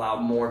going to allow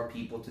more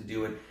people to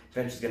do it.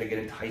 Eventually it's going to get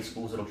into high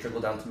schools. It'll trickle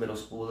down to middle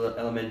school,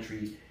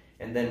 elementary.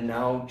 And then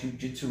now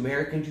jiu-jitsu,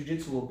 American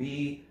jiu-jitsu will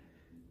be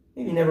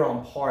maybe never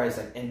on par as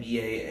like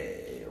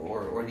NBA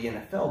or the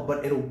NFL,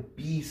 but it'll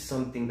be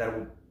something that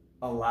will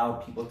allow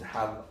people to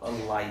have a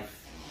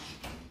life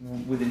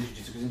within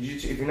jiu-jitsu. Because in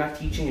jiu-jitsu, if you're not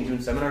teaching and doing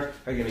seminars,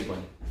 how are you going to make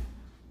money?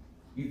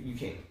 You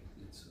can't.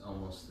 It's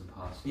almost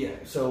impossible. Yeah,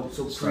 so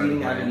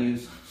creating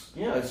avenues.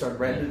 Yeah, start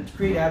brand.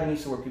 Create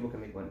avenues so where people can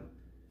make money.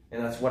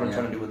 And that's what I'm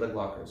trying to do with Leg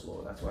Locker as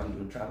well. That's why I'm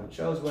doing traveling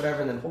shows,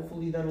 whatever. And then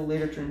hopefully that will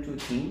later turn into a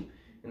team.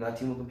 And that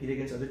team will compete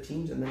against other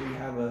teams. And then we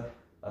have a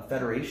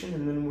federation.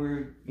 And then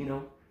we're,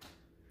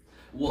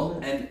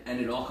 Well, and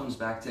it all comes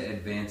back to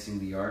advancing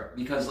the art.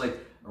 Because, like,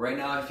 right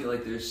now I feel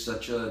like there's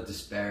such a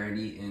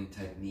disparity in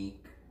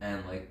technique.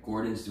 And, like,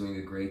 Gordon's doing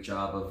a great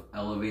job of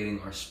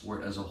elevating our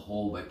sport as a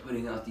whole by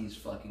putting out these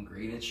fucking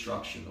great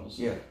instructionals.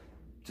 Yeah.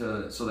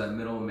 So that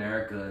Middle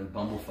America and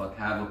Bumblefuck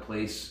have a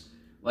place,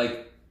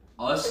 like...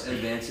 Us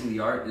advancing the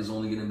art is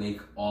only going to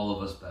make all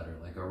of us better.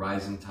 Like a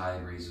rising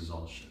tide raises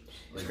all ships.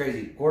 It's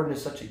crazy. Gordon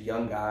is such a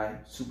young guy,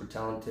 super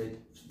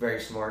talented, very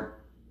smart.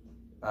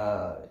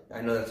 I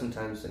know that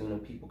sometimes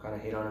people kind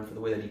of hate on him for the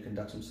way that he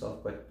conducts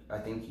himself, but I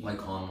think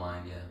like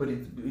online, yeah. But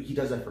he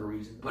does that for a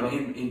reason. But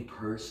in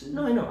person,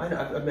 no, I know.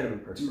 I've met him in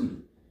person.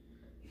 Dude,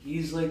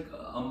 he's like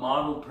a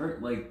model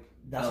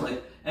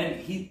and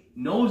he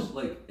knows,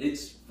 like,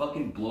 it's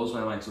fucking blows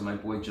my mind. So my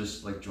boy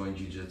just like joined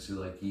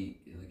jiu-jitsu, like he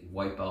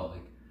wipe out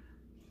like.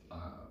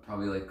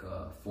 Probably like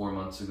 3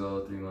 months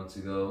ago,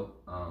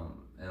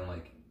 and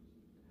like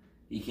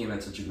he came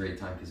at such a great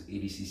time because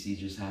ADCC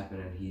just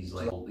happened, and he's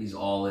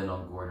all in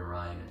on Gordon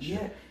Ryan and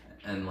shit. Yeah,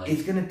 and like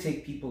it's gonna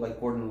take people like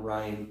Gordon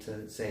Ryan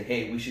to say,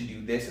 hey, we should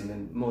do this, and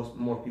then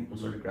more people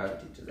sort of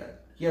gravitate to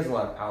that. He has a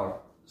lot of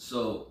power.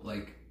 So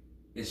like,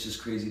 it's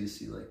just crazy to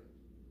see like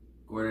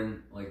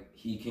Gordon, like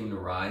he came to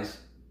Rise,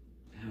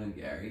 him and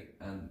Gary,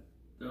 and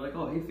they're like,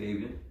 oh hey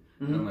Fabian,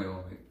 and I'm like,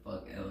 oh my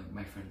fuck, and like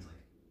my friend's like.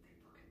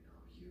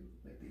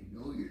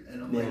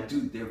 And I'm like,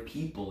 dude, they're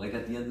people. Like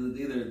at the end of the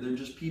day, they're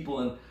just people,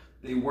 and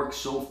they work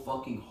so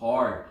fucking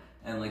hard.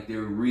 and like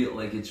they're real,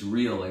 like it's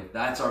real, like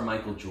that's our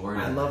Michael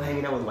Jordan. I love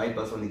hanging out with white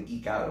belts when they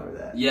geek out over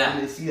that. Yeah.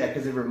 When they see that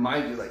because it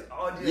reminds you, like,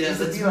 oh, dude, Yeah, I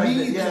that's used to be me.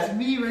 like that. Yeah. That's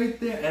me right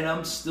there. And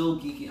I'm still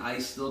geeking. I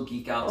still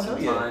geek out Oh,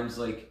 hell yeah. sometimes.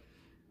 Like,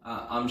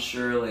 I'm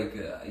sure, like,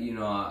 you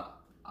know,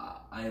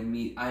 I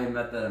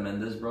met the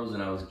Mendes Bros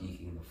and I was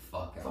geeking the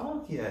fuck out.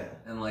 Fuck yeah.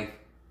 And like,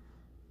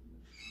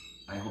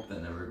 I hope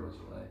that never goes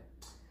away.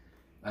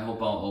 I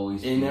hope I'll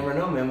always. You never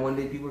know, man. One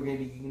day people are gonna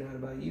be geeking out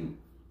about you.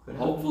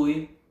 Hopefully,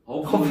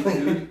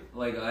 dude.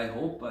 Like, I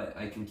hope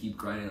I can keep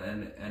grinding,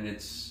 and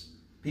it's.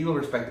 People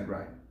respect the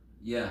grind.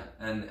 Yeah,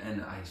 and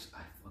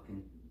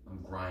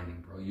I'm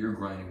grinding, bro. You're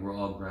grinding. We're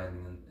all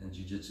grinding, and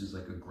jiu-jitsu is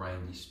like a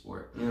grindy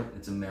sport. Yeah.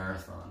 It's a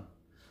marathon.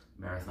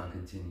 Marathon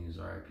continues.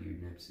 R.I.P.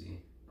 Nipsey.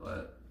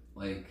 But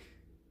like,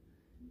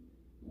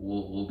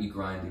 we'll be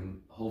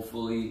grinding.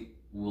 Hopefully,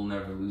 we'll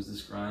never lose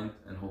this grind,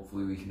 and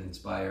hopefully, we can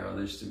inspire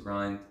others to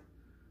grind.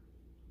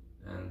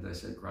 And I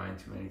said grind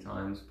too many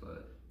times,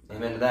 but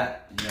amen to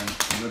that. yeah,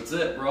 that's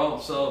it, bro.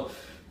 So,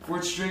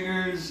 Fort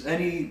Stringers,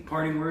 any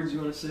parting words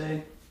you want to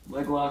say?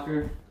 Leg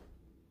locker?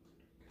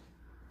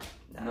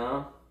 Nah.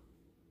 No?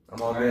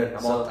 I'm all All good.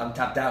 right, I'm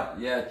tapped out.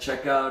 Yeah,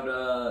 check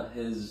out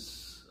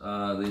his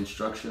the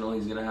instructional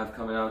he's gonna have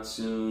coming out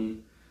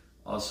soon.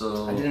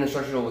 Also, I did an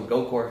instructional with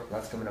GoCore.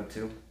 That's coming up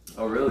too.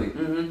 oh really?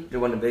 Mm-hmm. Did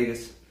one in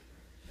Vegas.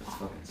 That's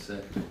fucking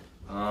sick.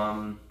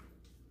 And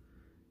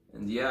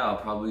yeah, I'll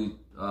probably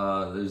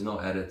there's no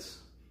edits.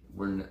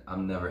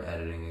 I'm never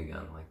editing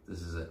again. Like,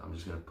 this is it. I'm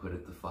just gonna put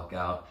it the fuck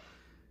out.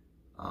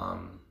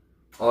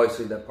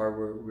 Obviously, that part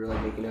where we're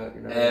like making out.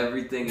 You're not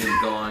Everything is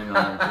going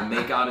on. The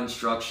make out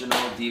instructional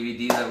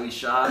DVD that we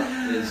shot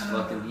is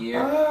fucking here.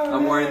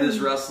 I'm wearing this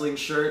wrestling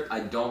shirt. I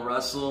don't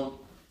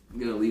wrestle. I'm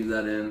gonna leave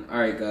that in.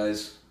 Alright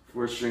guys,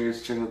 Four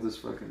Stringers, check out this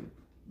fucking.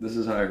 This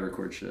is how I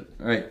record shit.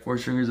 Alright, Four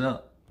Stringers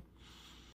out.